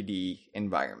 3D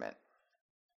environment.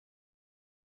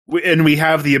 And we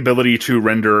have the ability to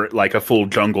render a full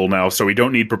jungle now, so we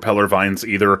don't need propeller vines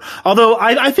either. Although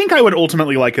I think I would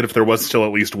ultimately like it if there was still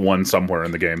at least one somewhere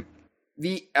in the game.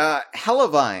 The Hella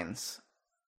Vines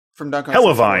from Donkey Kong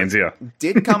Hella Vines, yeah,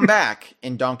 did come back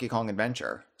in Donkey Kong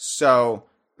Adventure. So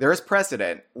there is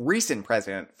recent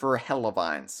precedent for Hella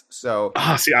Vines. So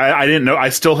see, I didn't know. I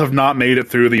still have not made it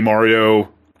through the Mario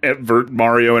and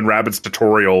Rabbids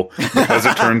tutorial, because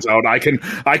it turns out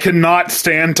I cannot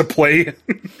stand to play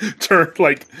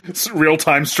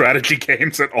real-time strategy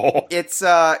games at all. It's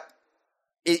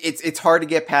it's hard to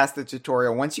get past the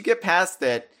tutorial. Once you get past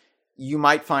it, you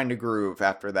might find a groove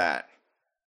after that.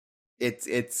 It's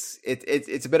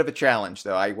a bit of a challenge,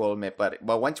 though, I will admit. But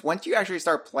once you actually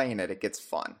start playing it, it gets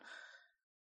fun.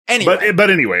 Anyway, but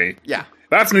anyway, yeah,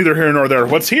 that's neither here nor there.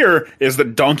 What's here is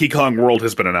that Donkey Kong World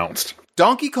has been announced.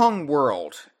 Donkey Kong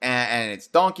World, and it's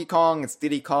Donkey Kong, it's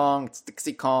Diddy Kong, it's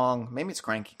Dixie Kong, maybe it's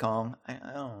Cranky Kong. I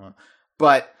don't know,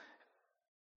 but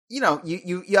you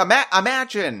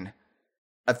imagine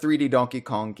a 3D Donkey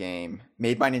Kong game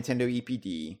made by Nintendo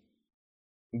EPD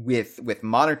with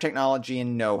modern technology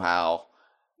and know-how.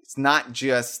 It's not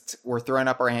just we're throwing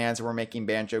up our hands and we're making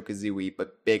Banjo-Kazooie,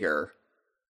 but bigger.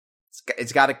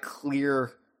 It's got a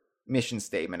clear mission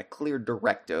statement, a clear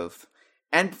directive.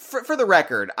 And for the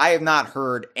record, I have not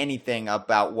heard anything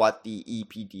about what the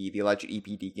alleged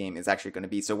EPD game is actually going to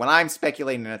be. So when I'm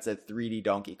speculating that it's a 3D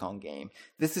Donkey Kong game,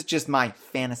 this is just my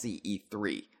fantasy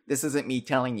E3. This isn't me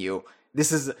telling you,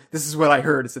 this is what I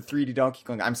heard. It's a 3D Donkey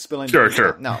Kong. I'm spilling.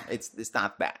 Sure. No, it's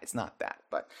not that. It's not that.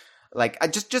 But like, I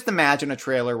just imagine a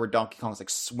trailer where Donkey Kong's like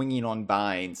swinging on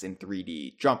vines in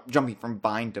 3D, jumping from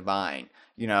vine to vine.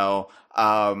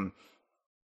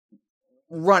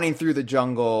 Running through the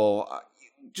jungle.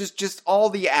 Just all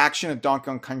the action of Donkey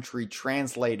Kong Country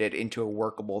translated into a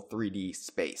workable 3D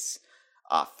space.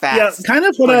 Fast, yeah, kind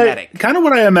of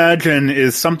what I imagine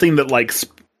is something that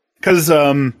because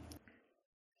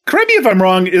correct me if I'm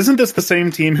wrong, isn't this the same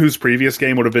team whose previous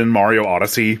game would have been Mario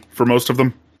Odyssey for most of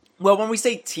them? Well, when we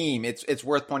say team, it's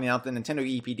worth pointing out that Nintendo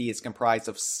EPD is comprised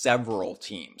of several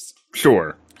teams.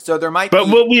 Sure. So there might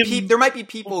be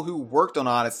people who worked on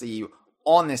Odyssey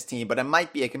on this team, but it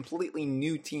might be a completely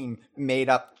new team made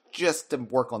up just to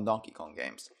work on Donkey Kong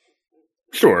games.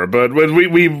 Sure, but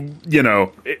we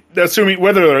assuming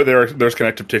whether there's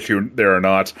connective tissue there or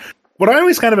not, what I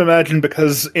always kind of imagine,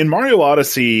 because in Mario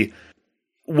Odyssey,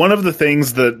 one of the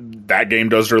things that game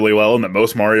does really well, and that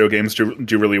most Mario games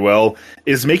do really well,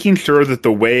 is making sure that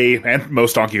the way, and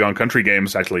most Donkey Kong Country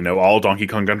games, actually no, all Donkey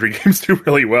Kong Country games do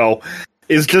really well,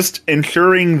 is just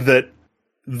ensuring that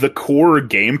the core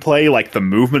gameplay, like the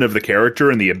movement of the character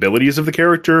and the abilities of the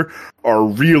character, are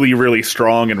really, really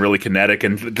strong and really kinetic,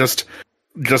 and just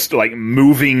like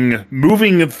moving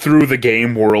through the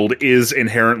game world is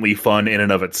inherently fun in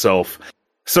and of itself.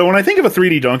 So when I think of a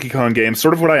 3D Donkey Kong game,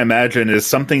 sort of what I imagine is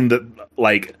something that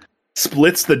like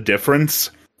splits the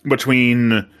difference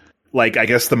between, like, I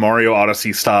guess the Mario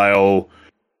Odyssey style,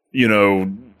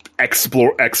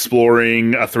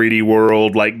 exploring a 3D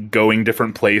world, like going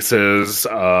different places,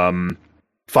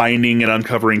 finding and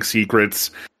uncovering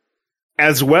secrets,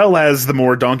 as well as the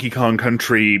more Donkey Kong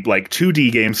Country, like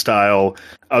 2D game style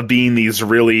of being these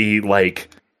really like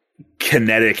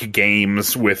kinetic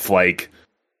games with like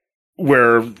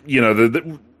where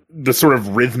the sort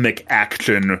of rhythmic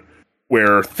action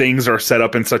where things are set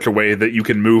up in such a way that you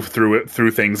can move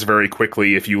through things very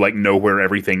quickly if you like know where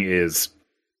everything is.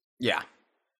 Yeah.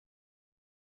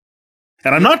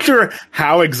 And I'm not sure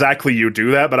how exactly you do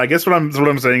that, but I guess what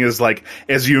I'm saying is, like,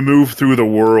 as you move through the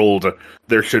world,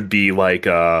 there should be like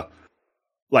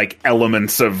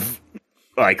elements of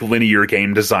like linear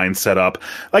game design set up.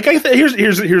 Like,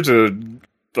 here's an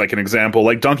example.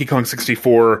 Like Donkey Kong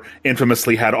 64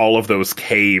 infamously had all of those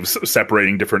caves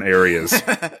separating different areas.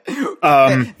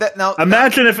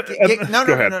 Imagine if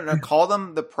go ahead. No. Call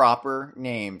them the proper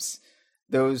names.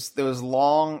 Those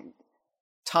long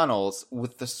tunnels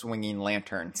with the swinging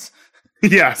lanterns.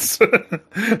 Yes.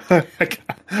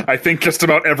 I think just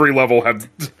about every level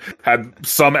had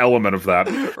some element of that.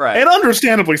 Right. And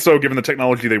understandably so, given the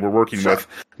technology they were working with.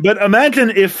 But imagine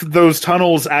if those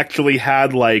tunnels actually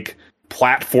had, like,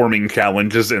 platforming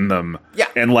challenges in them. Yeah.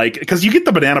 And, like, because you get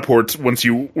the banana ports once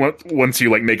you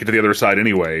like, make it to the other side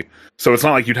anyway. So it's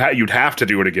not like you'd have to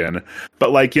do it again.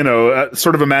 But, like,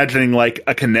 sort of imagining, like,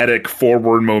 a kinetic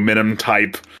forward momentum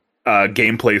type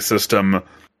gameplay system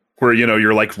where,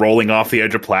 you're like rolling off the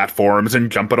edge of platforms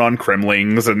and jumping on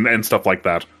Kremlings and stuff like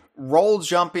that. Roll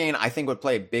jumping, I think, would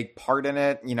play a big part in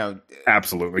it,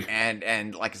 Absolutely.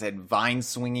 And like I said, vine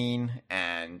swinging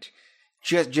and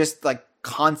just like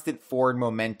constant forward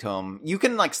momentum. You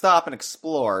can like stop and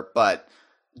explore, but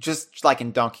just like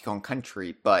in Donkey Kong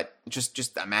Country, but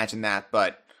just imagine that,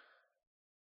 but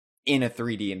in a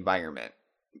 3D environment.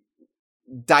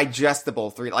 Digestible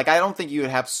 3D. Like, I don't think you would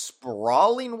have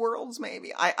sprawling worlds,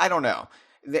 maybe. I don't know.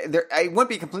 I wouldn't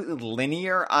be completely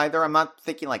linear either. I'm not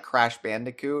thinking like Crash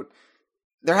Bandicoot.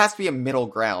 There has to be a middle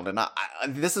ground, and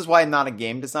this is why I'm not a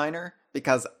game designer,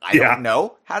 because I don't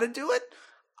know how to do it.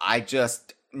 I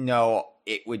just know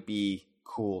it would be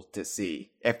cool to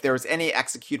see. If there was any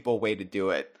executable way to do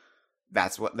it,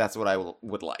 that's what I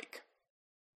would like.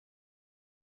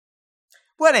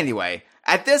 But anyway,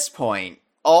 at this point,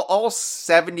 all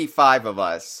 75 of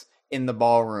us in the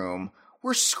ballroom,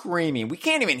 we're screaming. We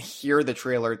can't even hear the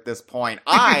trailer at this point.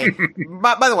 by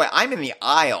the way, I'm in the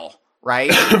aisle,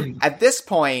 right? At this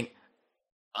point,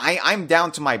 I'm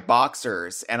down to my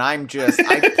boxers, and I'm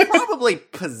probably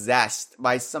possessed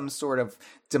by some sort of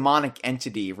demonic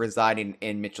entity residing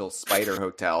in Mitchell's Spider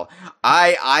Hotel.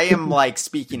 I am like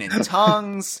speaking in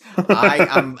tongues.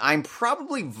 I'm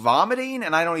probably vomiting,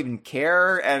 and I don't even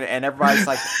care. And everybody's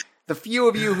like, the few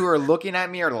of you who are looking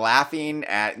at me are laughing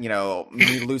at,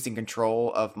 me losing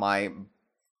control of my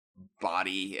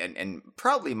body and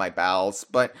probably my bowels,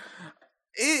 but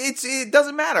it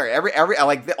doesn't matter.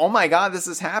 Oh my god, this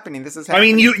is happening. I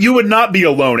mean, you would not be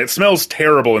alone. It smells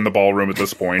terrible in the ballroom at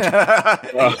this point.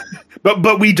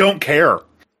 But we don't care.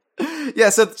 Yeah,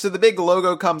 so the big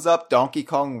logo comes up, Donkey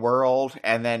Kong World,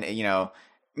 and then,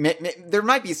 there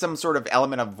might be some sort of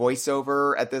element of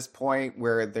voiceover at this point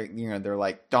where they're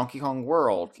like, Donkey Kong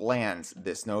World lands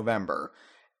this November.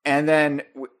 And then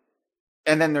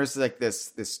there's like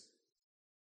this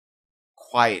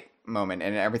quiet moment,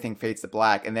 and everything fades to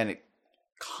black, and then it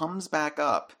comes back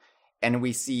up, and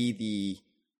we see the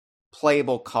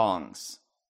playable Kongs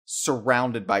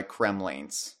surrounded by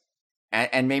Kremlings,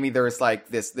 and maybe there's like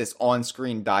this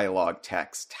on-screen dialogue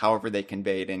text, however they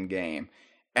convey it in game,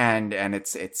 and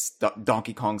it's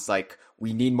Donkey Kong's like,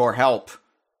 we need more help.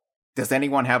 Does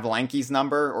anyone have Lanky's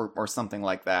number or something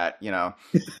like that,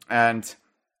 and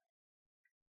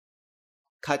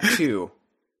cut to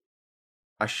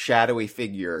a shadowy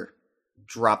figure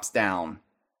drops down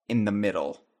in the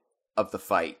middle of the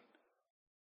fight.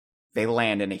 They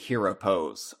land in a hero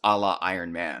pose, a la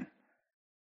Iron Man.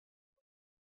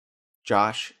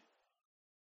 Josh,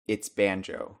 it's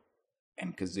Banjo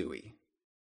and Kazooie.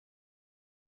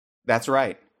 That's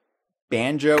right.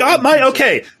 Banjo.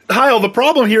 Okay, Hyle, the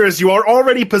problem here is you are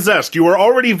already possessed. You are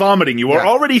already vomiting. You are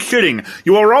already shitting.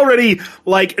 You are already,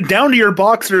 down to your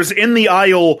boxers in the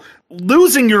aisle,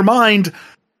 losing your mind.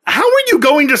 How are you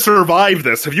going to survive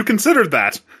this? Have you considered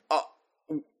that?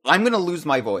 I'm going to lose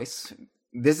my voice.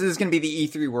 This is going to be the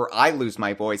E3 where I lose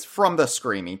my voice from the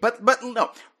screaming. But no,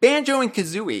 Banjo and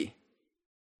Kazooie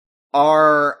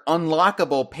are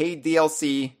unlockable paid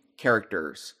DLC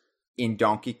characters in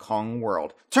Donkey Kong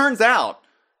World. Turns out,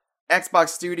 Xbox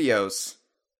Studios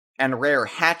and Rare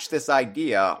hatched this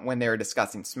idea when they were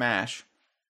discussing Smash.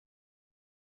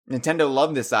 Nintendo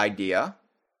loved this idea.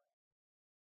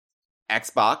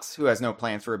 Xbox, who has no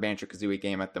plans for a Banjo-Kazooie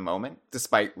game at the moment,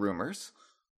 despite rumors.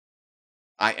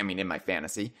 I mean, in my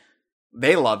fantasy.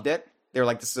 They loved it. They were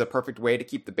like, this is a perfect way to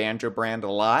keep the Banjo brand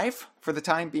alive for the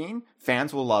time being.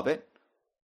 Fans will love it.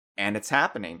 And it's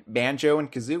happening. Banjo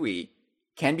and Kazooie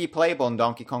can be playable in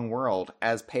Donkey Kong World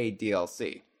as paid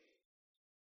DLC.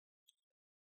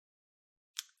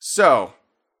 So,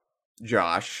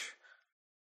 Josh,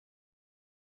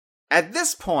 at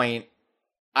this point,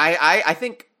 I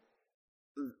think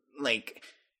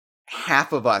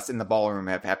half of us in the ballroom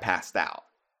have passed out.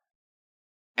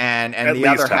 And the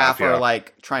other half are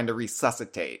trying to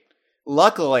resuscitate.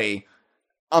 Luckily,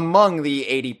 among the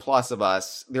 80 plus of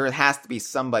us, there has to be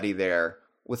somebody there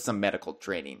with some medical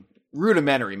training,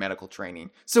 rudimentary medical training.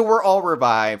 So we're all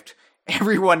revived.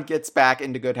 Everyone gets back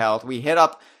into good health. We hit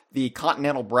up the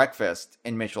Continental Breakfast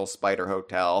in Mitchell's Spider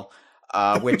Hotel,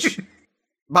 which,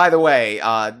 by the way,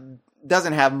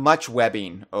 doesn't have much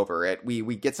webbing over it.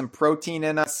 We get some protein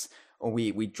in us.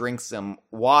 We drink some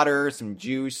water, some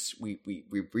juice. We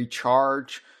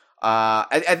recharge.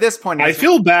 At this point, I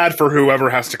feel bad for whoever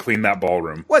has to clean that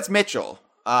ballroom. Well, it's Mitchell.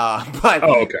 But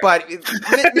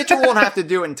Mitchell won't have to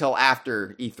do it until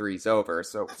after E3's over.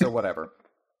 So whatever.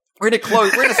 We're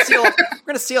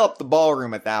gonna seal up the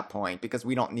ballroom at that point because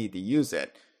we don't need to use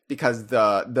it because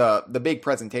the big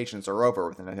presentations are over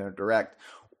with Nintendo Direct.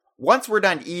 Once we're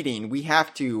done eating, we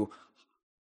have to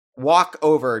walk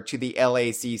over to the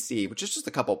LACC, which is just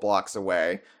a couple blocks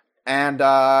away, and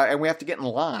we have to get in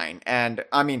line. And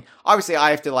I mean, obviously,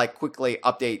 I have to quickly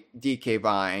update DK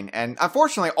Vine, and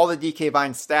unfortunately, all the DK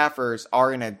Vine staffers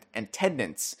are in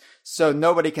attendance, so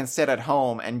nobody can sit at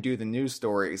home and do the news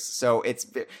stories. So it's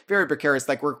very precarious.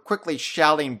 We're quickly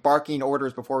shouting, barking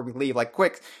orders before we leave.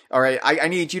 Quick, all right, I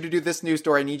need you to do this news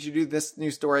story. I need you to do this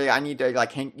news story. I need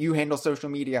to you handle social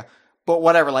media. But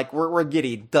whatever, we're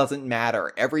giddy. Doesn't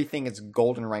matter. Everything is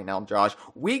golden right now, Josh.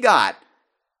 We got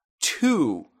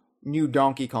 2 new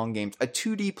Donkey Kong games. A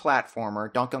 2D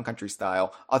platformer, Donkey Kong Country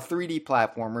style. A 3D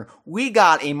platformer. We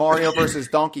got a Mario vs.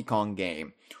 Donkey Kong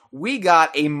game. We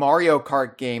got a Mario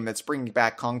Kart game that's bringing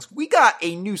back Kongs. We got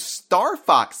a new Star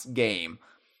Fox game.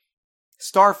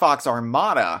 Star Fox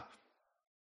Armada.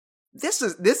 This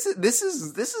is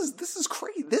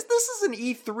crazy. This is an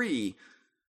E3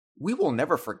 we will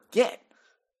never forget.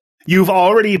 You've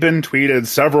already been tweeted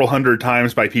several hundred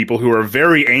times by people who are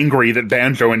very angry that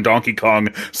Banjo and Donkey Kong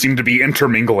seem to be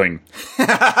intermingling.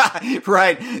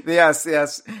 Right.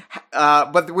 Yes.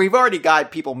 But we've already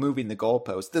got people moving the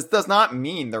goalpost. This does not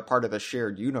mean they're part of the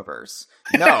shared universe.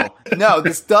 No,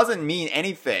 this doesn't mean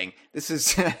anything. This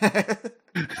is...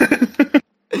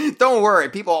 Don't worry.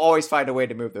 People always find a way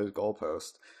to move those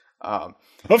goalposts.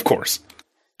 Of course.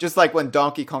 Just like when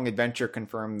Donkey Kong Adventure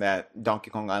confirmed that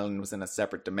Donkey Kong Island was in a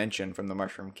separate dimension from the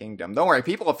Mushroom Kingdom. Don't worry,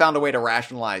 people have found a way to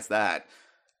rationalize that.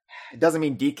 It doesn't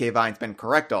mean DK Vine's been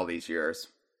correct all these years.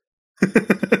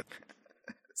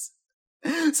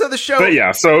 So the show... But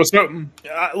yeah,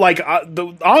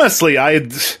 honestly,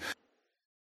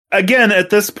 again, at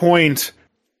this point,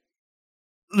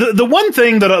 the one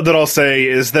thing that I'll say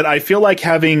is that I feel like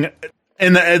having...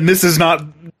 And this is not...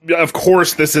 Of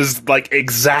course, this is, like,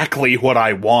 exactly what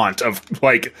I want of,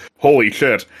 like, holy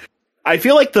shit. I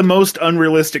feel like the most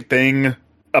unrealistic thing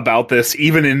about this,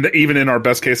 even in our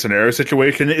best case scenario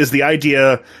situation, is the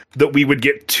idea that we would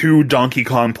get 2 Donkey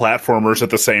Kong platformers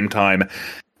at the same time.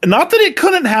 Not that it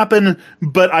couldn't happen,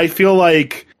 but I feel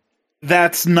like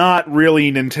that's not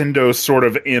really Nintendo's sort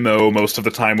of MO most of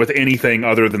the time with anything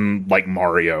other than, like,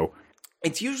 Mario.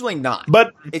 It's usually not.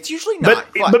 But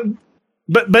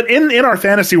in our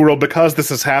fantasy world, because this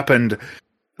has happened,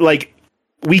 like,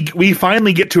 we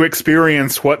finally get to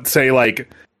experience what, say, like,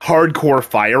 hardcore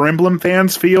Fire Emblem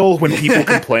fans feel when people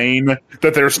complain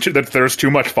that there's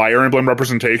too much Fire Emblem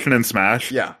representation in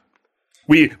Smash. Yeah.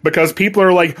 Because people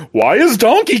are like, why is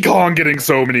Donkey Kong getting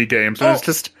so many games? And it's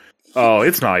just... Oh,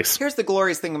 it's nice. Here's the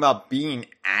glorious thing about being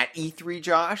at E3,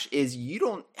 Josh, is you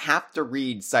don't have to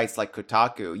read sites like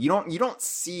Kotaku. You don't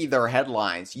see their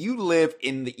headlines. You live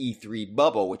in the E3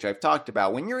 bubble, which I've talked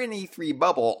about. When you're in the E3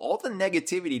 bubble, all the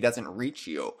negativity doesn't reach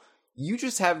you. You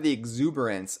just have the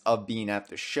exuberance of being at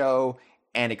the show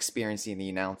and experiencing the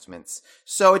announcements.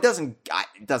 So it doesn't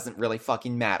really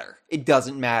fucking matter. It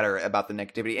doesn't matter about the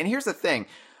negativity. And here's the thing.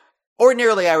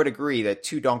 Ordinarily, I would agree that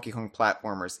 2 Donkey Kong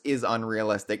platformers is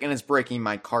unrealistic and is breaking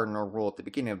my cardinal rule at the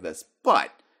beginning of this.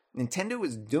 But Nintendo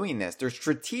is doing this. They're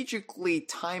strategically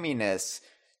timing this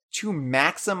to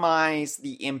maximize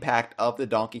the impact of the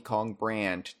Donkey Kong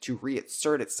brand to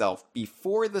reassert itself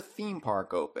before the theme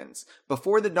park opens,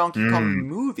 before the Donkey Kong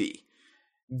movie.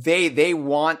 They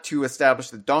want to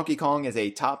establish that Donkey Kong is a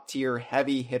top-tier,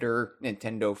 heavy-hitter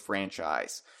Nintendo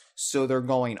franchise. So they're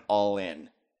going all in.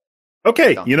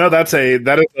 Okay,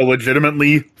 that is a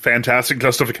legitimately fantastic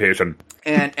justification.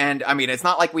 And I mean, it's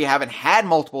not like we haven't had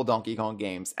multiple Donkey Kong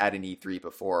games at an E3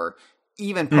 before.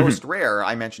 Even post-Rare,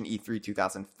 I mentioned E3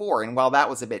 2004, and while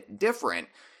that was a bit different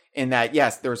in that,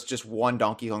 yes, there was just one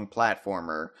Donkey Kong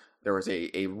platformer, there was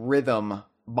a rhythm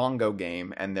bongo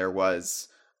game, and there was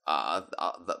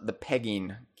the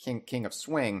pegging King of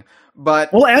Swing,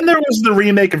 and there was the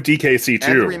remake of DKC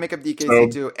 2. And the remake of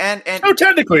DKC 2. And so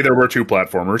technically there were 2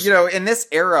 platformers. In this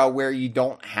era where you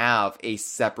don't have a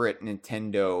separate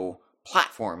Nintendo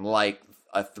platform like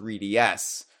a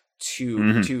 3DS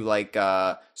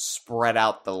to spread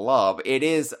out the love, it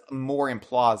is more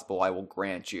implausible, I will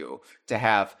grant you, to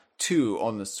have 2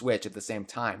 on the Switch at the same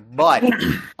time. But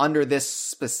under this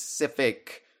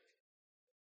specific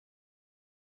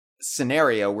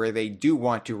scenario where they do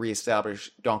want to reestablish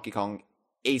Donkey Kong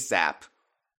ASAP,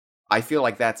 I feel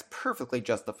like that's perfectly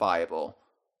justifiable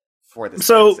for this.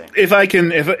 So if I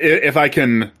can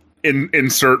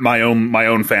insert my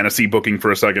own fantasy booking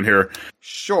for a second here.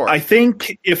 Sure. I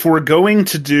think if we're going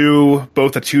to do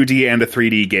both a 2D and a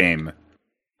 3D game,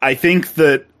 I think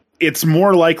that it's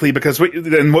more likely, because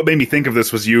then what made me think of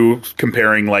this was you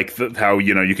comparing like how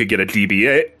you could get a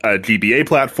GBA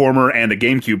platformer and a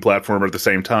GameCube platformer at the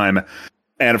same time,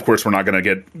 and of course we're not going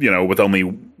to get with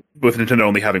Nintendo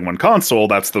only having one console.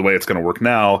 That's the way it's going to work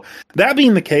now. That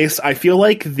being the case, I feel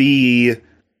like the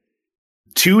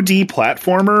 2D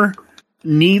platformer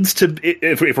needs to,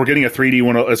 if we're getting a 3D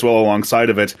one as well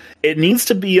alongside of it, it needs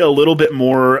to be a little bit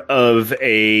more of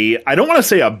a, I don't want to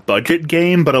say a budget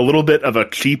game, but a little bit of a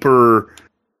cheaper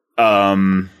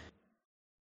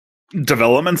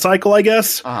development cycle, I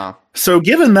guess. So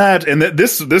given that, and that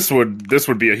this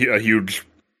would be a huge,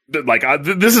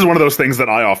 this is one of those things that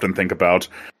I often think about.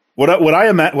 What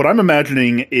I'm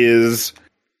imagining is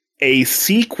a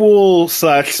sequel /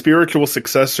 spiritual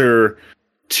successor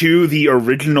to the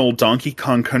original Donkey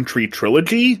Kong Country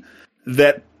trilogy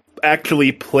that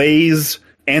actually plays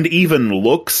and even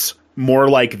looks more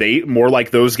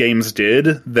like those games did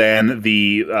than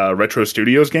the Retro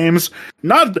Studios games.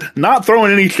 Not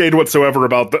throwing any shade whatsoever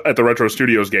at the Retro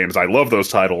Studios games. I love those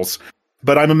titles,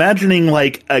 but I'm imagining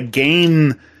like a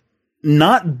game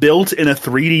not built in a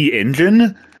 3D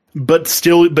engine,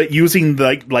 but using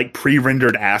like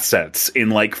pre-rendered assets in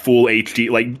like full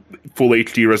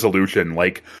HD resolution,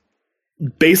 like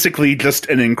basically just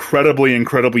an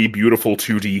incredibly beautiful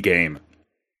 2D game.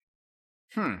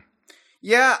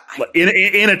 Yeah,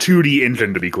 in a 2D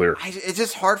engine, to be clear. It's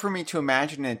just hard for me to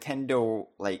imagine Nintendo,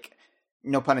 like,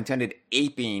 no pun intended,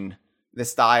 aping the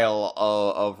style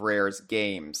of Rare's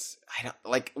games. I don't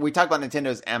like. We talk about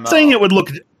Nintendo's MO. Saying it would look.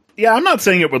 Yeah, I'm not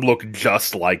saying it would look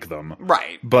just like them,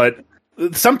 right? But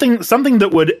something that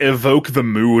would evoke the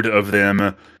mood of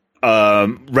them,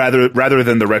 rather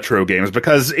than the retro games,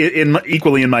 because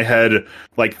equally in my head,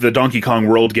 like the Donkey Kong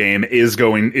World game is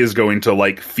going to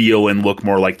like feel and look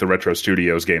more like the Retro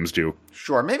Studios games do.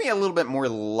 Sure, maybe a little bit more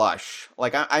lush.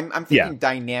 Like I'm thinking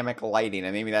dynamic lighting,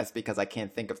 and maybe that's because I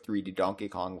can't think of 3D Donkey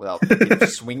Kong without thinking of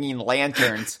swinging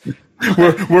lanterns.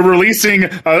 We're releasing a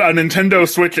Nintendo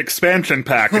Switch expansion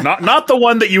pack, not the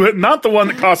one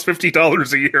that costs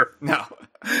 $50 a year. No,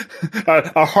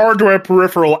 a hardware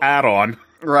peripheral add-on.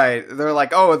 Right. They're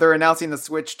like, oh, they're announcing the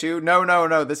Switch too?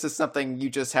 No. This is something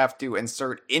you just have to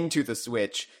insert into the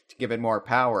Switch to give it more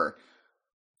power.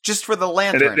 Just for the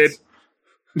lanterns.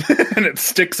 And it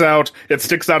sticks out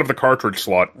of the cartridge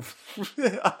slot.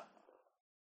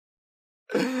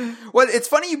 Well, it's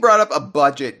funny you brought up a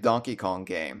budget Donkey Kong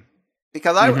game.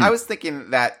 Because I was thinking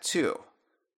that too.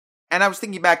 And I was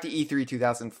thinking back to E3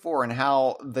 2004 and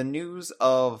how the news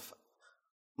of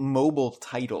mobile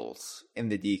titles in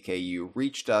the DKU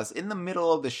reached us in the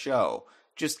middle of the show.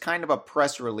 Just kind of a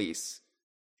press release.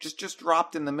 Just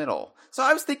dropped in the middle. So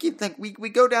I was thinking, like, we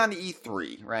go down to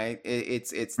E3, right?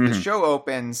 It's the show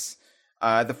opens.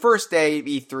 The first day of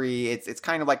E3, it's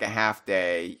kind of like a half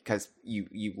day because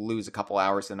you lose a couple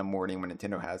hours in the morning when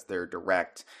Nintendo has their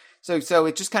direct. So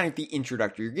it's just kind of the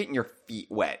introductory. You're getting your feet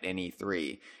wet in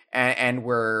E3. And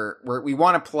we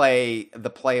want to play the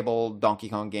playable Donkey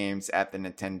Kong games at the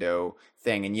Nintendo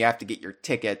thing, and you have to get your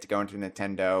ticket to go into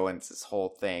Nintendo, and it's this whole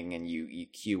thing, and you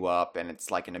queue up, and it's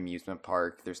like an amusement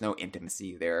park. There's no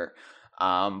intimacy there,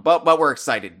 but we're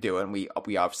excited to do it, and we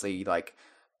obviously like.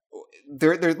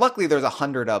 Luckily there's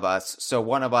 100 of us, so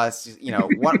one of us,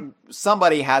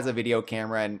 somebody has a video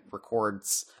camera and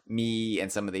records me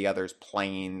and some of the others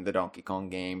playing the Donkey Kong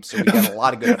game, so we got a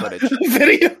lot of good footage.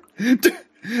 Video.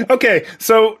 Okay,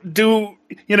 so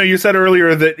you said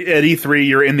earlier that at E3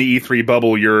 you're in the E3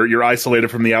 bubble, you're isolated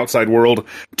from the outside world.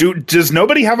 Does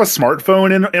nobody have a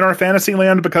smartphone in our fantasy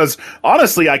land? Because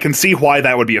honestly, I can see why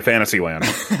that would be a fantasy land.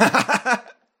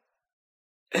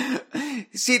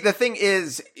 See, the thing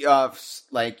is,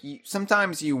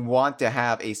 sometimes you want to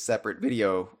have a separate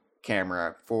video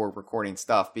camera for recording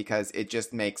stuff because it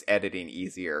just makes editing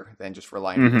easier than just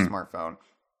relying on your smartphone.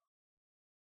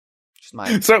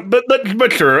 So,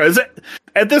 but sure,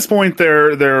 at this point,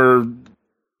 there,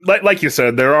 like you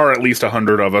said, there are at least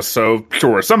 100 of us. So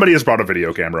sure, somebody has brought a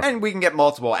video camera, and we can get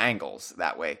multiple angles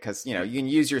that way because you can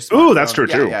use your smartphone. Ooh, that's true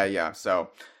too. Yeah. So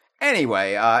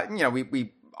anyway,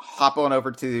 we hop on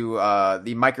over to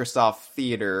the Microsoft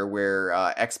Theater where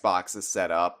Xbox is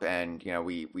set up, and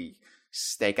we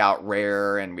stake out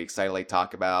Rare, and we excitedly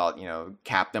talk about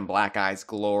Captain Black Eye's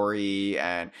glory,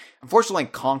 and unfortunately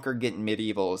Conquer Getting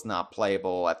Medieval is not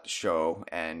playable at the show,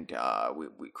 and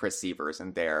Chris Seaver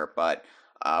isn't there, but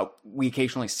we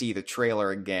occasionally see the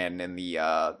trailer again in the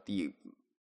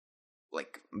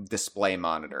like display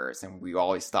monitors, and we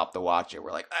always stop to watch it.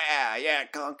 We're like, yeah,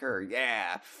 Conquer,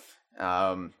 yeah.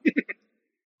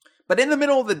 But in the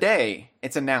middle of the day,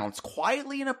 it's announced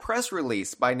quietly in a press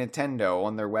release by Nintendo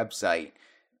on their website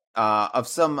of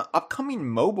some upcoming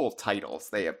mobile titles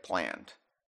they have planned.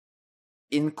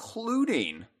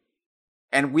 Including,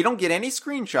 and we don't get any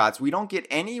screenshots, we don't get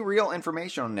any real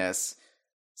information on this,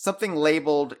 something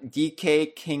labeled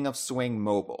DK King of Swing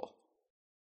Mobile.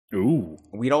 Ooh.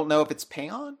 We don't know if it's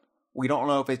Payon. We don't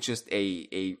know if it's just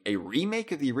a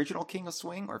remake of the original King of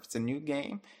Swing or if it's a new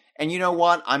game. And you know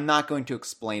what? I'm not going to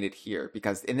explain it here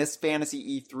because in this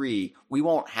Fantasy E3, we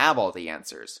won't have all the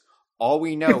answers. All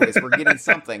we know is we're getting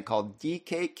something called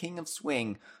DK King of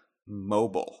Swing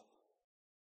Mobile.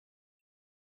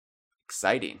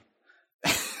 Exciting.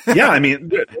 Yeah, I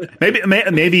mean,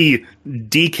 maybe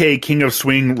DK King of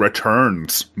Swing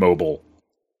Returns Mobile.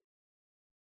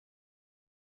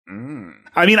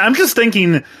 I mean, I'm just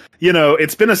thinking,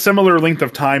 it's been a similar length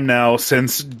of time now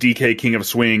since DK King of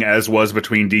Swing as was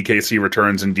between DKC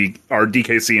Returns and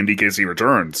DKC and DKC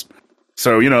Returns.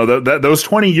 So, you know, those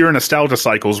 20-year nostalgia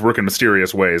cycles work in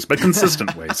mysterious ways, but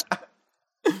consistent ways.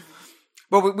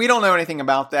 But we don't know anything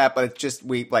about that, but it's just,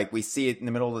 we see it in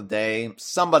the middle of the day.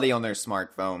 Somebody on their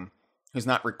smartphone who's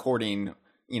not recording,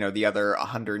 you know, the other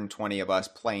 120 of us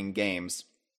playing games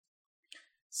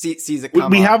sees it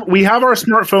come up. We have our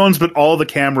smartphones, but all the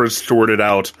cameras sorted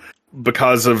out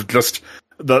because of just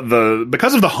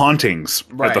because of the hauntings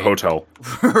at the hotel.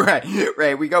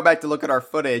 Right. We go back to look at our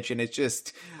footage, and it's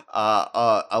just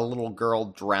a little girl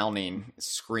drowning,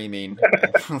 screaming.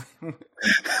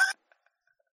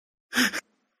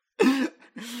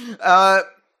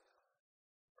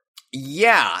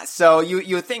 Yeah, so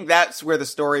you would think that's where the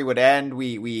story would end.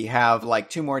 We have like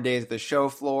 2 more days at the show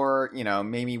floor. You know,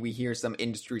 maybe we hear some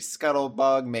industry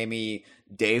scuttlebug. Maybe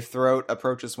Dave Throat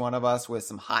approaches one of us with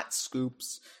some hot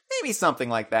scoops. Maybe something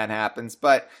like that happens.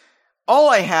 But all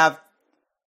I have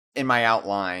in my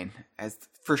outline as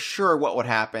for sure what would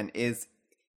happen is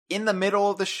in the middle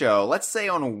of the show, let's say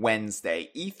on Wednesday,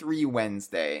 E3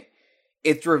 Wednesday,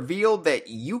 it's revealed that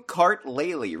Ukart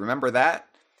Laley, remember that?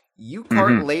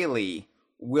 Ukart Laley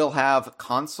will have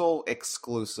console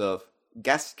exclusive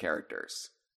guest characters.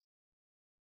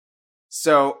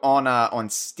 So on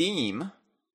Steam,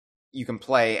 you can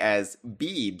play as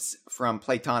Beebs from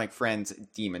Platonic Friends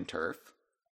Demon Turf.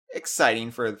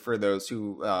 Exciting for those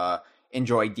who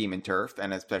enjoy Demon Turf,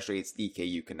 and especially its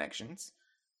DKU connections.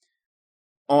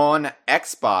 On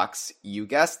Xbox, you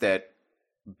guessed it,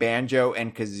 Banjo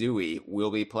and Kazooie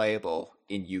will be playable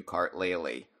in Ukart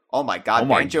Laley. Oh my god,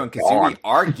 Banjo and Kazooie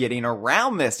are getting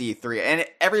around this E3. And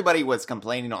everybody was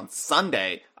complaining on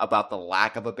Sunday about the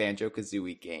lack of a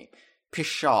Banjo-Kazooie game.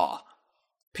 Pshaw,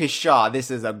 this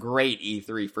is a great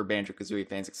E3 for Banjo-Kazooie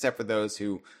fans, except for those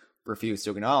who refuse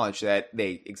to acknowledge that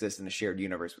they exist in a shared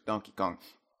universe with Donkey Kong.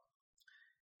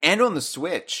 And on the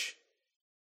Switch,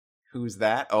 who's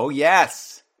that? Oh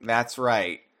yes, that's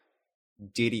right.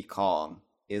 Diddy Kong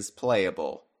is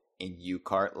playable in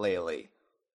Ukart Laley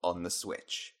on the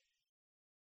Switch.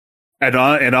 And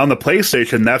on the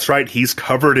PlayStation, that's right, he's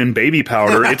covered in baby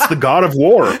powder. It's the God of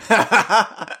War.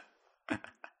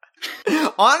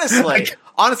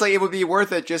 Honestly, it would be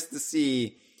worth it just to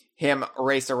see him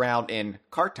race around in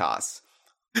Kartos.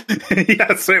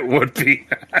 Yes, it would be.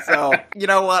 So, you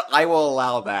know what? I will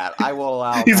allow that.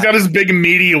 He's got his big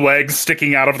meaty legs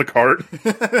sticking out of the cart.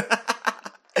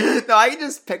 No, I can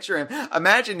just picture him.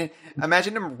 Imagine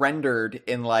him rendered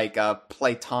in like a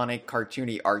Platonic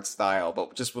cartoony art style,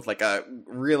 but just with like a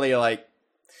really like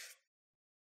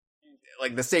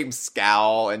the same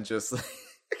scowl and just.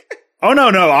 Oh no!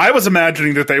 I was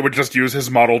imagining that they would just use his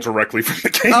model directly from the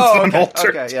game's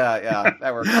unaltered. Okay, yeah,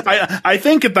 that works. I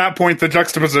think at that point the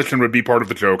juxtaposition would be part of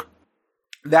the joke.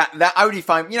 That I would be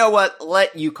fine. You know what?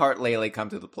 Let Ukart Laley come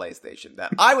to the PlayStation. Then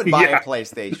I would buy a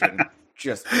PlayStation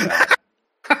just for that.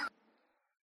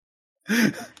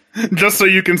 Just so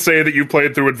you can say that you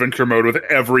played through adventure mode with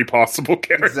every possible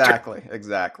character.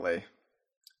 Exactly.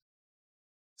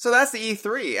 So that's the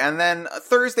E3, and then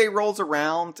Thursday rolls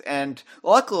around, and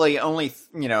luckily only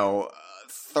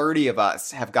 30 of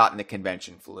us have gotten the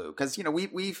convention flu, because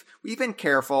we've been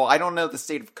careful. I don't know the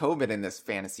state of COVID in this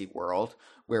fantasy world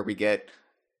where we get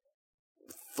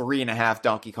 3.5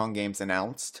 Donkey Kong games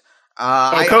announced.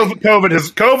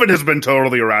 COVID has been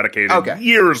totally eradicated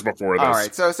years before this. All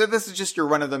right, so this is just your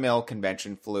run-of-the-mill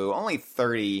convention flu. Only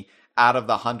 30 out of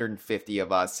the 150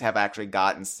 of us have actually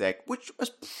gotten sick, which was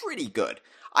pretty good.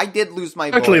 I did lose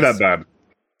my voice. Actually, that bad.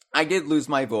 I did lose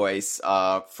my voice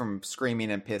from screaming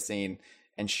and pissing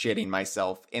and shitting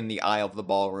myself in the aisle of the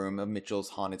ballroom of Mitchell's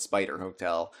Haunted Spider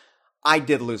Hotel. I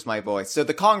did lose my voice. So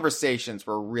the conversations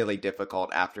were really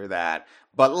difficult after that.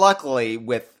 But luckily,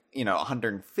 with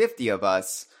 150 of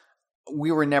us,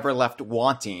 we were never left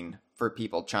wanting for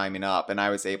people chiming up, and I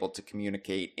was able to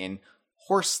communicate in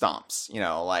horse stomps,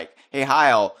 like, hey,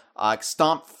 Hyle,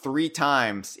 stomp 3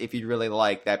 times if you'd really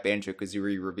like that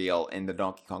Banjo-Kazooie reveal in the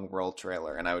Donkey Kong World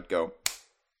trailer, and I would go.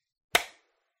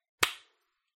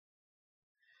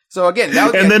 So again,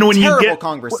 that would be a terrible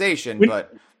conversation,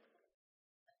 but.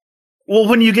 Well,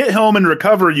 when you get home and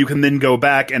recover, you can then go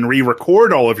back and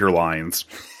re-record all of your lines.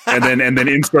 and then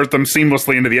insert them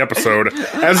seamlessly into the episode,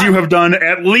 as you have done on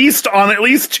at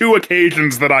least 2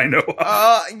 occasions that I know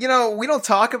of. We don't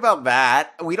talk about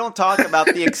that. We don't talk about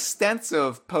the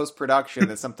extensive post-production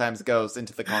that sometimes goes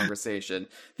into the conversation,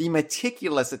 the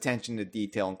meticulous attention to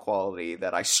detail and quality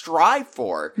that I strive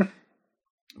for.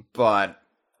 But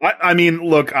I mean,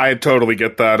 look, I totally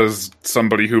get that as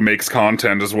somebody who makes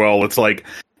content as well. It's like,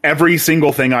 every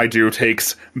single thing I do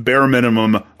takes bare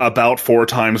minimum about 4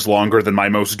 times longer than my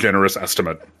most generous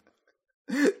estimate.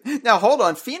 Now, hold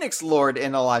on. Phoenix Lord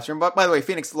in a live stream. But by the way,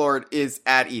 Phoenix Lord is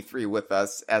at E3 with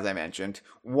us, as I mentioned.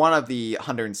 One of the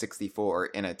 164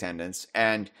 in attendance.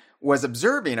 And was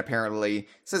observing, apparently.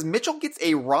 Says Mitchell gets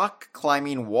a rock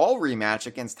climbing wall rematch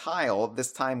against Hyle,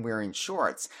 this time wearing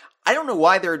shorts. I don't know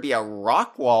why there would be a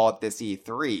rock wall at this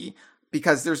E3.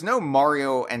 Because there's no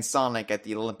Mario and Sonic at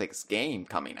the Olympics game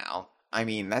coming out. I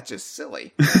mean, that's just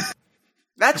silly.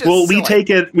 Well, we take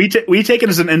it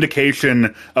as an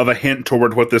indication of a hint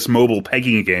toward what this mobile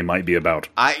pegging game might be about.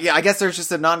 I guess there's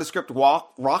just a nondescript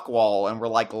rock wall, and we're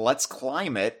like, let's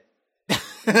climb it.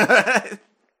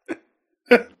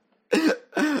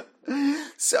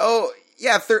 So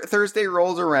yeah, Thursday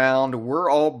rolls around. We're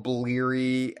all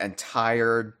bleary and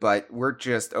tired, but we're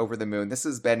just over the moon. This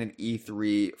has been an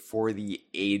E3 for the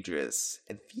ages.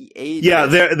 Yeah,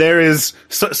 there is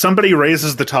somebody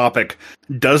raises the topic.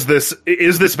 Is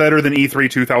this better than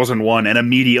E3 2001? And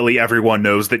immediately everyone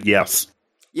knows that yes.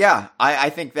 Yeah,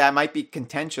 I think that might be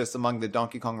contentious among the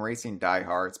Donkey Kong Racing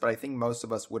diehards, but I think most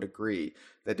of us would agree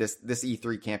that this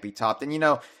E3 can't be topped. And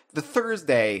the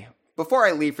Thursday before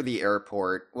I leave for the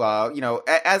airport, well,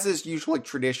 as is usually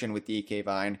tradition with DK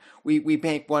Vine, we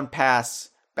make one pass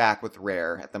back with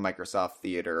Rare at the Microsoft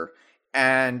Theater.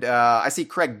 And I see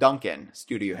Craig Duncan,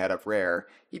 studio head of Rare.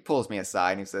 He pulls me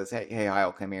aside and he says, hey,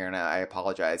 Hyle, come here. And I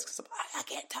apologize because I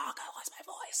can't talk. I lost my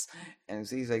voice. And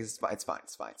he's like, it's fine.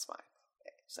 It's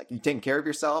like, you taking care of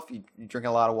yourself? You drinking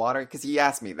a lot of water? Because he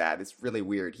asked me that. It's really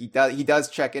weird. He does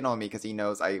check in on me because he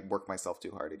knows I work myself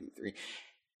too hard at E3.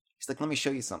 He's like, let me show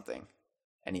you something.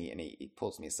 And he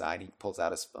pulls me aside. He pulls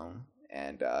out his phone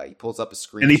and he pulls up a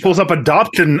screen. And he pulls up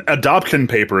adoption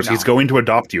papers. No. He's going to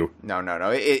adopt you. No.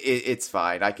 It's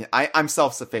fine. I'm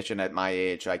self-sufficient at my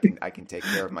age. I can take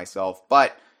care of myself.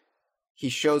 But he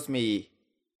shows me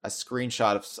a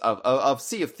screenshot of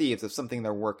Sea of Thieves, of something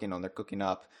they're working on. They're cooking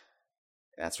up.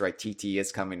 That's right, TT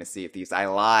is coming to Sea of Thieves. I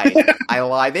lied.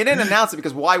 They didn't announce it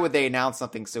because why would they announce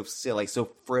something so silly,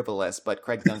 so frivolous? But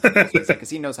Craig Duncan was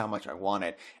because he knows how much I want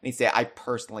it. And he'd say, I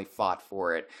personally fought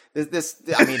for it.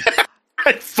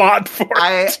 I fought for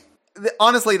it.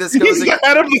 Honestly, this goes... He's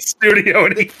out of the studio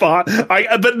and he fought.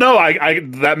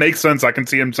 That makes sense. I can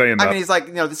see him saying that. I mean, he's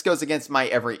like, this goes against my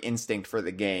every instinct for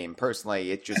the game.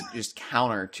 Personally, it's just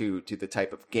counter to the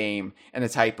type of game and the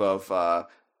type of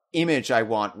image I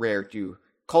want Rare to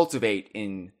cultivate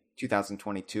in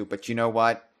 2022. But you know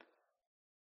what?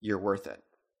 You're worth it.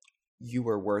 You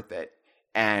were worth it.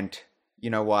 And you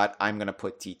know what? I'm going to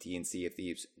put TT in Sea of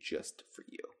Thieves just for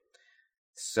you.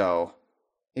 So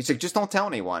he's like, just don't tell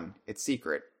anyone. It's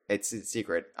secret. It's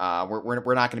secret.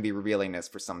 We're not going to be revealing this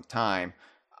for some time.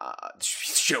 The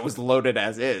show is loaded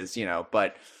as is,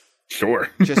 but sure.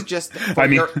 Just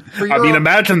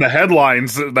imagine the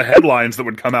headlines that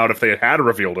would come out if they had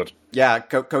revealed it. Yeah,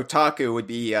 Kotaku would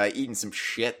be eating some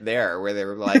shit there, where they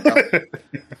were like,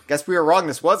 guess we were wrong.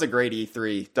 This was a great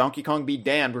E3. Donkey Kong be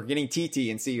damned. We're getting TT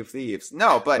in Sea of Thieves.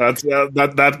 No, but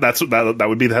that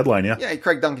would be the headline. Yeah. Yeah,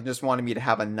 Craig Duncan just wanted me to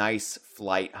have a nice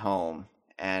flight home.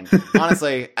 And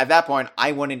honestly, at that point,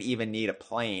 I wouldn't even need a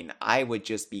plane. I would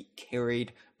just be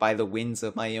carried by the winds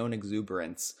of my own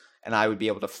exuberance. And I would be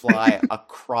able to fly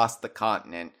across the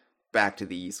continent back to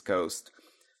the East Coast.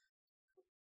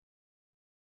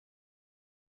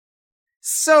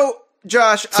 So,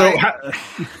 Josh,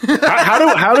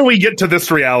 how do we get to this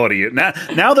reality?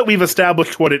 Now that we've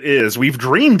established what it is, we've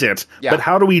dreamed it, but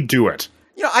how do we do it?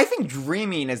 I think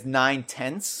dreaming is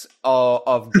 9/10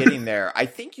 of getting there. I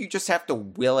think you just have to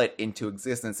will it into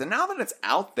existence. And now that it's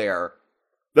out there...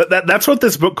 That's what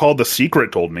this book called The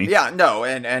Secret told me. Yeah, no,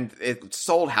 and it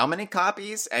sold how many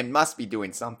copies? And must be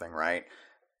doing something, right?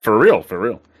 For real.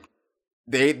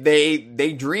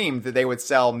 They dreamed that they would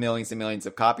sell millions and millions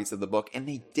of copies of the book, and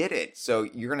they did it. So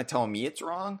you're going to tell me it's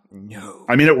wrong? No.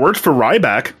 I mean, it worked for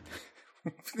Ryback.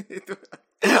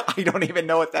 I don't even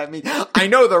know what that means. I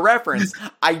know the reference.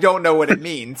 I don't know what it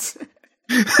means.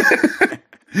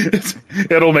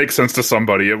 It'll make sense to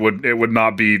somebody. It would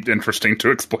not be interesting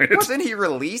to explain it. Wasn't he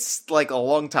released like a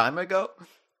long time ago?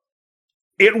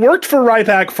 It worked for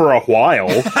Ryback for a while.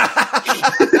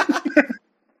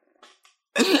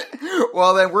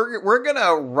 Well, then we're gonna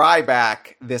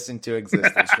Ryback this into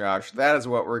existence, Josh. That is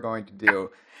what we're going to do.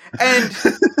 And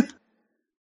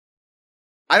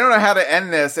I don't know how to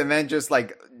end this and then just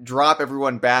like drop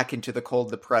everyone back into the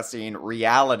cold, depressing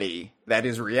reality that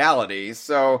is reality.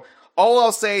 So all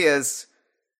I'll say is,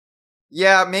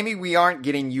 yeah, maybe we aren't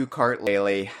getting U-Kart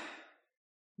lately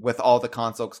with all the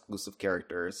console exclusive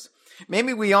characters.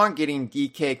 Maybe we aren't getting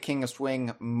DK King of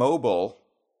Swing mobile.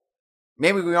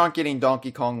 Maybe we aren't getting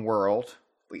Donkey Kong World,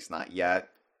 at least not yet.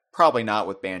 Probably not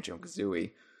with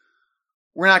Banjo-Kazooie.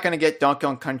 We're not going to get Donkey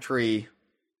Kong Country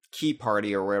Key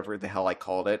Party or whatever the hell I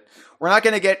called it. We're not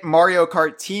going to get Mario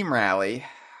Kart Team Rally.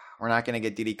 We're not going to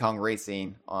get Diddy Kong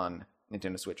Racing on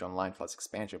Nintendo Switch Online Plus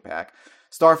expansion pack.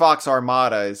 Star Fox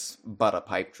Armada is but a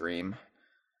pipe dream.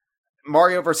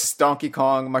 Mario vs. Donkey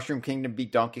Kong, Mushroom Kingdom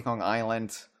beat Donkey Kong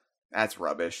Island. That's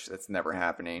rubbish. That's never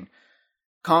happening.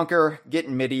 Conquer,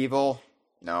 getting medieval.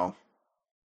 No.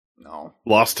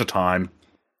 Lost to time.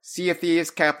 Sea of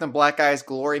Thieves, Captain Black Eye's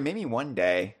Glory. Maybe one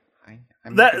day.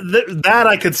 That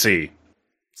I could see.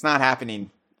 It's not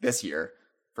happening this year,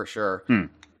 for sure.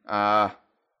 I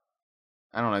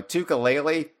don't know.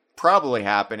 Tukalele, probably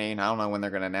happening. I don't know when they're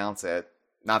going to announce it.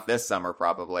 Not this summer,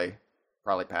 probably.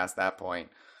 Probably past that point.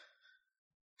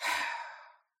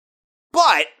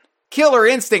 But Killer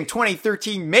Instinct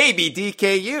 2013 may be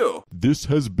DKU. This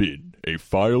has been a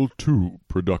File 2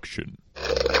 production.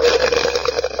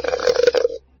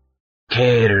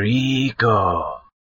 Que rico.